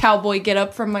borrow some cowboy get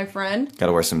up from my friend. Got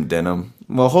to wear some denim.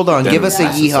 Well, hold on. Then Give us a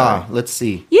that's yeehaw. necessary. Let's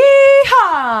see.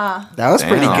 Yeehaw! That was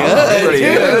pretty Damn, good. that was pretty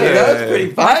dude. good. That was pretty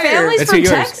My fire. family's Let's from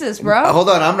hear yours. Texas, bro. Hold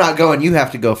on, I'm not going. You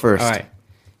have to go first. All right.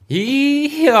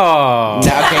 Yeehaw.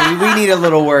 Now, okay, we need a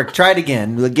little work. Try it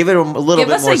again. Give it a little Give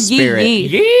bit us more a yee spirit. yee.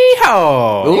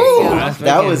 Yeehaw. Ooh, That's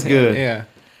that fucking- was good. Yeah.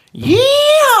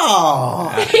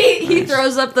 Yeehaw! He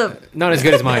throws up the. Not as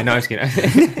good as mine. No, I'm just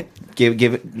kidding.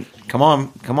 Give it. Come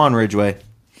on, Ridgeway.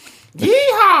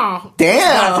 yeehaw! Damn,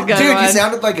 That's a good dude, one. you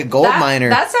sounded like a gold miner.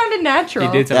 That sounded natural.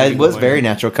 He did sound That like a was good very one.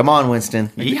 natural. Come on, Winston.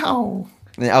 Yeehaw.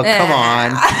 Oh, come on.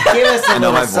 Give us a I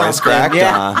know little my voice something. cracked,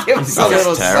 Yeah, huh? give us a That was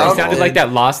little terrible. He something. sounded like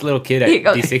that lost little kid at He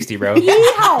goes- D60, bro.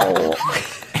 Yeehaw!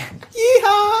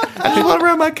 Yeehaw! I just want to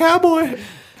ride my cowboy.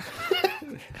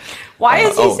 Why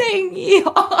is he Oh. saying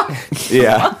yeehaw?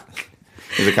 Yeah.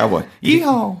 He's a cowboy.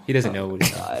 Yeehaw. He doesn't know what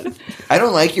he's I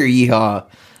don't like your yeehaw.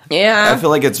 Yeah. I feel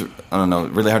like it's, I don't know,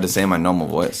 really hard to say in my normal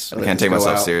voice. I Let can't this take go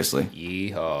myself out. seriously.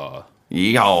 Yeehaw.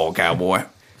 Yeehaw, cowboy.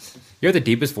 You're the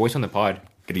deepest voice on the pod.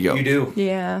 Good to go. You do.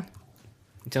 Yeah.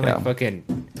 You sound Yeah. like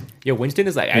fucking. Yo, Winston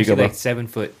is like you go, actually bro. like 7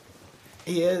 foot.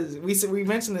 He is. We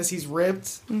mentioned this. He's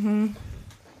ripped. Mm-hmm.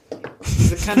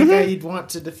 He's the kind of guy you'd want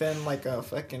to defend like a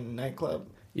fucking nightclub.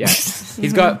 Yeah,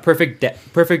 he's got perfect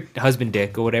husband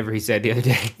dick or whatever he said the other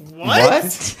day.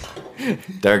 What?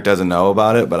 Derek doesn't know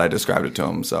about it, but I described it to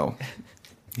him, so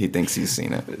he thinks he's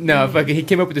seen it. No, fucking, he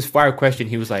came up with this fire question.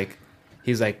 He was like,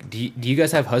 do you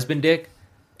guys have husband dick?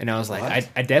 And I was like,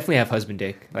 I definitely have husband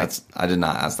dick. Like, I did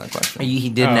not ask that question. He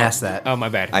didn't oh, ask that. Oh my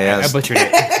bad. I I asked- butchered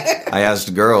it. I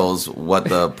asked girls what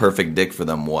the perfect dick for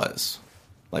them was.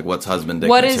 Like, what's husband dick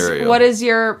What material? is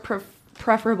your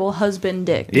preferable husband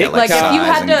dick? Yeah, like if you size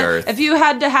had and to girth. if you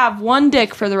had to have one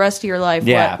dick for the rest of your life,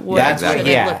 Yeah, what Yeah, should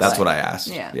exactly. it look That's like? what I asked.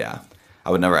 Yeah. Yeah. I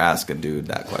would never ask a dude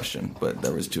that question, but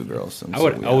there was two girls. And I so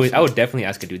would we always, asked I them. would definitely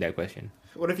ask a dude that question.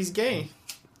 What if he's gay?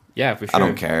 Yeah, for sure. I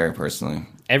don't care personally.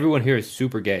 Everyone here is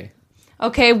super gay.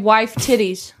 Okay, wife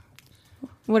titties.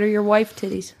 What are your wife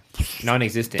titties?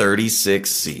 Non-existent.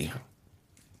 36C.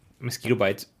 Mosquito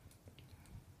bites.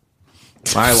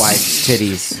 My wife's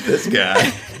titties. This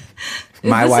guy.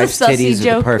 My this a wife's sussy titties are the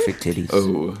joke? perfect titties.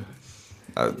 Oh,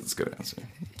 that's a good answer.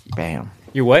 Bam.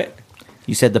 Your what?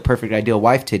 You said the perfect ideal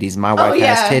wife titties. My wife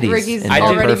yeah, has titties. Ricky's and they're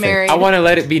already perfect. married. I want to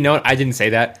let it be known. I didn't say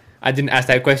that. I didn't ask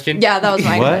that question. Yeah, that was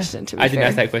my What? question. To be I didn't fair.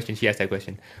 ask that question. She asked that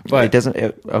question. It But doesn't.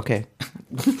 Okay.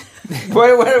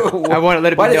 I want to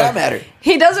let it be Why did known. that matter?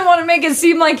 He doesn't want to make it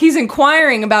seem like he's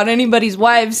inquiring about anybody's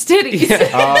wife's titties.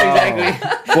 Exactly.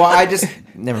 Well, I just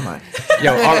never mind.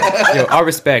 All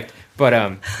respect.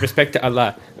 But respect to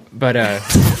Allah. But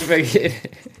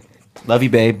Love you,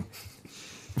 babe.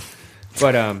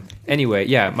 but anyway,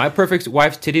 yeah, my perfect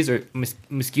wife's titties are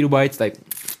mosquito bites. Like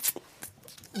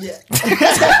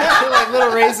like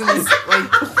little raisins.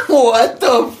 Like, What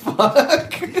the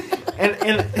fuck? and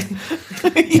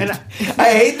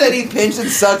I hate that he pinch and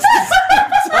sucks at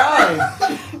the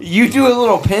same time. You do a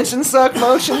little pinch and suck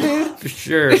motion, dude. for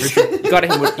sure. You got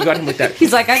him with that.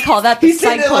 He's like, I call that the He's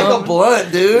hitting it like a cyclone.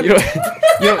 blunt, dude. Yo,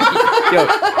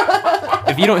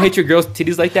 if you don't hit your girl's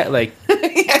titties like that, like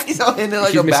Yeah, he's all hitting it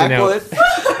like She's a missing out.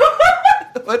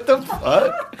 backwood. What the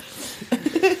fuck?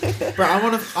 bro,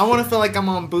 I wanna feel like I'm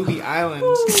on Booby Island.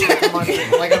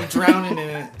 Like I'm drowning in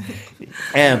it.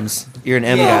 M's. You're an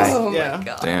M Yes. guy. Oh Yeah. my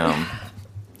god. Damn.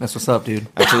 That's what's up, dude.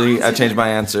 Actually, I changed my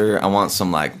answer. I want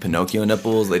some like Pinocchio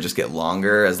nipples. They just get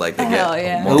longer as like they Hell get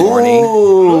yeah. more horny.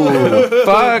 Ooh.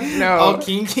 fuck All no.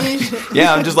 kinky.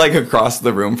 Yeah, I'm just like across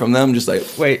the room from them, just like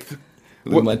Wait,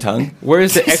 with my tongue.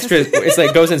 where's the extra? It's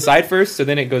like goes inside first, so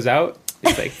then it goes out.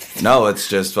 It's like No, it's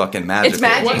just fucking magic. It's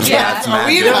magic, yeah. it's Are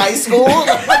we in magic. high school? What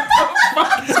the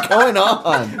fuck is going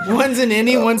on? One's an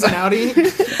innie, one's an outie.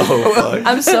 Oh, fuck.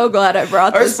 I'm so glad I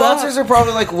brought Our this sponsors up. are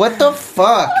probably like, what the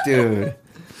fuck, dude?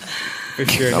 for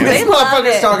sure. They This love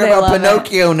motherfucker's it. talking They about love it.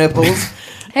 Pinocchio nipples.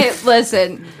 Hey,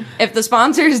 listen. If the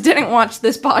sponsors didn't watch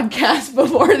this podcast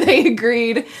before they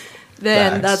agreed,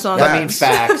 then Facts. that's on I them. mean,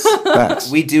 facts.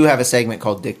 Facts. We do have a segment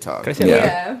called Dick Talk. Can I say Yeah.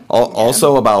 that? Yeah.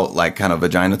 Also about like kind of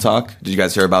vagina talk. Did you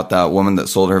guys hear about that woman that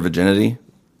sold her virginity?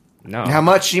 No. How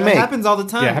much she That make? happens all the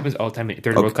time. Yeah, it happens all the time in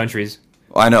third world countries.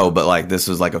 I know, but like this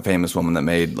was like a famous woman that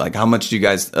made like how much do you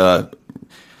guys?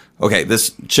 Okay,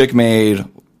 this chick made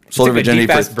sold her Took a virginity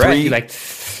for deep-ass breath. You like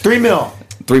 3 mil.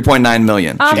 3.9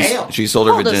 million. Damn. She sold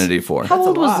her How old is- virginity for. How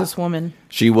old was lot. this woman?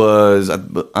 She was I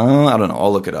don't know.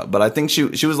 I'll look it up, but I think she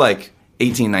was like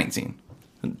 18, 19,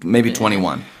 maybe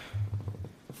 21.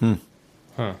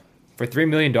 for $3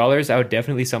 million, I would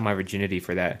definitely sell my virginity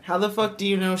for that. How the fuck do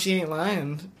you know she ain't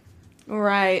lying?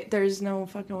 Right. There's no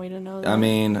fucking way to know that. I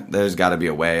mean, there's got to be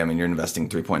a way. I mean, you're investing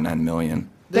 3.9 million.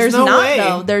 there's no not way.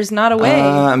 though. There's not a way.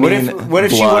 I What mean,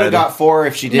 if she would blood. have got 4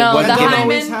 if she did? no, wasn't the given-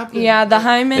 always hymen. happen. Yeah, the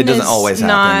hymen. It doesn't is always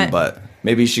not, happen, but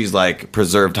maybe she's like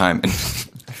preserved hymen.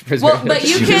 Well, but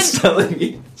you can telling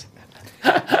me.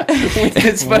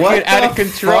 It's fucking What out of the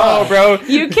control, fuck? bro.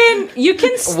 you can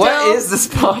still. What is this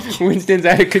podcast? Winston's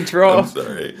out of control. I'm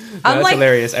sorry. No, I'm that's like-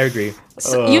 hilarious. I agree.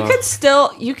 You could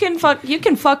still you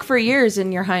can fuck for years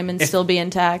and your hymen still be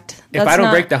intact. If I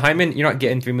don't break the hymen, you're not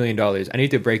getting $3 million. I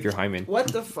need to break your hymen. What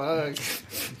the fuck?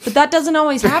 but that doesn't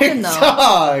always happen though.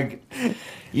 Dog.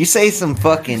 You say some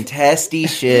fucking testy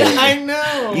shit. I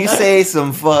know. You say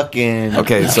some fucking.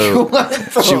 Okay, so What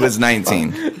the- she was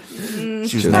 19.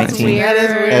 She was That's 19. weird. That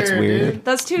is weird. That's weird.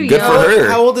 That's too Good young. for her.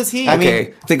 How old is he? I mean-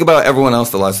 Okay, think about everyone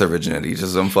else that lost their virginity.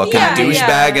 Just some fucking Yeah, douchebag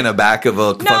yeah. in the back of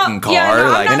a fucking car. yeah, no,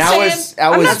 I'm like, not And saying-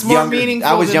 I I'm was not- more younger. meaningful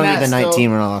I was than younger that than still.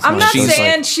 19 when I lost I'm mine. not She's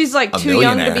saying like she's like a too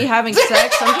young to millionaire. be having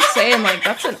sex. I'm just saying like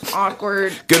that's an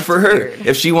awkward. good for her.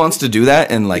 If she wants to do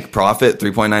that and like profit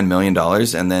 $3.9 million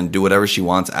and then do whatever she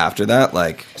wants after that,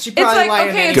 like She It's probably like lying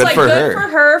okay, it's Good like for good her. for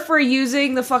her for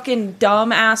using the fucking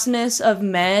dumb assness of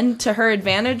men to her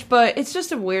advantage, but it's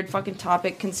just a weird fucking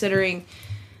topic considering,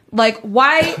 like,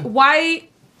 why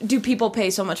do people pay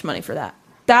so much money for that?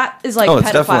 That is like it's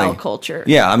pedophile definitely culture.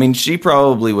 Yeah, I mean, she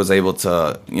probably was able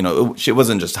to, she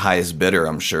wasn't just highest bidder.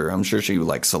 I'm sure she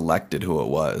like selected who it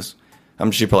was.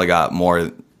 She probably got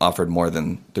offered more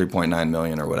than 3.9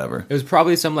 million or whatever. It was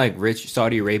probably some like rich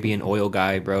Saudi Arabian oil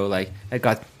guy, bro. Like that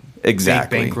got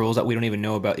Exactly. bank rolls that we don't even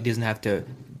know about. It doesn't have to.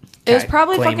 It was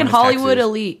probably claim fucking on his Hollywood taxes.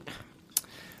 elite,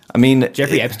 I mean,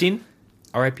 Jeffrey Epstein,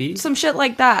 R.I.P. some shit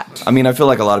like that. I mean, I feel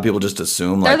like a lot of people just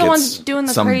assume They're like the it's ones doing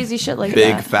the some crazy shit like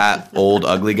big that. fat old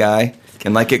ugly guy,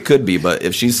 and like it could be, but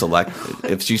if she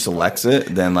selects it,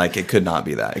 then like it could not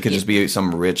be that. It could just be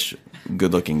some rich,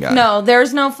 good looking guy. No,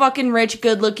 there's no fucking rich,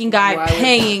 good-looking guy Why would-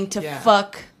 paying to Yeah.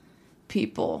 fuck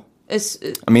people.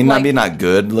 I mean, like, maybe not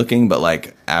good looking, but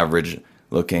like average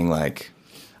looking. Like,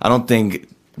 I don't think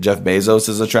Jeff Bezos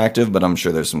is attractive, but I'm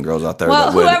sure there's some girls out there well,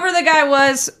 that would. whoever the guy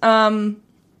was,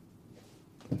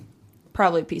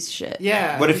 probably a piece of shit.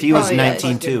 Yeah. What if he's he was probably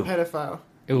 19 fucking too? Pedophile.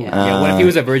 Ooh, Yeah. yeah. What if he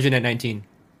was a virgin at 19?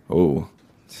 Oh,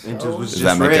 And just was Does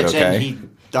just that make it rich okay? and he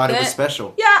thought it was That-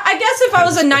 special. Yeah, I guess if I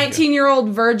was a 19-year-old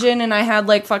virgin and I had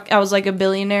I was like a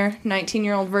billionaire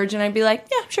 19-year-old virgin, I'd be like,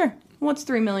 yeah, sure. What's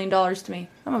 $3 million to me?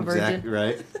 I'm a virgin. Exactly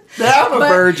right. I'm a But,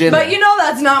 virgin. But you know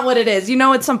that's not what it is. You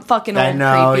know it's some fucking old I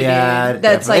know, creepy yeah. dude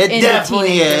that's like it into definitely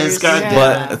teenagers. is. God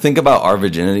Yeah. but think about our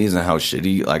virginities and how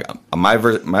shitty. Like my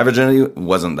virginity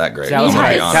wasn't that great. Tell I'm us, gonna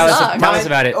Yeah, be it honest. tell us, sucked. tell us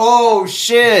about it. Oh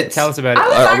shit! Tell us about I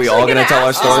was it. Are we actually all gonna gonna tell our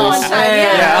ask this stories? one time,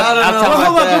 Yeah, yeah. I'll tell Well, about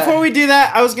hold on. that. Before we do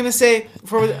that, I was gonna say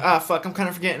fuck, I'm kind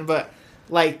of forgetting, but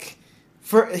like,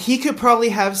 he could probably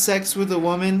have sex with a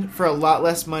woman for a lot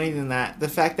less money than that. The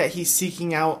fact that he's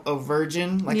seeking out a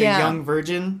virgin, like Yeah. a young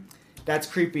virgin, that's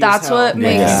creepy. That's as hell. what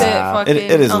makes Yeah. it fucking It is.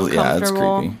 Yeah, it's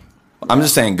uncomfortable. creepy. I'm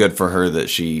just saying, good for her that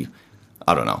she.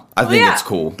 I don't know. I Well, think yeah. it's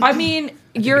cool. I mean,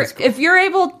 if you're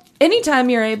able, anytime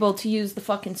you're able to use the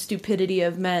fucking stupidity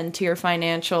of men to your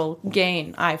financial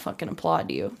gain, I fucking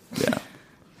applaud you. Yeah.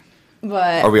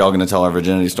 But Are we all gonna tell our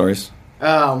virginity stories?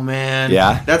 Oh man.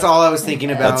 Yeah? That's all I was thinking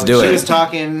about. Let's do She it. was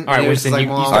talking. All right, and it was Winston, like, you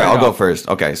well, All start right, I'll off. go first.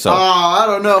 Okay, so I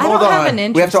don't know. I Hold don't on. have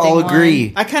an We have to all interesting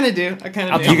agree. I kind of do. I kind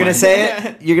I'll of tell do. You're gonna say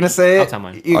it. You're gonna say it. I'll tell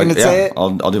mine. You're gonna say it. I'll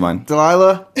do mine.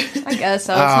 Delilah. I guess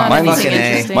so. It's Oh, not mine's anything fucking A.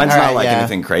 interesting. Mine's All not right, like yeah.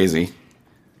 anything crazy.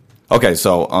 Okay,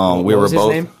 so we What were was his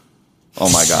both. name? Oh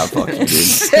my god, fuck you,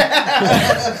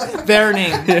 dude. Their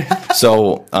name.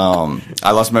 So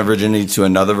I lost my virginity to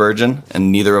another virgin,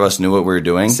 and neither of us knew what we were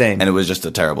doing. Same. And it was just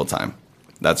a terrible time.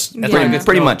 That's Yeah.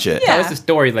 pretty much it. Yeah. Tell us the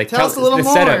story. Like, Tell us a little the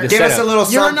more. setup. The Give us setup. a little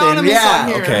You're something. anonymous Yeah. on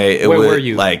here. Okay, it Where was were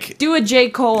you? like Do a J.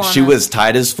 Cole on she us. was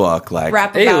tight as fuck. Like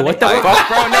Rap about Ew, what it. the fuck,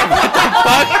 bro? No, what the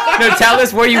fuck? No, tell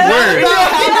us where you were.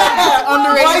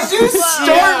 Why'd you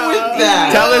start with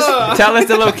that? Tell us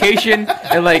the location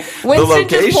and like. Winston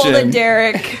just pulled a location.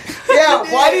 Derek. Yeah,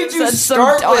 why did you Said some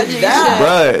start dodgy with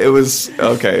that? bruh, it was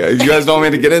okay. You guys don't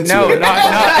want me to get into No, it.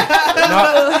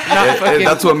 not fucking.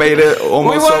 That's what made it We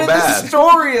almost wanted so the bad.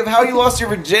 story of how you lost your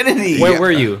virginity. Where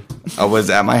were you? I was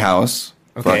at my house,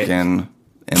 Okay. fucking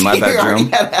in my You already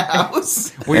bedroom, had a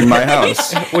house. in my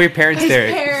house. Were your parents His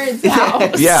there? parents'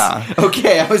 house. Yeah.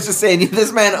 Okay, I was just saying,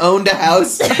 this man owned a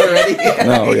house already.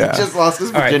 No, He yeah. just lost his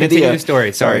All right, virginity. continue the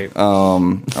story. Sorry.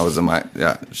 I was in my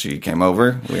she came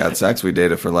over, we had sex, we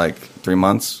dated for like 3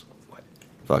 months,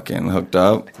 fucking hooked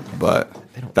up, but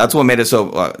that's what made it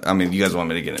so I mean, you guys want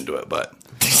me to get into it, but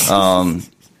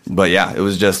yeah, it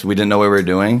was just we didn't know what we were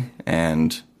doing,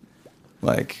 and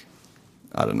like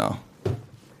I don't know,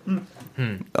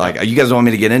 like you guys don't want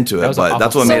me to get into That it, was but awful.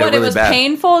 that's what So made what? it It really was bad.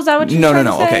 painful. Is that what you're No, trying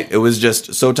to say? okay, it was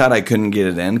just so tight I couldn't get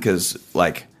it in because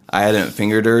like I hadn't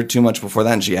fingered her too much before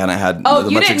that, and she hadn't had Oh,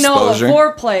 you much didn't exposure. know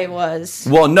what foreplay was.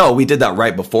 Well, no, we did that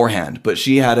right beforehand, but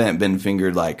she hadn't been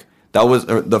fingered like that was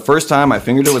the first time I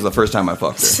fingered her was the first time I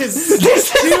fucked her. This is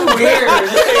too weird.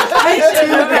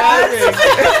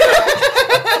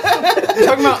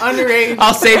 Talking about underage.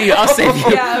 I'll save you. I'll save you.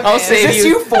 Yeah, okay. I'll save Is this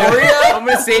you. Euphoria? I'm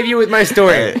gonna save you with my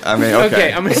story. Hey, I mean, okay.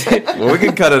 Okay, I'm gonna say. Well, we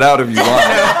can cut it out if you want.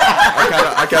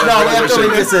 I kind No, of we have to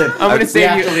leave this in. I'm gonna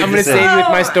save you. I'm gonna this in. save you with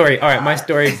my story. All right, my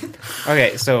story.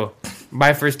 Okay, so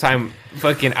my first time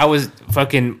fucking, I was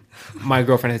fucking my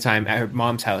girlfriend at the time at her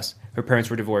mom's house. Her parents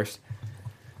were divorced,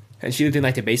 and she lived in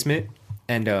like the basement.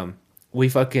 And we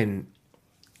fucking,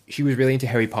 she was really into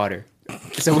Harry Potter.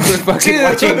 So we were fucking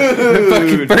watching the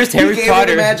fucking first He Harry gave her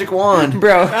Potter, the magic wand.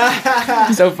 bro.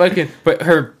 So fucking, but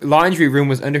her laundry room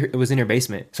was it was in her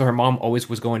basement. So her mom always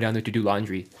was going down there to do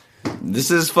laundry.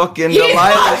 This is fucking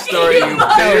Delilah's story, you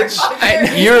bitch.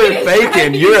 I- You're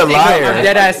faking. You're a I'm liar.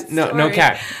 dead ass. No Sorry.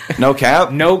 cap. No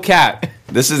cap. No cap.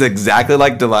 This is exactly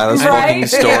like Delilah's fucking Right?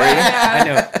 story. I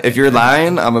know. If you're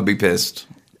lying, I'm gonna be pissed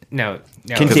No.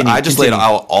 because Continue. I just laid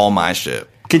out all my shit.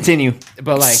 Continue.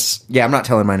 But like, Yeah, I'm not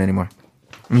telling mine anymore.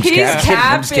 He's I'm just kidding.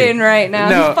 capping right now.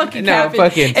 No, He's fucking no, capping.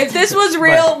 fucking- If this was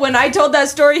real, when I told that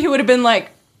story, he would have been like,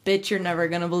 "Bitch, you're never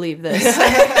gonna believe this."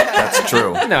 That's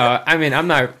true. no, I mean, I'm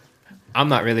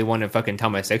not really one to fucking tell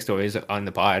my sex stories on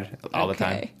the pod all the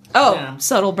time. Okay. Oh, Yeah.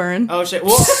 subtle burn. Oh shit.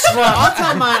 Well, I'll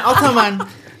tell mine. I'll tell mine.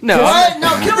 No, What? No,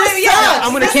 give us that.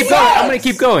 I'm gonna keep going. I'm gonna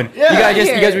keep going. You guys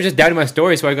Here. you guys were just doubting my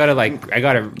story, so I gotta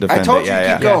Defend I told it. you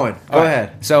Yeah, keep yeah. going. Go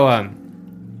ahead. So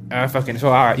fucking so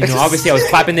you know obviously I was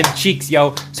clapping them cheeks,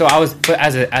 yo. So I was but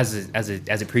as a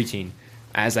preteen,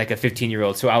 as like a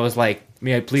 15-year-old. So I was like,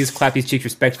 may I please clap these cheeks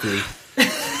respectfully?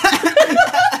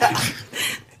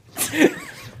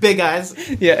 Big eyes.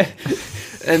 Yeah.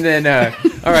 And then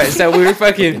All right, so we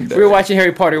were watching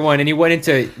Harry Potter 1, and he went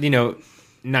into,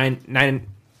 nine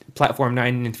platform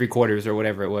 9 3/4 or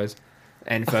whatever it was,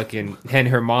 and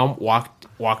her mom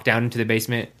walked down into the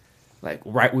basement, like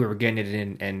right we were getting it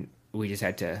in, and we just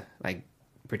had to like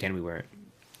pretend we weren't.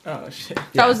 Oh shit.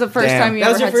 That was the first Damn. time you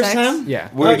That was ever your had first sex? time? Yeah.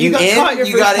 Were you got caught in? your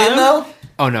You first got in time? though?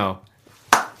 Oh no.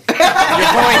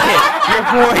 Your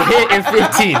boy hit in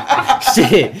 15.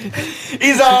 Shit.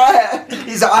 He's all.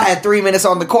 I had 3 minutes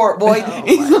on the court, boy.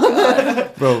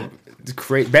 Bro, it's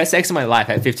great. Best sex of my life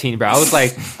at 15, bro. I was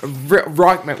like,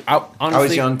 honestly, I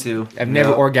was young too. I've never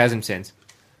Yep. orgasmed since.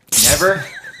 Never.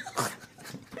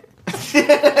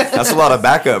 That's a lot of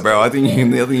backup, bro. I think you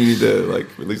need to like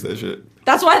release that shit.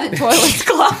 That's why the toilet's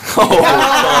clogged.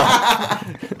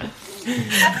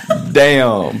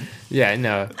 Damn. Yeah,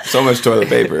 no. So much toilet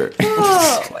paper.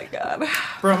 Oh my god.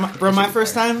 Bro, my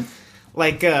first time,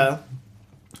 like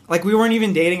we weren't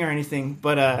even dating or anything,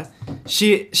 but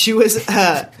she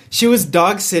was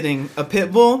dog sitting a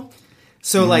pit bull.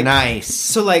 So like Nice.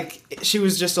 So like she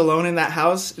was just alone in that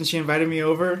house, and she invited me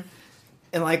over,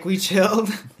 and like we chilled,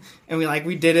 and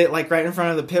we did it like right in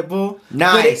front of the pit bull.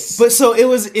 Nice. But so it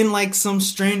was in like some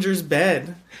stranger's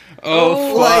bed.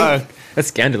 Oh, Like- fuck. That's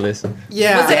scandalous.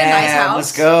 Yeah. Was it a nice Damn, house?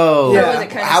 let's go. Yeah. Or was it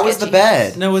kinda How was the sketchy?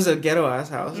 bed? No, it was a ghetto ass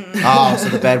house. Oh, so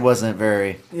the bed wasn't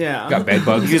very. Yeah. Got bed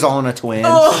bugs. You was all in a twin.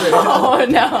 Oh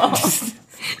no.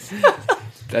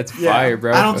 That's Yeah. fire,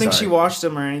 bro. I don't think Sorry. she washed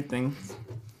them or anything.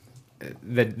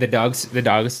 The dogs. wait, she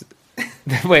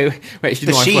didn't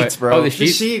The watch sheets, what? bro. Oh, the The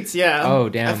sheets. sheets, yeah. Oh,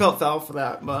 damn. I felt foul for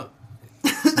that, but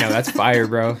No, that's fire,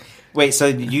 bro. Wait, so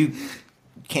you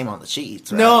came on the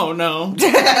sheets, right? no.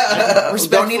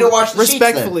 Don't need to wash the sheets,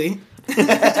 then. Respectfully.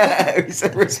 He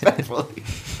said respectfully.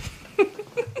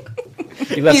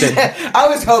 You left He it. said- I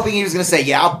was hoping he was going to say,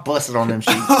 yeah, I'll bust it on them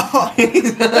sheets.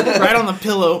 Right on the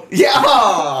pillow. Yeah.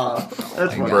 Oh,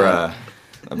 that's Bruh.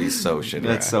 That'd be so shitty.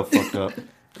 That's so fucked up.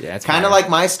 Yeah, it's Kind of fire. like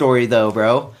my story, though,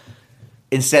 bro.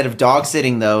 Instead of dog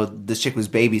sitting, though, this chick was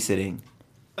babysitting.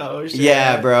 Oh shit.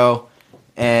 Yeah, bro.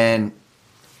 And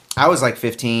I was like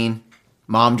 15.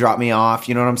 Mom dropped me off.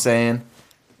 You know what I'm saying?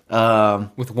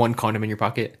 with one condom in your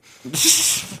pocket.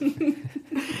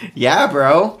 Yeah,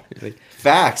 bro. Like,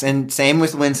 Facts. And same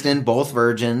with Winston, both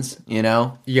virgins, you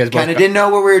know? You guys both kind of got- didn't know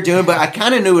what we were doing, but I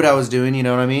kind of knew what I was doing, you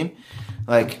know what I mean?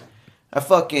 Like, I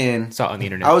fucking... saw it on the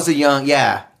internet. I was a young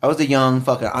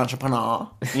fucking entrepreneur.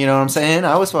 You know what I'm saying?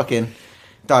 I was fucking...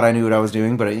 Thought I knew what I was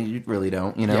doing, but you really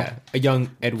don't, you know? Yeah, a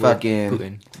young Edward Fucking...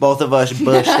 Putin. Both of us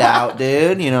bushed out,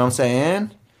 dude. You know what I'm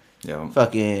saying? Yeah.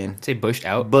 Fucking... Say bushed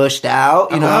out. Bushed out,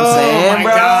 you know what Oh I'm saying, my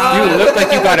bro? God. You look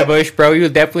like you got a bush, bro. You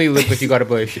definitely look like you got a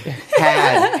bush.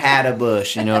 Had a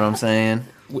bush, you know what I'm saying?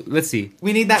 Let's see.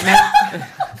 We need that man.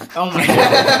 Oh my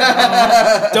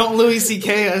god. Don't Louis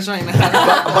C.K. us right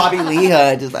now. Bobby Lee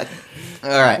just like... All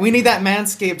right. We need that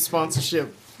Manscaped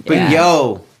sponsorship. But Yeah.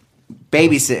 yo,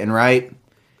 babysitting, right?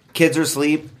 Kids are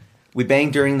asleep. We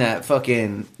banged during that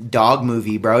fucking dog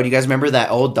movie, bro. Do you guys remember that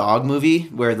old dog movie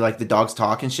where like the dogs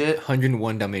talk and shit?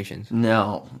 101 Dalmatians.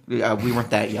 No, we weren't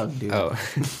that young, dude. Oh,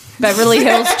 Beverly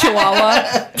Hills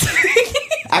Chihuahua.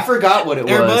 I forgot what it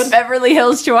Air was. Bud? Beverly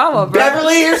Hills Chihuahua, bro.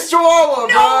 Beverly Hills Chihuahua, bro.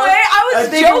 No way, I was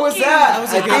think it was joking. that. That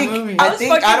was a good movie. I I was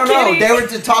think I fucking don't know. kidding. They were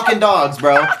just talking dogs,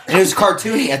 bro, and it was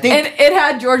cartoony. I think. And it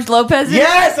had George Lopez in it.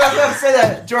 Yes, I was about to say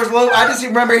that. George Lopez. I just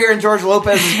remember hearing George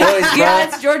Lopez's voice, bro. Yeah,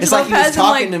 it's George It's like he Lopez was and,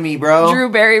 talking like, to me, bro. Drew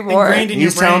Barrymore. Ingrained in He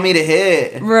was your brain. telling me to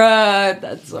hit. Bruh,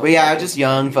 that's so But yeah, I was just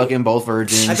young, fucking both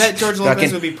virgins. I bet George Lopez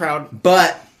Fucking- would be proud.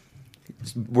 But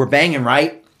we're banging,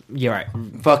 right? you're right.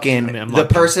 Fucking I mean, I'm the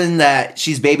locked in. person that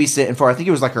she's babysitting for, I think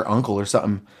it was like her uncle or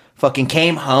something, fucking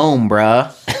came home,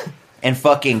 bruh, and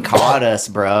fucking caught us,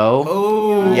 bro.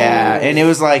 Oh. Yeah, and it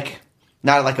was like,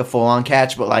 not like a full-on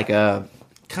catch, but like a,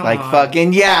 Come like on.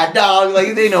 fucking, yeah, dog,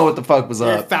 like they know what the fuck was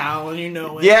You're up. foul and you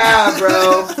know it. Yeah,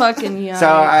 bro. fucking young. So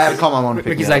I had to call my mom to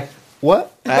pick Ricky's me up. like,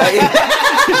 what?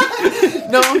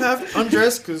 No, have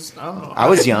undressed because I don't know. I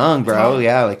was young, bro.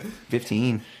 Yeah, like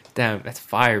 15. Damn, that's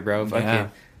fire, bro. Fucking, Yeah.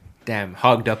 damn,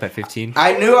 hogged up at 15.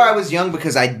 I knew I was young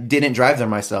because I didn't drive there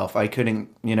myself. I couldn't,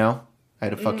 you know. I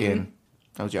had to fucking.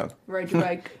 I was young. Ride your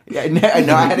bike. Yeah,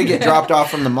 no, I had to get dropped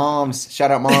off from the moms.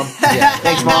 Shout out, mom. Yeah,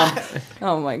 thanks, mom.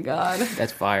 Oh my god.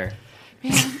 That's fire.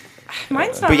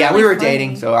 Mine's not But yeah, we really were funny.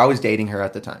 dating, so I was dating her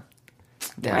at the time.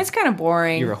 Damn, Mine's kind of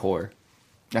boring. you're a whore.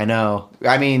 I know.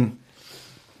 I mean,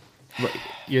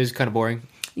 Yours kind of boring.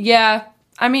 Yeah.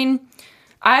 I mean,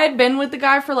 I had been with the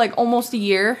guy for like almost a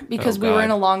year because Oh, we were God.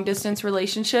 in a long distance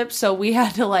relationship. So we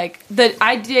had to like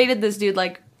I dated this dude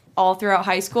like all throughout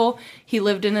high school, he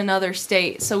lived in another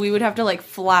state. So we would have to like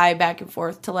fly back and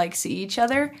forth to like see each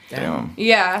other. Damn.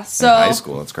 Yeah. So In high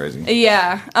school, that's crazy.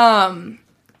 yeah.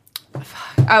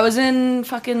 I was in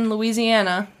fucking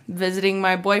Louisiana visiting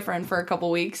my boyfriend for a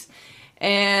couple weeks.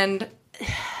 And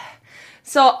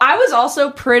so I was also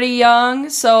pretty young.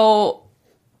 So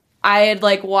I had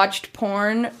like watched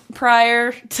porn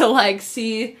prior to like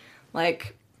see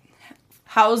like,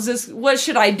 how's this? What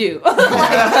should I do?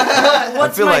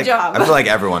 What's my job? I feel like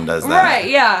everyone does that. Right,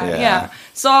 yeah.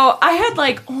 So I had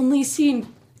like only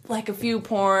seen like a few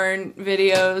porn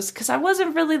videos because I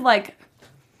wasn't really like,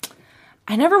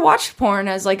 I never watched porn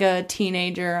as like a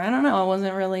teenager. I don't know, I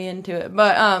wasn't really into it.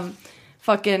 But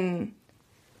fucking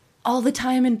all the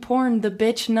time in porn, the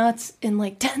bitch nuts in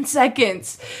like 10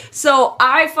 seconds. So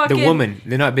I fucking... The woman,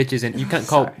 they're not bitches, and you can't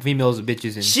call females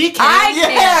bitches. And She can't. I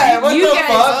can't. what You the guys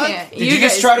fuck? can't. Did You you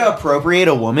just guys try to can't. appropriate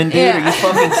a woman, dude? Yeah. Are you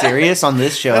fucking serious on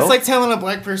this show? That's like telling a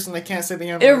black person they can't say the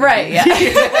N word. Right,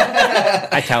 yeah.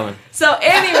 I tell him. So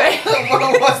anyway...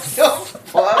 what the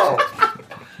fuck?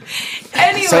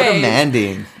 Anyways, So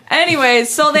demanding. Anyways,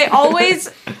 so they always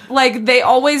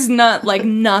nut like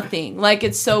nothing. Like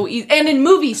it's so easy. And in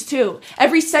movies too.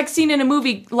 Every sex scene in a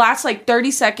movie lasts like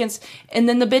 30 seconds and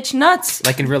then the bitch nuts.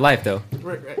 Like in real life, though.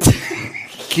 Right, right.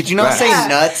 Could you not Right. say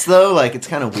nuts though? Like it's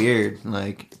kind of weird.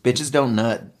 Like bitches don't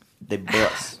nut, they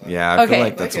bust. Yeah, I Okay. feel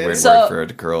like that's a weird So- word for a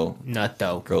girl Nut,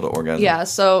 though. to orgasm. Yeah,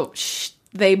 so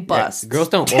they Yeah, bust. girls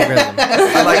don't orgasm.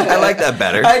 I like that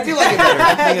better. I do like it better.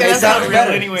 I think That's it not sounds real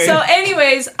better. anyway. So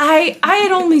anyways, I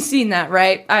had only seen that,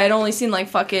 right? I had only seen like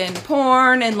fucking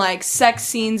porn and like sex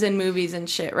scenes in movies and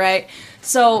shit, right?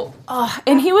 So,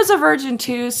 and he was a virgin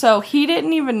too, so he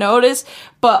didn't even notice,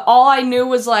 but all I knew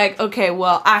was like, okay,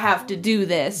 well, I have to do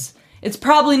this. It's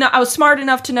probably not, I was smart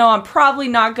enough to know I'm probably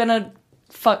not gonna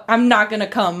I'm not gonna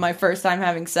come my first time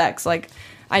having sex. Like,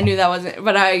 I knew that wasn't,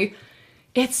 but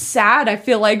it's sad. I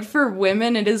feel like for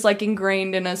women, it is like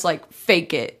ingrained in us, like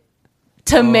fake it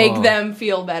to make them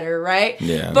feel better, right?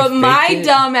 Yeah. But my it.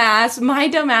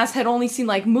 dumbass had only seen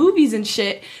like movies and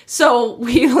shit. So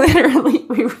we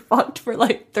were fucked for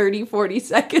like 30, 40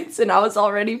 seconds and I was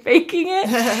already faking it.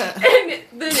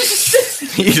 And then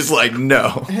He's just like,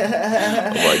 no. Oh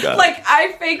my god. like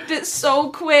I faked it so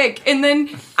quick, and then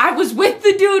I was with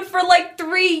the dude for like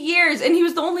 3 years, and he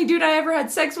was the only dude I ever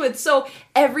had sex with. So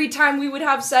every time we would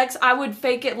have sex, I would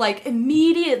fake it like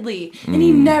immediately, and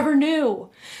he never knew.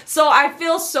 So I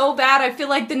feel so bad. I feel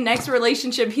like the next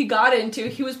relationship he got into,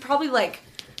 he was probably like,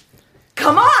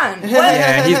 "Come on, what?"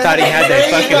 Yeah, he thought he had that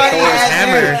fucking Thor's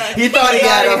hammer. He thought he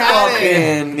had a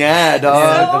fucking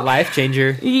The life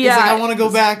changer. He's like, I want to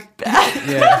go back.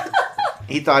 Yeah,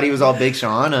 He thought he was all Big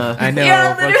Sean. I know.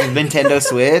 Yeah, fucking, Nintendo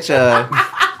Switch.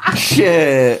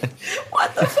 Shit.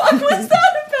 What the fuck was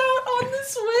that about on the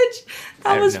Switch? I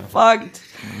That don't was know. fucked.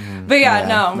 But yeah,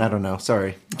 I no. don't know.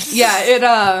 Sorry. Yeah, it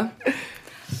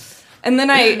and then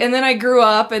I grew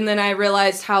up and then I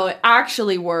realized how it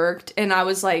actually worked and I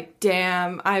was like,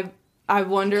 damn, I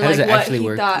wonder How does like it what actually he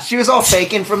work? thought. She was all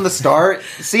faking from the start.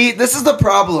 See, this is the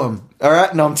problem. All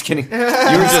right. No, I'm just kidding. You were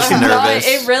just No, nervous.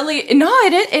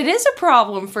 it is a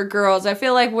problem for girls. I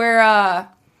feel like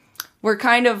we're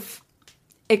kind of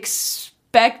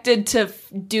expected to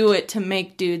do it to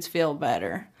make dudes feel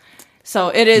better. So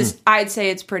it is. I'd say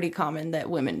it's pretty common that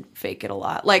women fake it a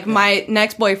lot. Like my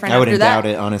next boyfriend. I after wouldn't that, doubt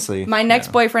it, honestly. My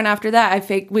next boyfriend after that,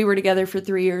 we were together for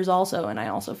 3 years also, and I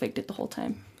also faked it the whole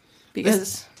time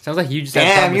because sounds like you just have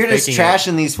Damn, problems you're just faking it.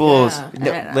 trashing these fools. Yeah,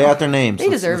 No, I know. lay out their names. they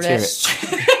Let's- deserve let's it.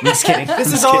 hear I'm just kidding. This I'm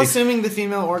is just all kidding. assuming the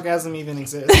female orgasm even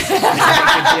exists.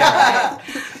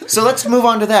 So let's move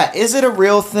on to that. Is it a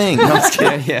real thing? No, I'm just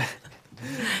kidding. Yeah.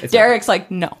 It's Derek's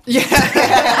like, no.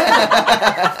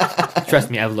 Trust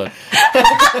me, I've looked.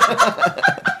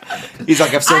 He's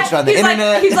like, I've searched on the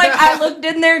internet. He's like, I looked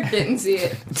in there, didn't see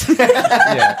it.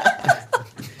 Yeah.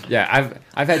 Yeah,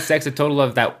 I've had sex a total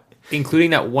of that,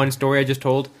 including that one story I just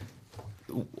told,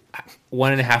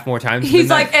 1.5 more times. He's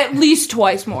than like, that. at least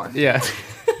twice more. Yeah.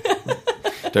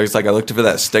 Derek's like, I looked for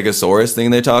that stegosaurus thing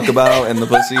they talk about in the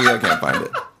pussy. I can't find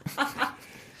it.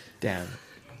 Damn.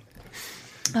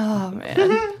 Oh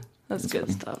man, that's good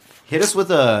stuff. Hit us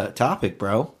with a topic,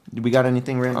 bro. We got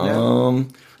anything written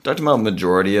down? Talked about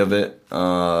majority of it.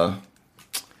 I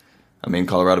mean,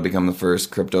 Colorado become the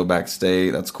first crypto-backed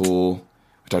state. That's cool.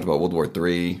 We talked about World War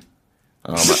III.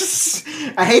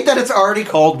 I hate that it's already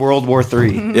called World War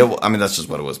III. Yeah, well, I mean, that's just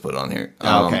what it was put on here.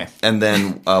 Okay. And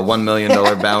then $1 million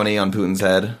bounty on Putin's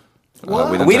head.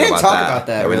 We didn't talk about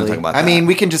that, Yeah, we really. didn't talk about I that. mean,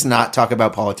 we can just not talk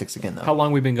about politics again, though. How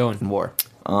long we been going? War.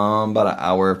 About an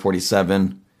hour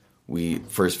 47. We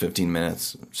first 15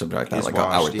 minutes subtract that Just like an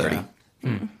hour watched, 30.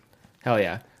 yeah. Hell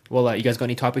yeah. Well, you guys got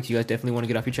any topics you guys definitely want to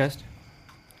get off your chest?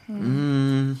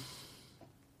 No,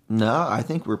 I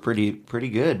think we're pretty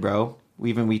good, bro.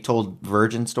 We told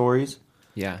virgin stories.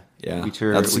 Yeah. Yeah, We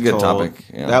that's a we good told- topic.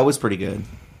 Yeah. That was pretty good.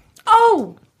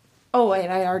 Oh wait,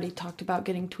 I already talked about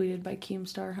getting tweeted by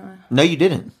Keemstar, huh? No, you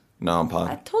didn't. no, I'm I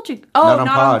pod. told you. Oh, Not on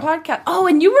not on podcast. Oh,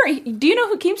 and you were. Do you know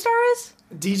who Keemstar is?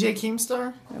 DJ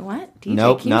Keemstar? What? DJ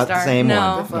Nope, not the Keemstar. same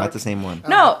No. one. Not the same one.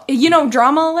 No, you know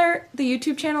Drama Alert, the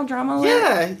YouTube channel Drama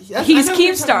Alert. Yeah. He's I know who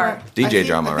you're Keemstar. talking about. DJ I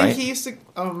Drama, think right? He used to.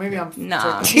 Oh, maybe I'm.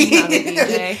 Nah, tripping. he's not a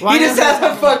DJ. Why He just not?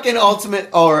 has a fucking ultimate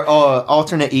or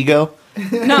alternate ego.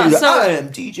 No, I so am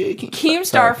DJ Keemstar.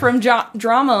 Keemstar from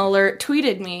Drama Alert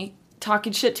tweeted me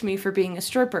talking shit to me for being a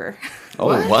stripper. Oh,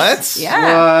 what?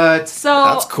 Yeah. What? So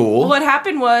That's cool. What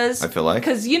happened was I feel like.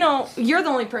 because you're the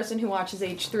only person who watches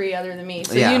H3 other than me,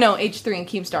 so Yeah. you know H3 and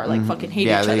Keemstar like fucking hate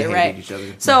Yeah, each they other, hate right? each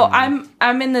other. So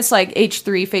I'm in this like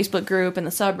H3 Facebook group and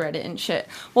the subreddit and shit.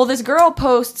 Well, this girl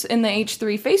posts in the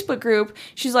H3 Facebook group.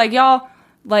 She's like, y'all,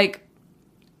 like,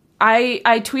 I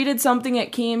tweeted something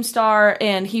at Keemstar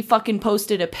and he fucking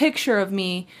posted a picture of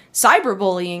me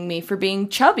cyberbullying me for being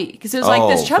chubby because it was like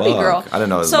this Oh, chubby fuck. girl. I didn't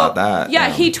know it was about that. Yeah,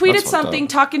 Damn, he tweeted that's fucked something up.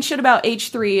 talking shit about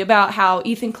H3 about how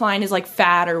Ethan Klein is like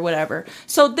fat or whatever.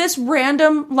 So this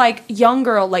random like young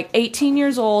girl, like 18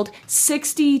 years old,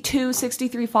 62,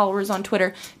 63 followers on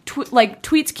Twitter,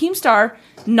 tweets Keemstar,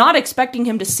 not expecting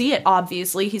him to see it,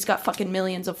 obviously. He's got fucking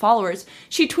millions of followers.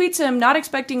 She tweets him, not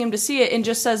expecting him to see it, and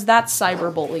just says, that's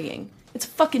cyberbullying. It's a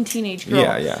fucking teenage girl.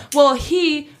 Yeah, yeah. Well,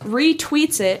 he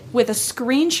retweets it with a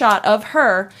screenshot of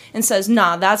her and says,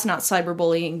 nah, that's not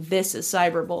cyberbullying. This is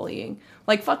cyberbullying.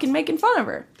 Like, fucking making fun of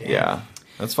her. Yeah.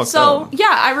 That's fucked So up.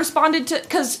 yeah, I responded to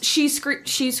because she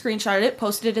screenshotted it,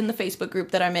 posted it in the Facebook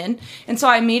group that I'm in, and so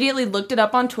I immediately looked it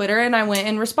up on Twitter and I went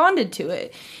and responded to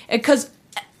it because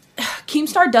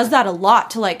Keemstar does that a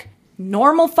lot to like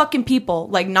normal fucking people,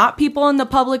 like not people in the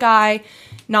public eye,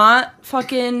 not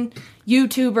fucking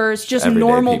YouTubers, just Everyday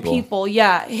normal people. people.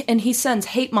 Yeah, and he sends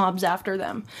hate mobs after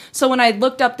them. So when I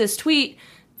looked up this tweet,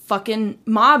 fucking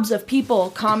mobs of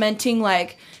people commenting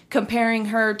like comparing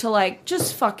her to like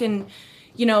just fucking,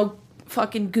 you know,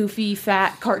 fucking goofy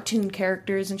fat cartoon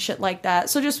characters and shit like that.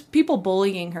 So just people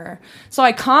bullying her. So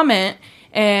I comment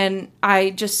and I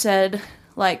just said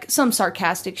like some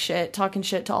sarcastic shit, talking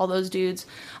shit to all those dudes.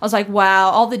 I was like, wow,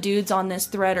 all the dudes on this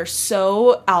thread are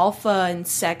so alpha and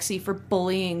sexy for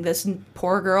bullying this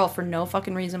poor girl for no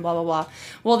fucking reason, blah, blah, blah.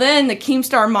 Well, then the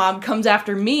Keemstar mob comes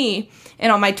after me,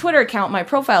 and on my Twitter account, my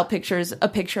profile picture is a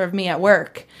picture of me at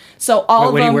work. So all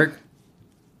of Where do them... you work?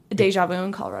 Deja Vu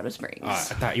in Colorado Springs. I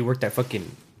thought you worked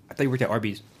at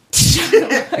Arby's.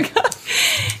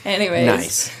 Anyways.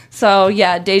 Nice. So,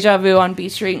 yeah, Deja Vu on B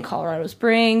Street in Colorado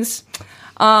Springs.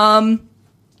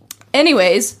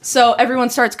 Anyways, so everyone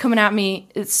starts coming at me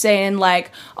saying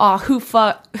like, oh, who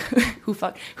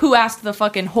asked the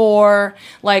fucking whore?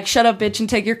 Like, shut up, bitch, and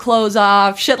take your clothes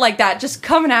off. Shit like that. Just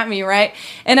coming at me, right?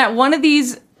 And at one of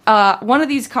these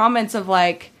comments of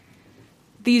like,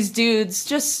 these dudes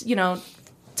just, you know,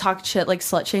 talk shit like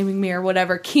slut shaming me or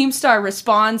whatever, Keemstar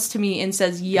responds to me and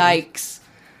says, yikes.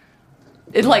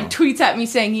 It like tweets at me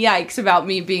saying yikes about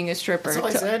me being a stripper. That's all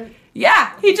I said.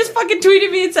 Yeah, he just fucking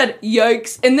tweeted me and said,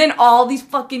 yikes. And then all these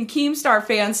fucking Keemstar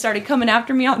fans started coming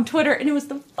after me on Twitter. And it was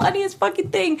the funniest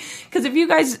fucking thing. Because if you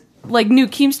guys, like, knew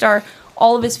Keemstar,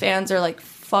 all of his fans are, like,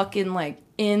 fucking, like,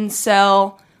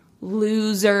 incel,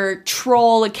 loser,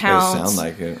 troll They accounts. sound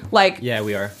like it. Like, Yeah,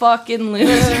 we are. fucking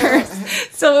losers.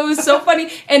 So it was so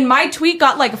funny. And my tweet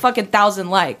got, like, a fucking 1,000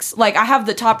 likes. Like, I have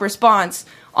the top response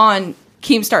on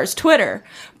Keemstar's Twitter,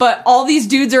 but all these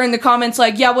dudes are in the comments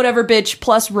like, yeah, whatever, bitch,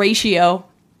 plus ratio.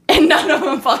 And none of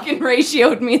them fucking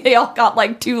ratioed me. They all got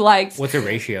like 2 likes. What's a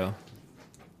ratio?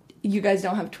 You guys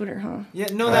don't have Twitter, huh? Yeah,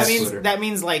 no, That's that Twitter.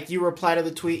 means like you reply to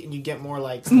the tweet and you get more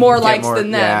likes. More Get likes more-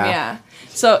 than them, yeah. yeah.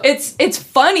 So it's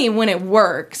funny when it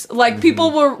works. Like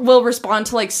people will respond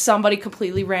to like somebody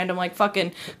completely random, like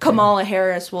fucking Kamala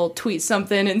Harris will tweet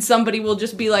something and somebody will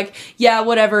just be like, yeah,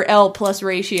 whatever, L plus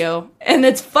ratio. And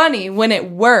it's funny when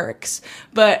it works.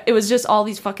 But it was just all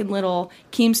these fucking little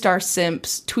Keemstar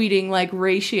simps tweeting like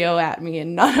ratio at me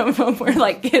and none of them were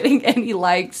like getting any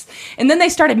likes. And then they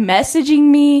started messaging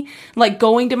me, like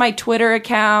going to my Twitter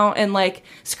account and like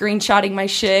screenshotting my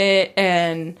shit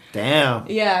and Damn.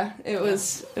 yeah, it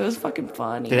was fucking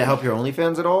funny. Did it help your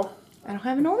OnlyFans at all? I don't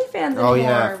have an OnlyFans anymore, Oh,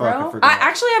 yeah, fuck, I bro. forgot.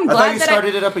 Actually, I'm I glad thought you that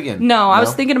started it up again. No, I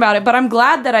was thinking about it, but I'm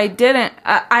glad that I didn't.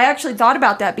 I actually thought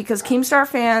about that because Keemstar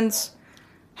fans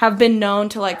have been known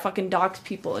to like fucking dox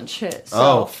people and shit. So.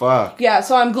 Oh fuck. Yeah,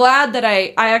 so I'm glad that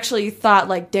I actually thought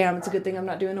like, damn, it's a good thing I'm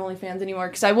not doing OnlyFans anymore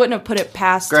because I wouldn't have put it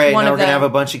past Great. one Now of we're gonna have them.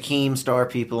 a bunch of Keemstar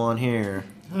people on here.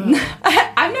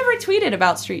 I've never tweeted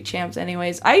about Street Champs,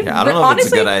 anyways. I don't know if it's a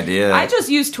honestly, good idea. I just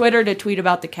use Twitter to tweet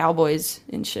about the Cowboys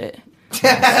and shit.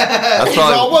 That's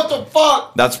probably what the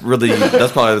fuck? that's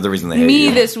probably the reason they hate Me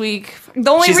you. this week. The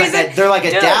only She's reason like they're like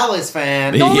a Dude, Dallas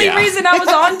fan. The only Yeah. reason I was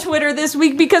on Twitter this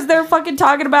week because they're fucking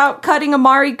talking about cutting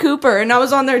Amari Cooper, and I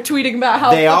was on there tweeting about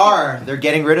how They fucking- are. They're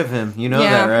getting rid of him. You know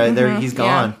Yeah, that, right? He's yeah.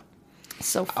 gone.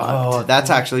 so fucked. Oh, that's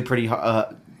actually pretty. I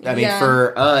mean, Yeah.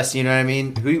 for us, you know what I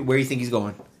mean. Where do you think he's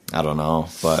going? I don't know,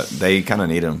 but they kind of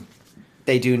need him.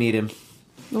 They do need him.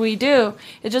 We do.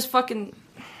 It just fucking.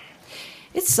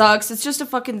 It sucks. It's just a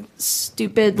fucking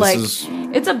stupid This is-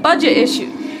 it's a budget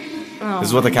issue. Oh This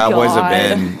is what the my Cowboys God.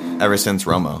 have been ever since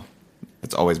Romo.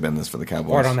 It's always been this for the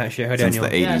Cowboys. Word on that shit, huh, Since Daniel?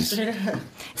 the Yeah, 80s. straight up.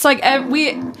 It's like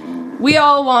we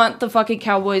all want the fucking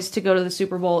Cowboys to go to the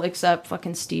Super Bowl except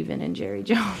fucking Steven and Jerry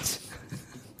Jones.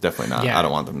 Definitely not. Yeah. I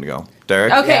don't want them to go.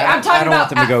 Derek? Okay, Yeah, I'm talking I don't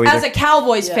want about them to go as either. a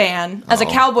Cowboys fan. As a Oh.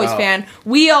 Cowboys fan,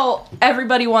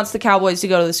 everybody wants the Cowboys to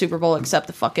go to the Super Bowl except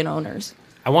the fucking owners.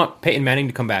 I want Peyton Manning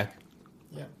to come back.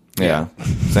 Yeah. I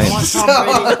Same. want Tom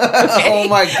Brady. Oh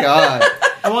my god!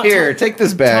 I want Here, take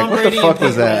this back. Tom What Brady the fuck and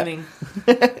was Peyton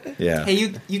that? Manning. Yeah.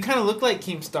 Hey, you kind of look like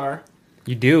Keemstar.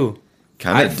 You do.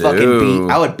 Kind I'd of fucking do.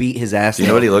 beat. I would beat his ass. Do you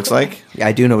know what he looks like? Yeah,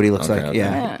 I do know what he looks Okay, like. okay.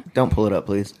 Yeah. Yeah. Don't pull it up,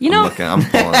 please. You know, I'm pulling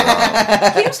it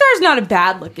up. Keemstar's not a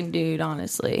bad looking dude,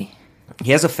 honestly.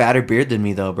 He has a fatter beard than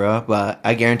me, though, bro. But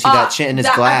I guarantee that chin is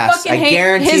That- glass. fucking I hate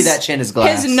guarantee that chin is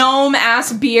glass. His gnome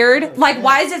ass beard. Like,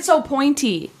 why is it so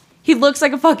pointy? He looks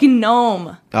like a fucking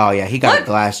gnome. Oh yeah, he got Look, a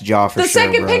glass jaw for The sure.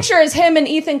 second bro. picture is him and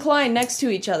Ethan Klein next to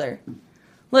each other.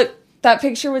 Look, that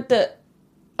picture with the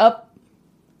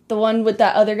one with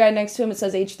that other guy next to him. It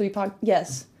says H3 Pod.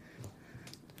 Yes,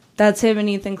 that's him and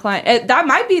Ethan Klein. That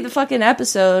might be the fucking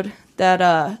episode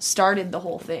that started the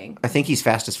whole thing. I think he's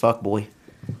fast as fuck, boy.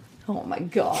 Oh my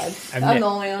god, I've I'm the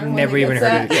only one. never that even gets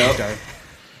heard of that.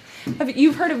 Keemstar.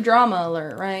 You've heard of Drama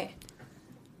Alert, right?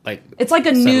 Like, It's like a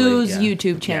Subtly, news yeah.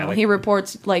 YouTube channel. Yeah, like- He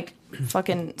reports like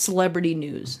fucking celebrity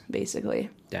news, basically.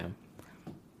 damn.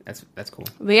 That's cool.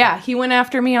 But yeah, he went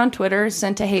after me on Twitter,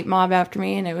 sent a hate mob after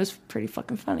me, and it was pretty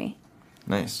fucking funny.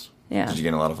 Nice. Yeah. Did you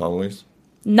gain a lot of followers?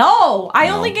 No, I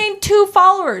No. only gained 2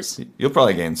 followers. You'll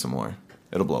probably gain some more.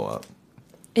 It'll blow up.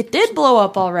 It did blow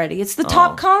up already. It's the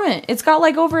top comment. It's got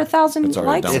like over 1,000 It's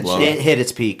already likes. done and blow. shit. It hit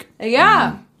its peak.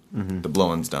 Yeah. The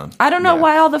blowing's done. I don't know Yeah.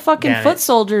 why all the fucking Damn foot it.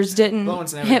 soldiers didn't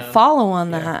Blowing's never hit done. follow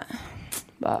on that.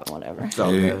 But whatever. So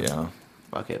Yeah. good. Yeah.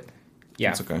 Fuck it. Yeah.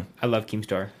 It's okay. I love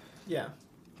Keemstar. Yeah.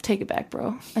 Take it back,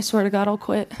 bro. I swear to God, I'll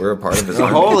quit. We're a part of his Oh,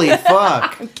 army. holy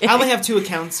fuck! I only have 2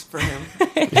 accounts for him.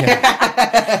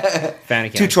 Fan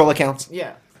account. 2 troll accounts.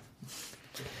 Yeah.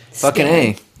 Fucking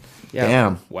A. Yeah.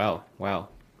 Damn. Wow.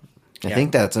 I Yeah.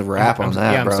 think that's a wrap on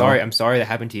that, yeah, bro. I'm sorry that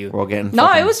happened to you. We're all getting. No,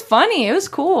 fucking- it was funny. It was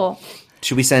cool.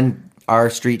 Should we send our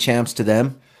street champs to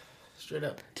them? Straight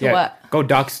up. To what? Go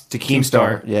docs To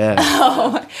Keemstar. Yeah.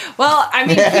 Well, I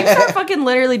mean, Keemstar fucking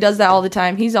literally does that all the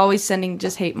time. He's always sending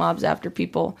just hate mobs after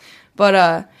people.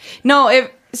 But no,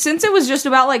 since it was just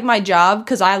about like my job,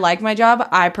 because I like my job,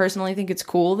 I personally think it's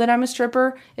cool that I'm a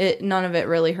stripper. None of it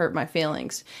really hurt my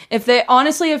feelings. If they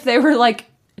were like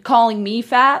calling me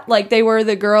fat, like they were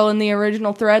the girl in the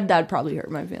original thread, that'd probably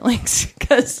hurt my feelings.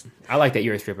 Because I like that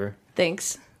you're a stripper.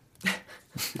 thanks,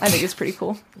 I think it's pretty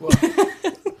cool.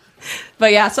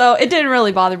 But yeah, so it didn't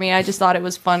really bother me. I just thought it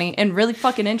was funny and really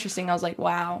fucking interesting. I was like,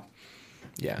 wow.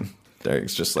 Yeah.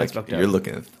 Derek's just like, fucked you're up.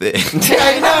 looking thick.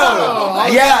 I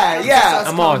know. Yeah.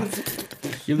 I'm all.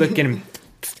 You're looking.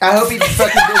 I hope he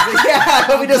fucking doesn't. Yeah, I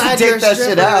hope he doesn't Glad you're take that a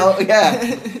shit stripper. out.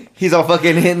 Yeah. He's all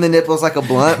fucking hitting the nipples like a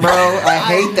blunt, bro. I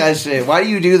hate that shit. Why do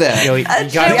you do that? Yo, you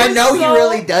That gotta, shit I know he so-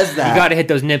 really does that. you gotta hit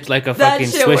those nips like a That fucking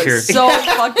shit swisher. was so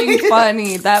fucking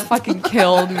funny. That fucking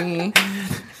killed me.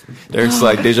 Derek's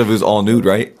like, Deja Vu's all nude,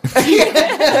 right?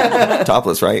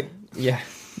 Topless, right? yeah.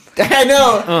 I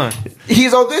know.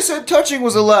 He's all, they said touching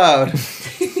was allowed.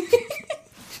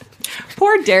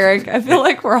 Poor Derek. I feel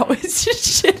like we're always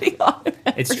just shitting on him.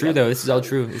 It's true though. This is all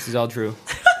true. This is all true.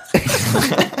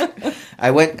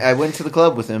 I went to the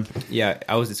club with him. Yeah,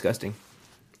 I was disgusting.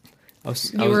 I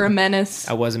You were a menace.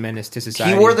 I was a menace to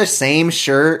society. He wore the same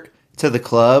shirt to the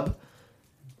club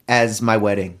as my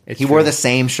wedding. It's He wore true. the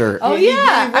same shirt. Oh you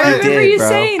yeah, did. I You remember did, you bro.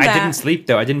 saying I that. didn't sleep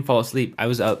though. I didn't fall asleep. I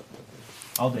was up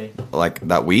all day. Like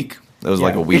that week? It was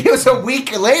like a week. It was a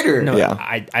week later. No, Yeah.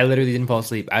 I literally didn't fall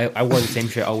asleep. I wore the same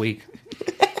shit all week.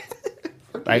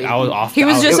 Like I was off. He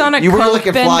was I just on a You were coke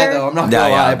looking bender. fly though. I'm not Yeah,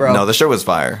 gonna lie, yeah. bro. No, the shirt was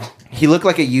fire. He looked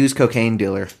like a used cocaine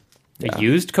dealer. A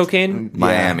used cocaine?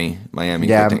 Miami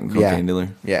Yeah, cocaine dealer.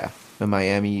 Yeah, the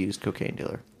Miami used cocaine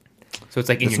dealer. So it's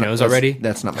like in That's your not- nose that's- already?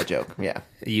 That's not my joke. Yeah.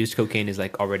 A used cocaine is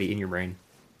like already in your brain.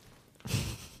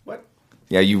 What?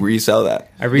 Yeah, you resell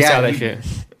that, I resell Yeah, that you- shit.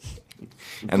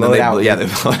 and Blow then it out, they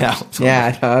dude. blow it out.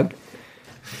 Yeah, dog.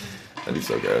 That'd be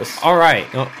so gross. All right.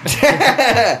 Oh,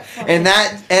 And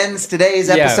that ends today's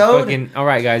yeah, episode. fucking, all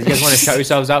right, guys. You guys want to shout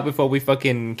yourselves out before we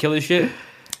fucking kill this shit?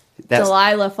 That's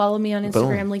Delilah, follow me on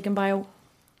Instagram, Boom. link in bio.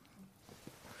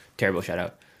 Terrible shout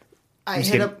out. I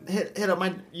just hit up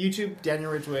my YouTube,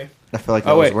 Daniel Ridgway. I feel like that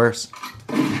Oh, was wait. worse.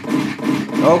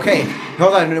 Okay,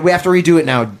 hold on. We have to redo it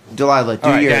now. Delilah, do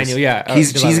All right, yours. Daniel, yeah,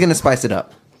 She's Delilah. gonna spice it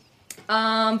up.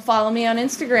 Follow me on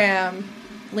Instagram,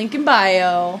 link in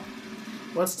bio.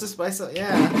 What's the spice up?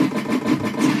 Yeah.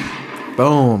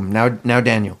 Boom. Now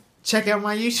Daniel. Check out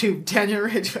my YouTube, Daniel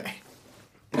Ridgway.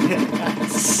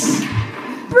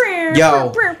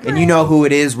 Yo, and you know who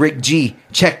it is, Rick G.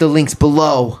 Check the links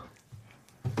below.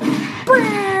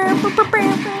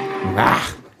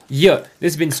 Yeah,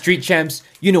 this has been Street Champs.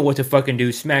 You know what to fucking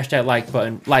do. Smash that like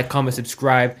button, like, comment,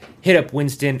 subscribe, hit up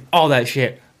Winston, all that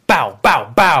shit. Bow,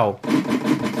 bow, bow.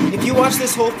 If you watch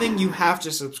this whole thing, you have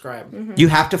to subscribe. You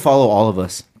have to follow all of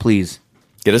us, please.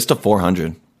 Get us to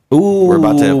 400. Ooh, We're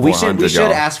about to hit we 400, should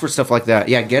y'all. ask for stuff like that.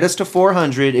 Yeah, get us to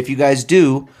 400. If you guys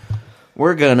do,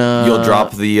 we're gonna. You'll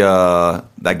drop the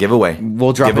that giveaway.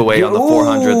 We'll drop giveaway it. on the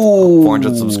Ooh.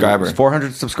 400th subscriber.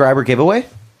 400 subscriber giveaway.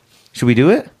 Should we do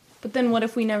it? But then what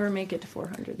if we never make it to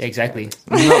 400? Yeah, exactly.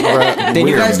 Then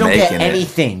you We're guys don't get making it.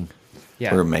 anything.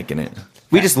 Yeah. We're making it.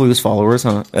 We just lose followers,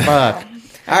 huh? Fuck.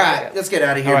 All right, let's get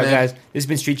out of here, All right, man. guys. This has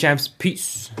been Street Champs.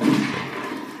 Peace.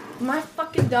 My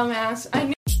fucking dumbass. I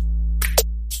knew